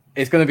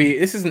 It's gonna be.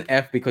 This is an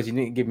F because you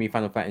didn't give me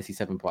Final Fantasy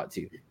VII Part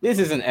 2. This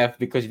is an F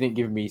because you didn't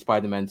give me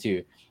Spider-Man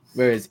 2.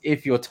 Whereas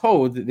if you're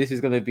told that this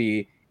is gonna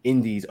be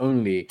indies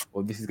only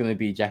or this is gonna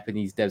be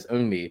Japanese devs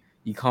only,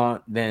 you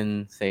can't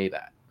then say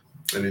that.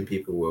 And then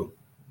people will.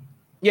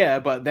 Yeah,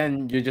 but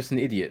then you're just an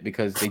idiot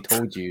because they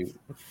told you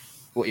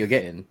what you're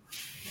getting.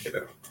 Yeah.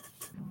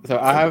 So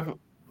I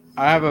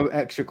have an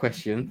extra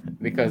question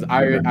because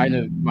I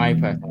know my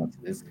personal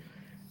answer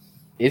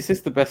is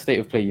this the best state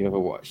of play you ever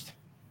watched?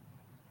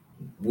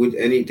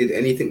 Did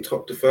anything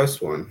top the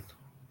first one?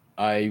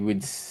 I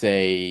would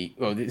say,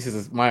 well,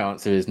 my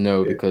answer is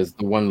no, Yeah. because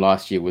the one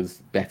last year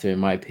was better in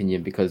my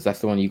opinion, because that's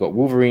the one you got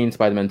Wolverine,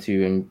 Spider-Man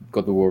 2, and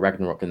God of War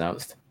Ragnarok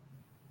announced.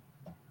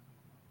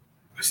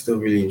 I still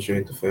really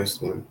enjoyed the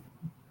first one.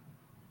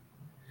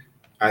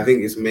 I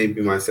think it's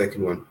maybe my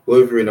second one.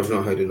 Wolverine, I've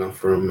not heard enough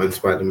from, and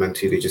Spider-Man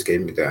 2, they just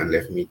gave me that and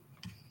left me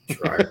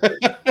dry.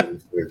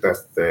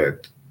 That's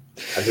third.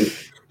 I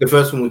think the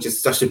first one was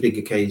just such a big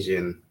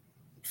occasion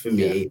for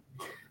me.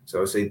 Yeah. So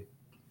I'll say,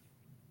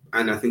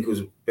 and I think it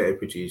was better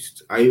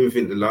produced. I even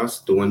think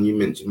the one you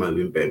mentioned might have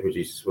been better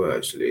produced as well,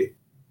 actually.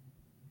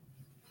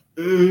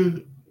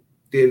 The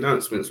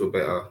announcements were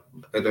better.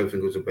 I don't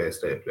think it was a better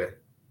state of play.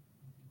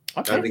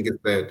 Okay. I think it's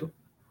third.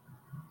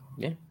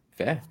 Yeah,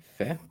 fair.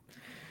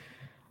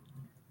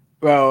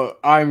 Well,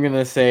 I'm going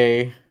to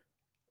say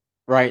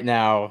right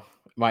now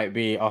might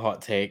be a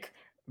hot take,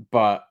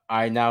 but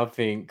I now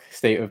think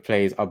state of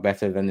plays are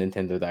better than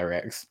Nintendo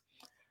Directs.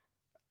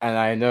 And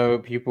I know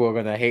people are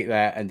going to hate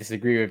that and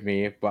disagree with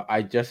me, but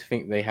I just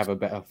think they have a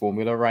better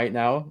formula right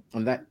now.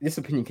 And that this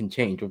opinion can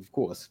change, of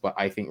course, but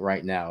I think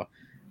right now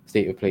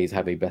state of plays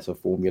have a better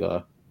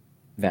formula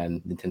than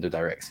Nintendo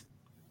Directs.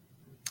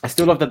 I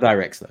still love the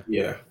Directs though.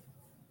 Yeah.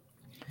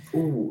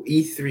 Ooh,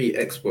 E3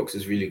 Xbox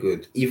is really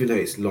good, even though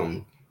it's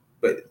long.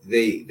 But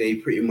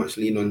they pretty much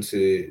lean on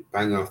to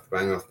bang after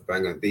bang after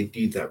bang. They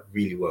do that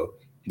really well.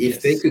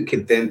 If they could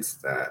condense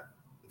that,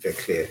 they're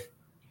clear.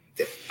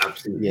 They're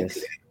absolutely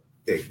clear.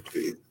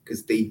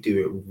 Because they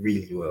do it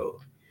really well.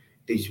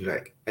 They just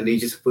like, and they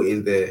just put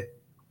in the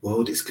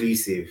world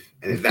exclusive,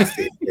 and that's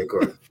it. They're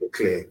gone. They're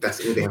clear. That's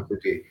all they have to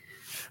do.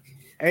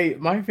 Hey,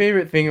 my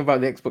favorite thing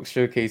about the Xbox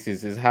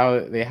showcases is how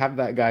they have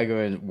that guy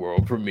going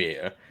world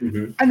premiere,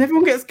 and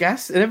everyone gets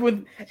gas,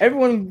 and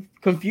everyone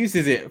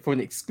confuses it for an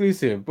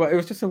exclusive, but it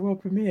was just a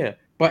world premiere.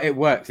 But it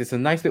works. It's a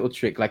nice little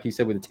trick, like you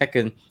said with the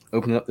Tekken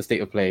opening up the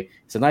state of play.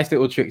 It's a nice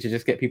little trick to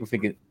just get people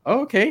thinking,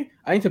 oh, okay,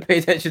 I need to pay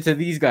attention to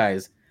these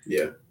guys.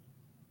 Yeah.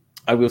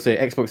 I will say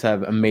Xbox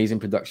have amazing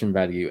production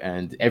value,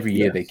 and every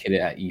year they kill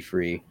it at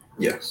E3.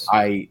 Yes.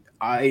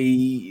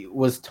 I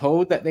was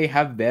told that they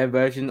have their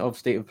version of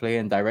State of Play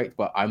and Direct,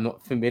 but I'm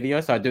not familiar,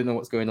 so I don't know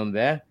what's going on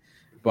there.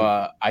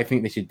 But I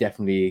think they should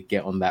definitely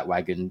get on that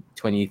wagon.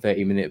 20,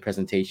 30-minute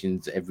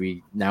presentations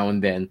every now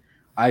and then.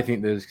 I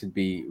think those could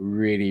be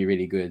really,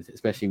 really good,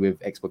 especially with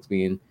Xbox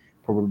being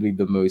probably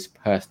the most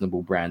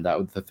personable brand out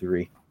of the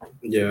three.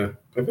 Yeah,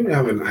 I think they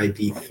have an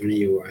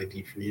ID3 or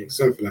ID3,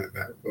 something like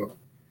that. But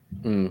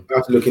I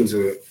have to look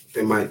into it.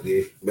 They might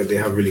do, but they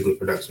have really good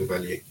production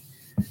value.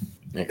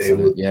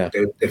 Excellent.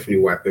 They'll definitely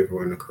wipe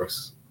everyone out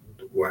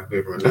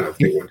if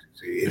they wanted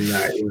to.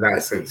 In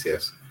that sense,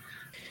 yes.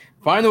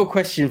 Final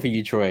question for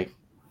you, Troy.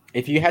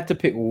 If you had to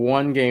pick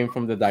one game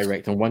from the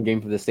Direct and one game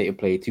from the State of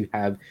Play to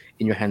have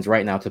in your hands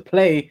right now to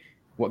play,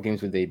 what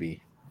games would they be?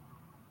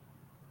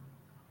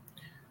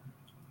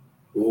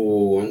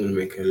 Oh, I'm going to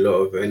make a lot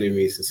of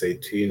enemies and say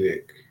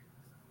Tunic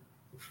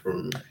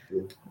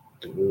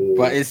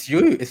But it's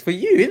you. It's for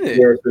you, isn't it?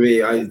 Yeah, for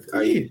me. I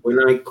when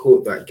I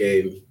caught that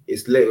game,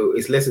 it's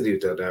less to do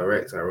with the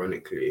Direct.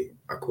 Ironically,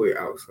 I caught it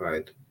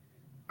outside.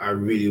 I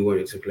really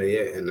wanted to play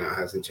it, and that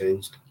hasn't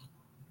changed.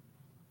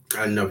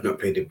 And I've not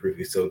played the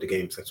previous Zelda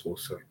games at all.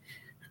 So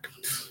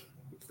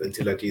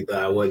until I do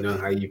that, I won't know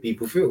how you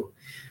people feel.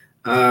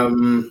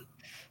 God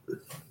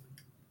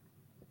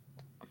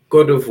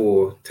of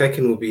War,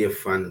 Tekken will be a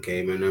fun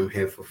game, and I'm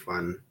here for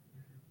fun.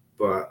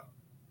 But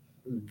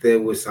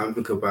there was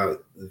something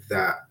about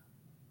that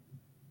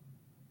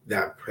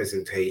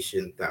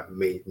presentation that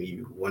made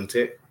me want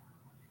it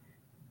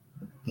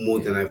more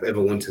than I've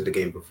ever wanted a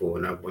game before,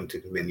 and I've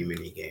wanted many,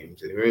 many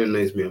games. If everyone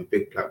knows me, I'm a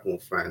big platform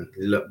fan.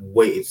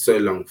 Waited so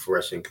long for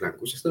Ratchet & Clank,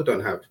 which I still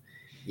don't have.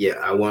 Yeah,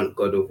 I want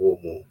God of War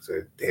more.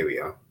 So there we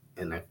are.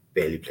 And I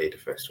barely played the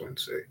first one.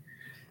 So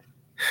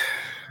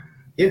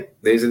yeah,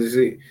 there's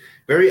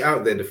very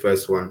out there, the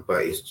first one,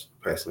 but it's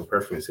personal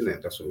preference, isn't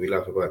it? That's what we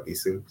love about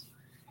these things.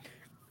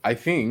 I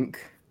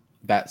think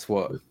that's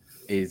what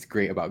is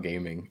great about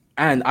gaming.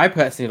 And I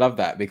personally love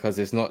that because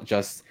it's not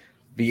just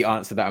the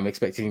answer that I'm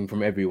expecting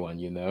from everyone,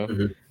 you know?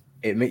 Mm-hmm.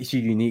 It makes you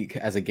unique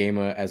as a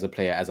gamer, as a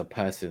player, as a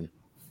person.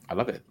 I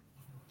love it.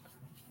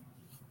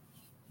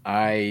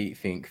 I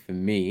think for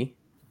me,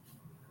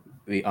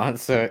 the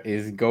answer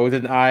is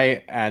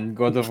GoldenEye and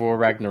God of War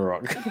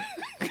Ragnarok.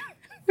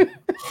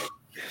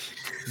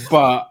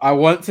 But I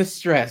want to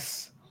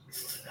stress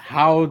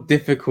how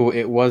difficult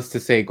it was to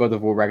say God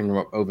of War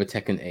Ragnarok over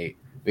Tekken 8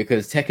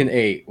 because Tekken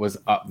 8 was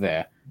up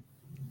there.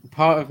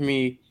 Part of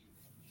me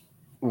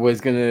was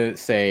gonna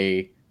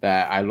say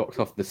that I locked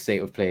off the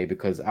State of Play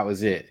because that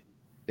was it.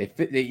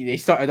 They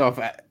started off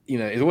at,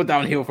 it's all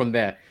downhill from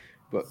there,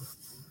 but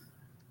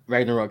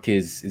Ragnarok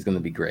is going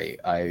to be great.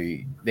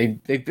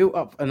 They've built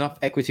up enough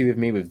equity with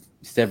me with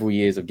several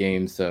years of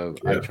games, so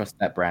I trust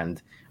that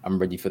brand. I'm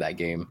ready for that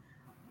game.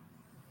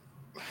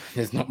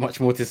 There's not much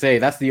more to say.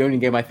 That's the only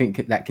game I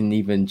think that can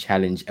even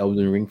challenge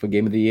Elden Ring for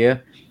Game of the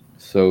Year.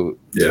 So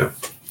yeah,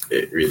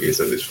 it really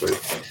is at this point.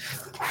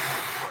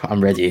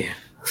 I'm ready.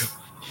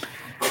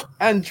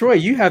 And Troy,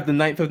 you have the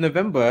 9th of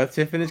November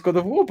to finish God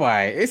of War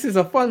by. This is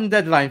a fun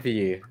deadline for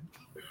you.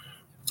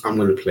 I'm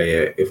gonna play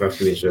it. If I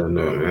finish it or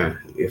not,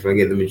 if I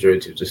get the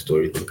majority of the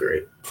story, then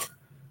great.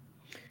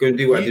 Gonna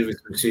do what I did with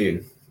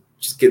Splatoon.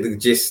 Just get the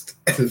gist,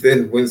 and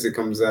then once it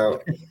comes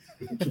out,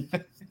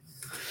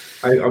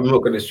 I'm not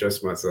gonna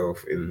stress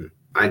myself.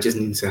 I just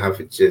need to have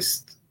it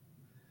gist.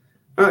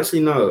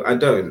 Actually, no, I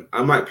don't.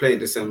 I might play in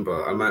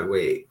December. I might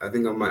wait. I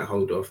think I might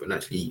hold off and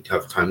actually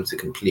have time to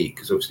complete,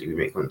 because obviously we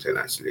make content.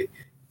 Actually,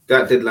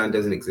 that deadline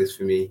doesn't exist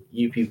for me.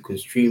 You people can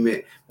stream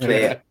it,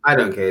 play it. I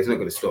don't care. It's not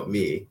gonna stop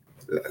me.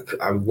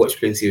 I watched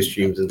plenty of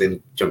streams and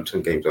then jumped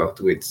on games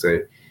afterwards. So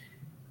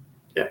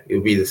yeah, it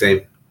would be the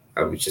same.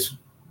 I would just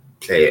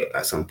play it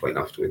at some point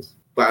afterwards.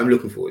 But I'm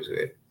looking forward to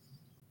it.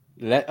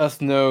 Let us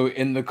know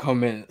in the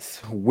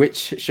comments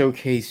which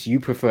showcase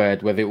you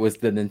preferred, whether it was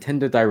the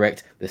Nintendo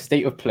Direct, the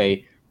State of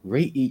Play.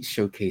 Rate each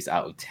showcase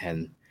out of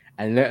 10.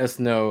 And let us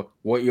know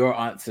what your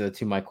answer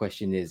to my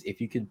question is.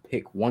 If you could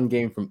pick one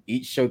game from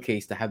each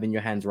showcase to have in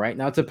your hands right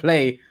now to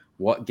play,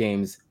 what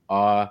games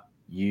are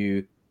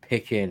you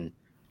picking?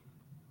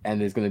 And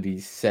there's going to be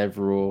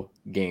several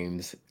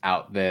games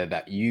out there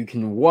that you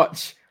can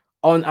watch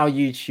on our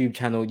YouTube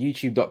channel,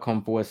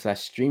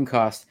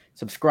 youtube.com/streamcast.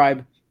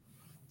 Subscribe,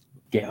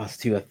 get us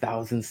to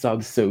 1,000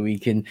 subs so we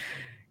can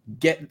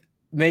get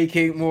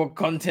making more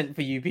content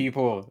for you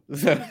people.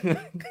 So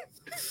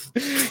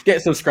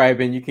get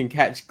subscribing. You can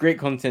catch great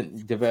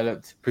content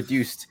developed,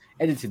 produced,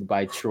 edited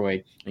by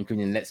Troy,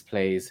 including Let's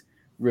Plays,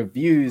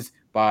 reviews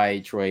by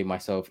Troy,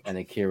 myself, and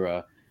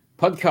Akira,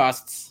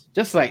 podcasts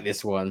just like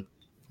this one.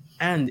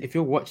 And if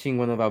you're watching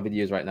one of our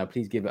videos right now,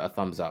 please give it a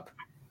thumbs up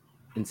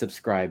and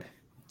subscribe.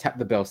 Tap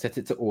the bell, set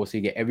it to all so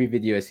you get every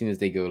video as soon as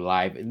they go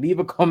live. Leave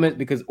a comment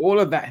because all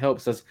of that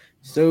helps us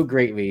so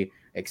greatly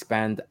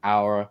expand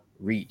our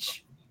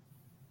reach.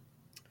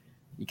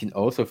 You can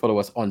also follow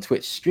us on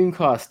Twitch,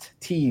 Streamcast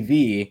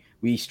TV.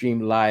 We stream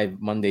live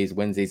Mondays,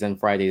 Wednesdays, and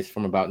Fridays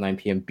from about 9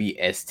 p.m.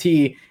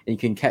 BST. And you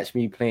can catch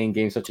me playing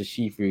games such as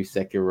Shifu,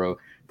 Sekiro,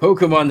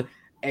 Pokemon.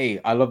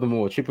 Hey, I love them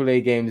all.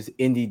 AAA games,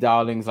 indie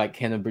darlings like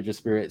Ken and Bridge of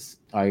Spirits.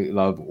 I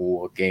love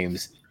all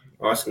games.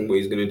 Ask him what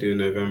he's going to do in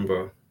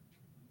November.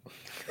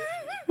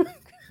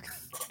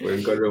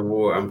 When God of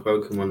War and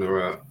Pokemon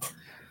are out.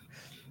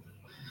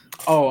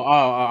 Oh,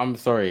 I'm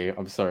sorry.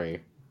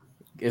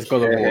 It's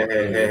God of War.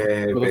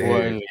 God of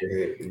War only.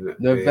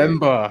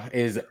 November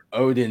is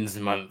Odin's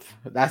month.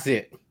 That's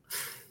it.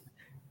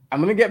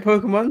 I'm going to get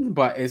Pokemon,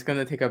 but it's going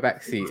to take a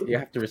backseat. You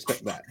have to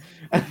respect that.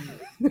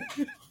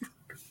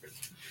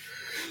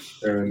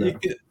 You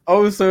can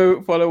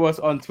also follow us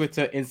on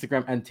Twitter,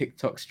 Instagram, and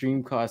TikTok,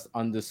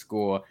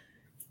 Streamcast_,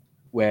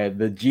 where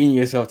the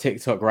genius of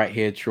TikTok right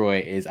here, Troy,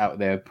 is out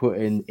there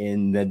putting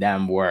in the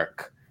damn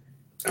work.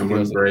 I'm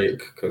on break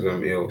because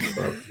I'm ill.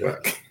 So I'm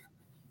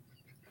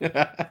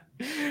back.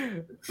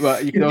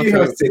 Well, you can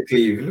also have sick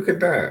leave. Look at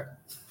that.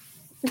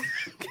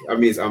 I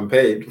mean, it's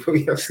unpaid, but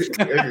we have sick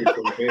leave.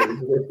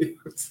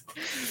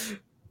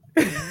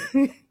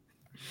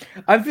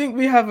 I think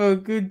we have a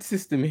good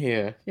system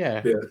here.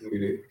 Yeah, we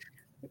do.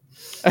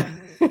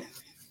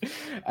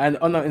 And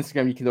on our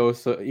Instagram,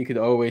 you could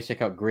always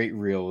check out great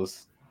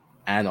reels,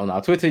 and on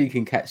our Twitter, you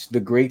can catch the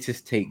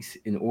greatest takes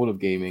in all of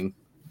gaming.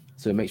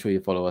 So make sure you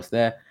follow us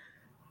there.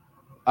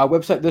 Our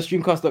website,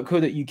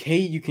 thestreamcast.co.uk,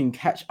 you can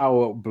catch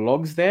our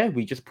blogs there.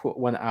 We just put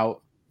one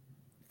out.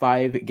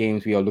 5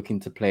 games we are looking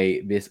to play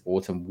this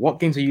autumn.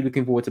 What games are you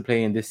looking forward to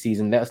playing this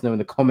season? Let us know in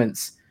the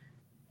comments.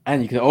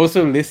 And you can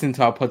also listen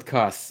to our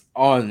podcasts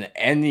on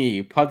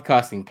any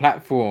podcasting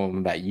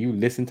platform that you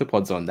listen to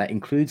pods on. That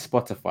includes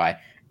Spotify,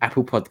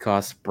 Apple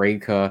Podcasts,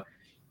 Breaker,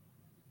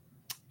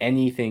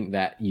 anything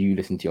that you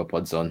listen to your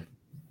pods on.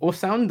 Or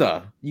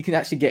Sounder. You can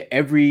actually get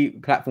every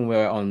platform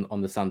we're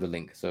on the Sounder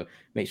link. So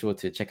make sure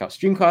to check out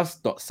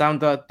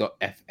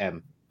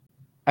streamcast.sounder.fm.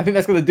 I think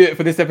that's going to do it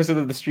for this episode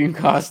of the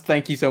Streamcast.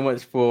 Thank you so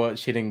much for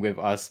chilling with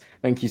us.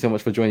 Thank you so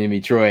much for joining me,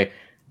 Troy.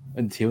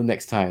 Until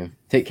next time,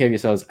 take care of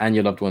yourselves and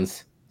your loved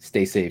ones.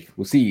 Stay safe.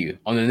 We'll see you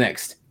on the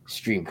next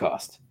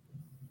Streamcast.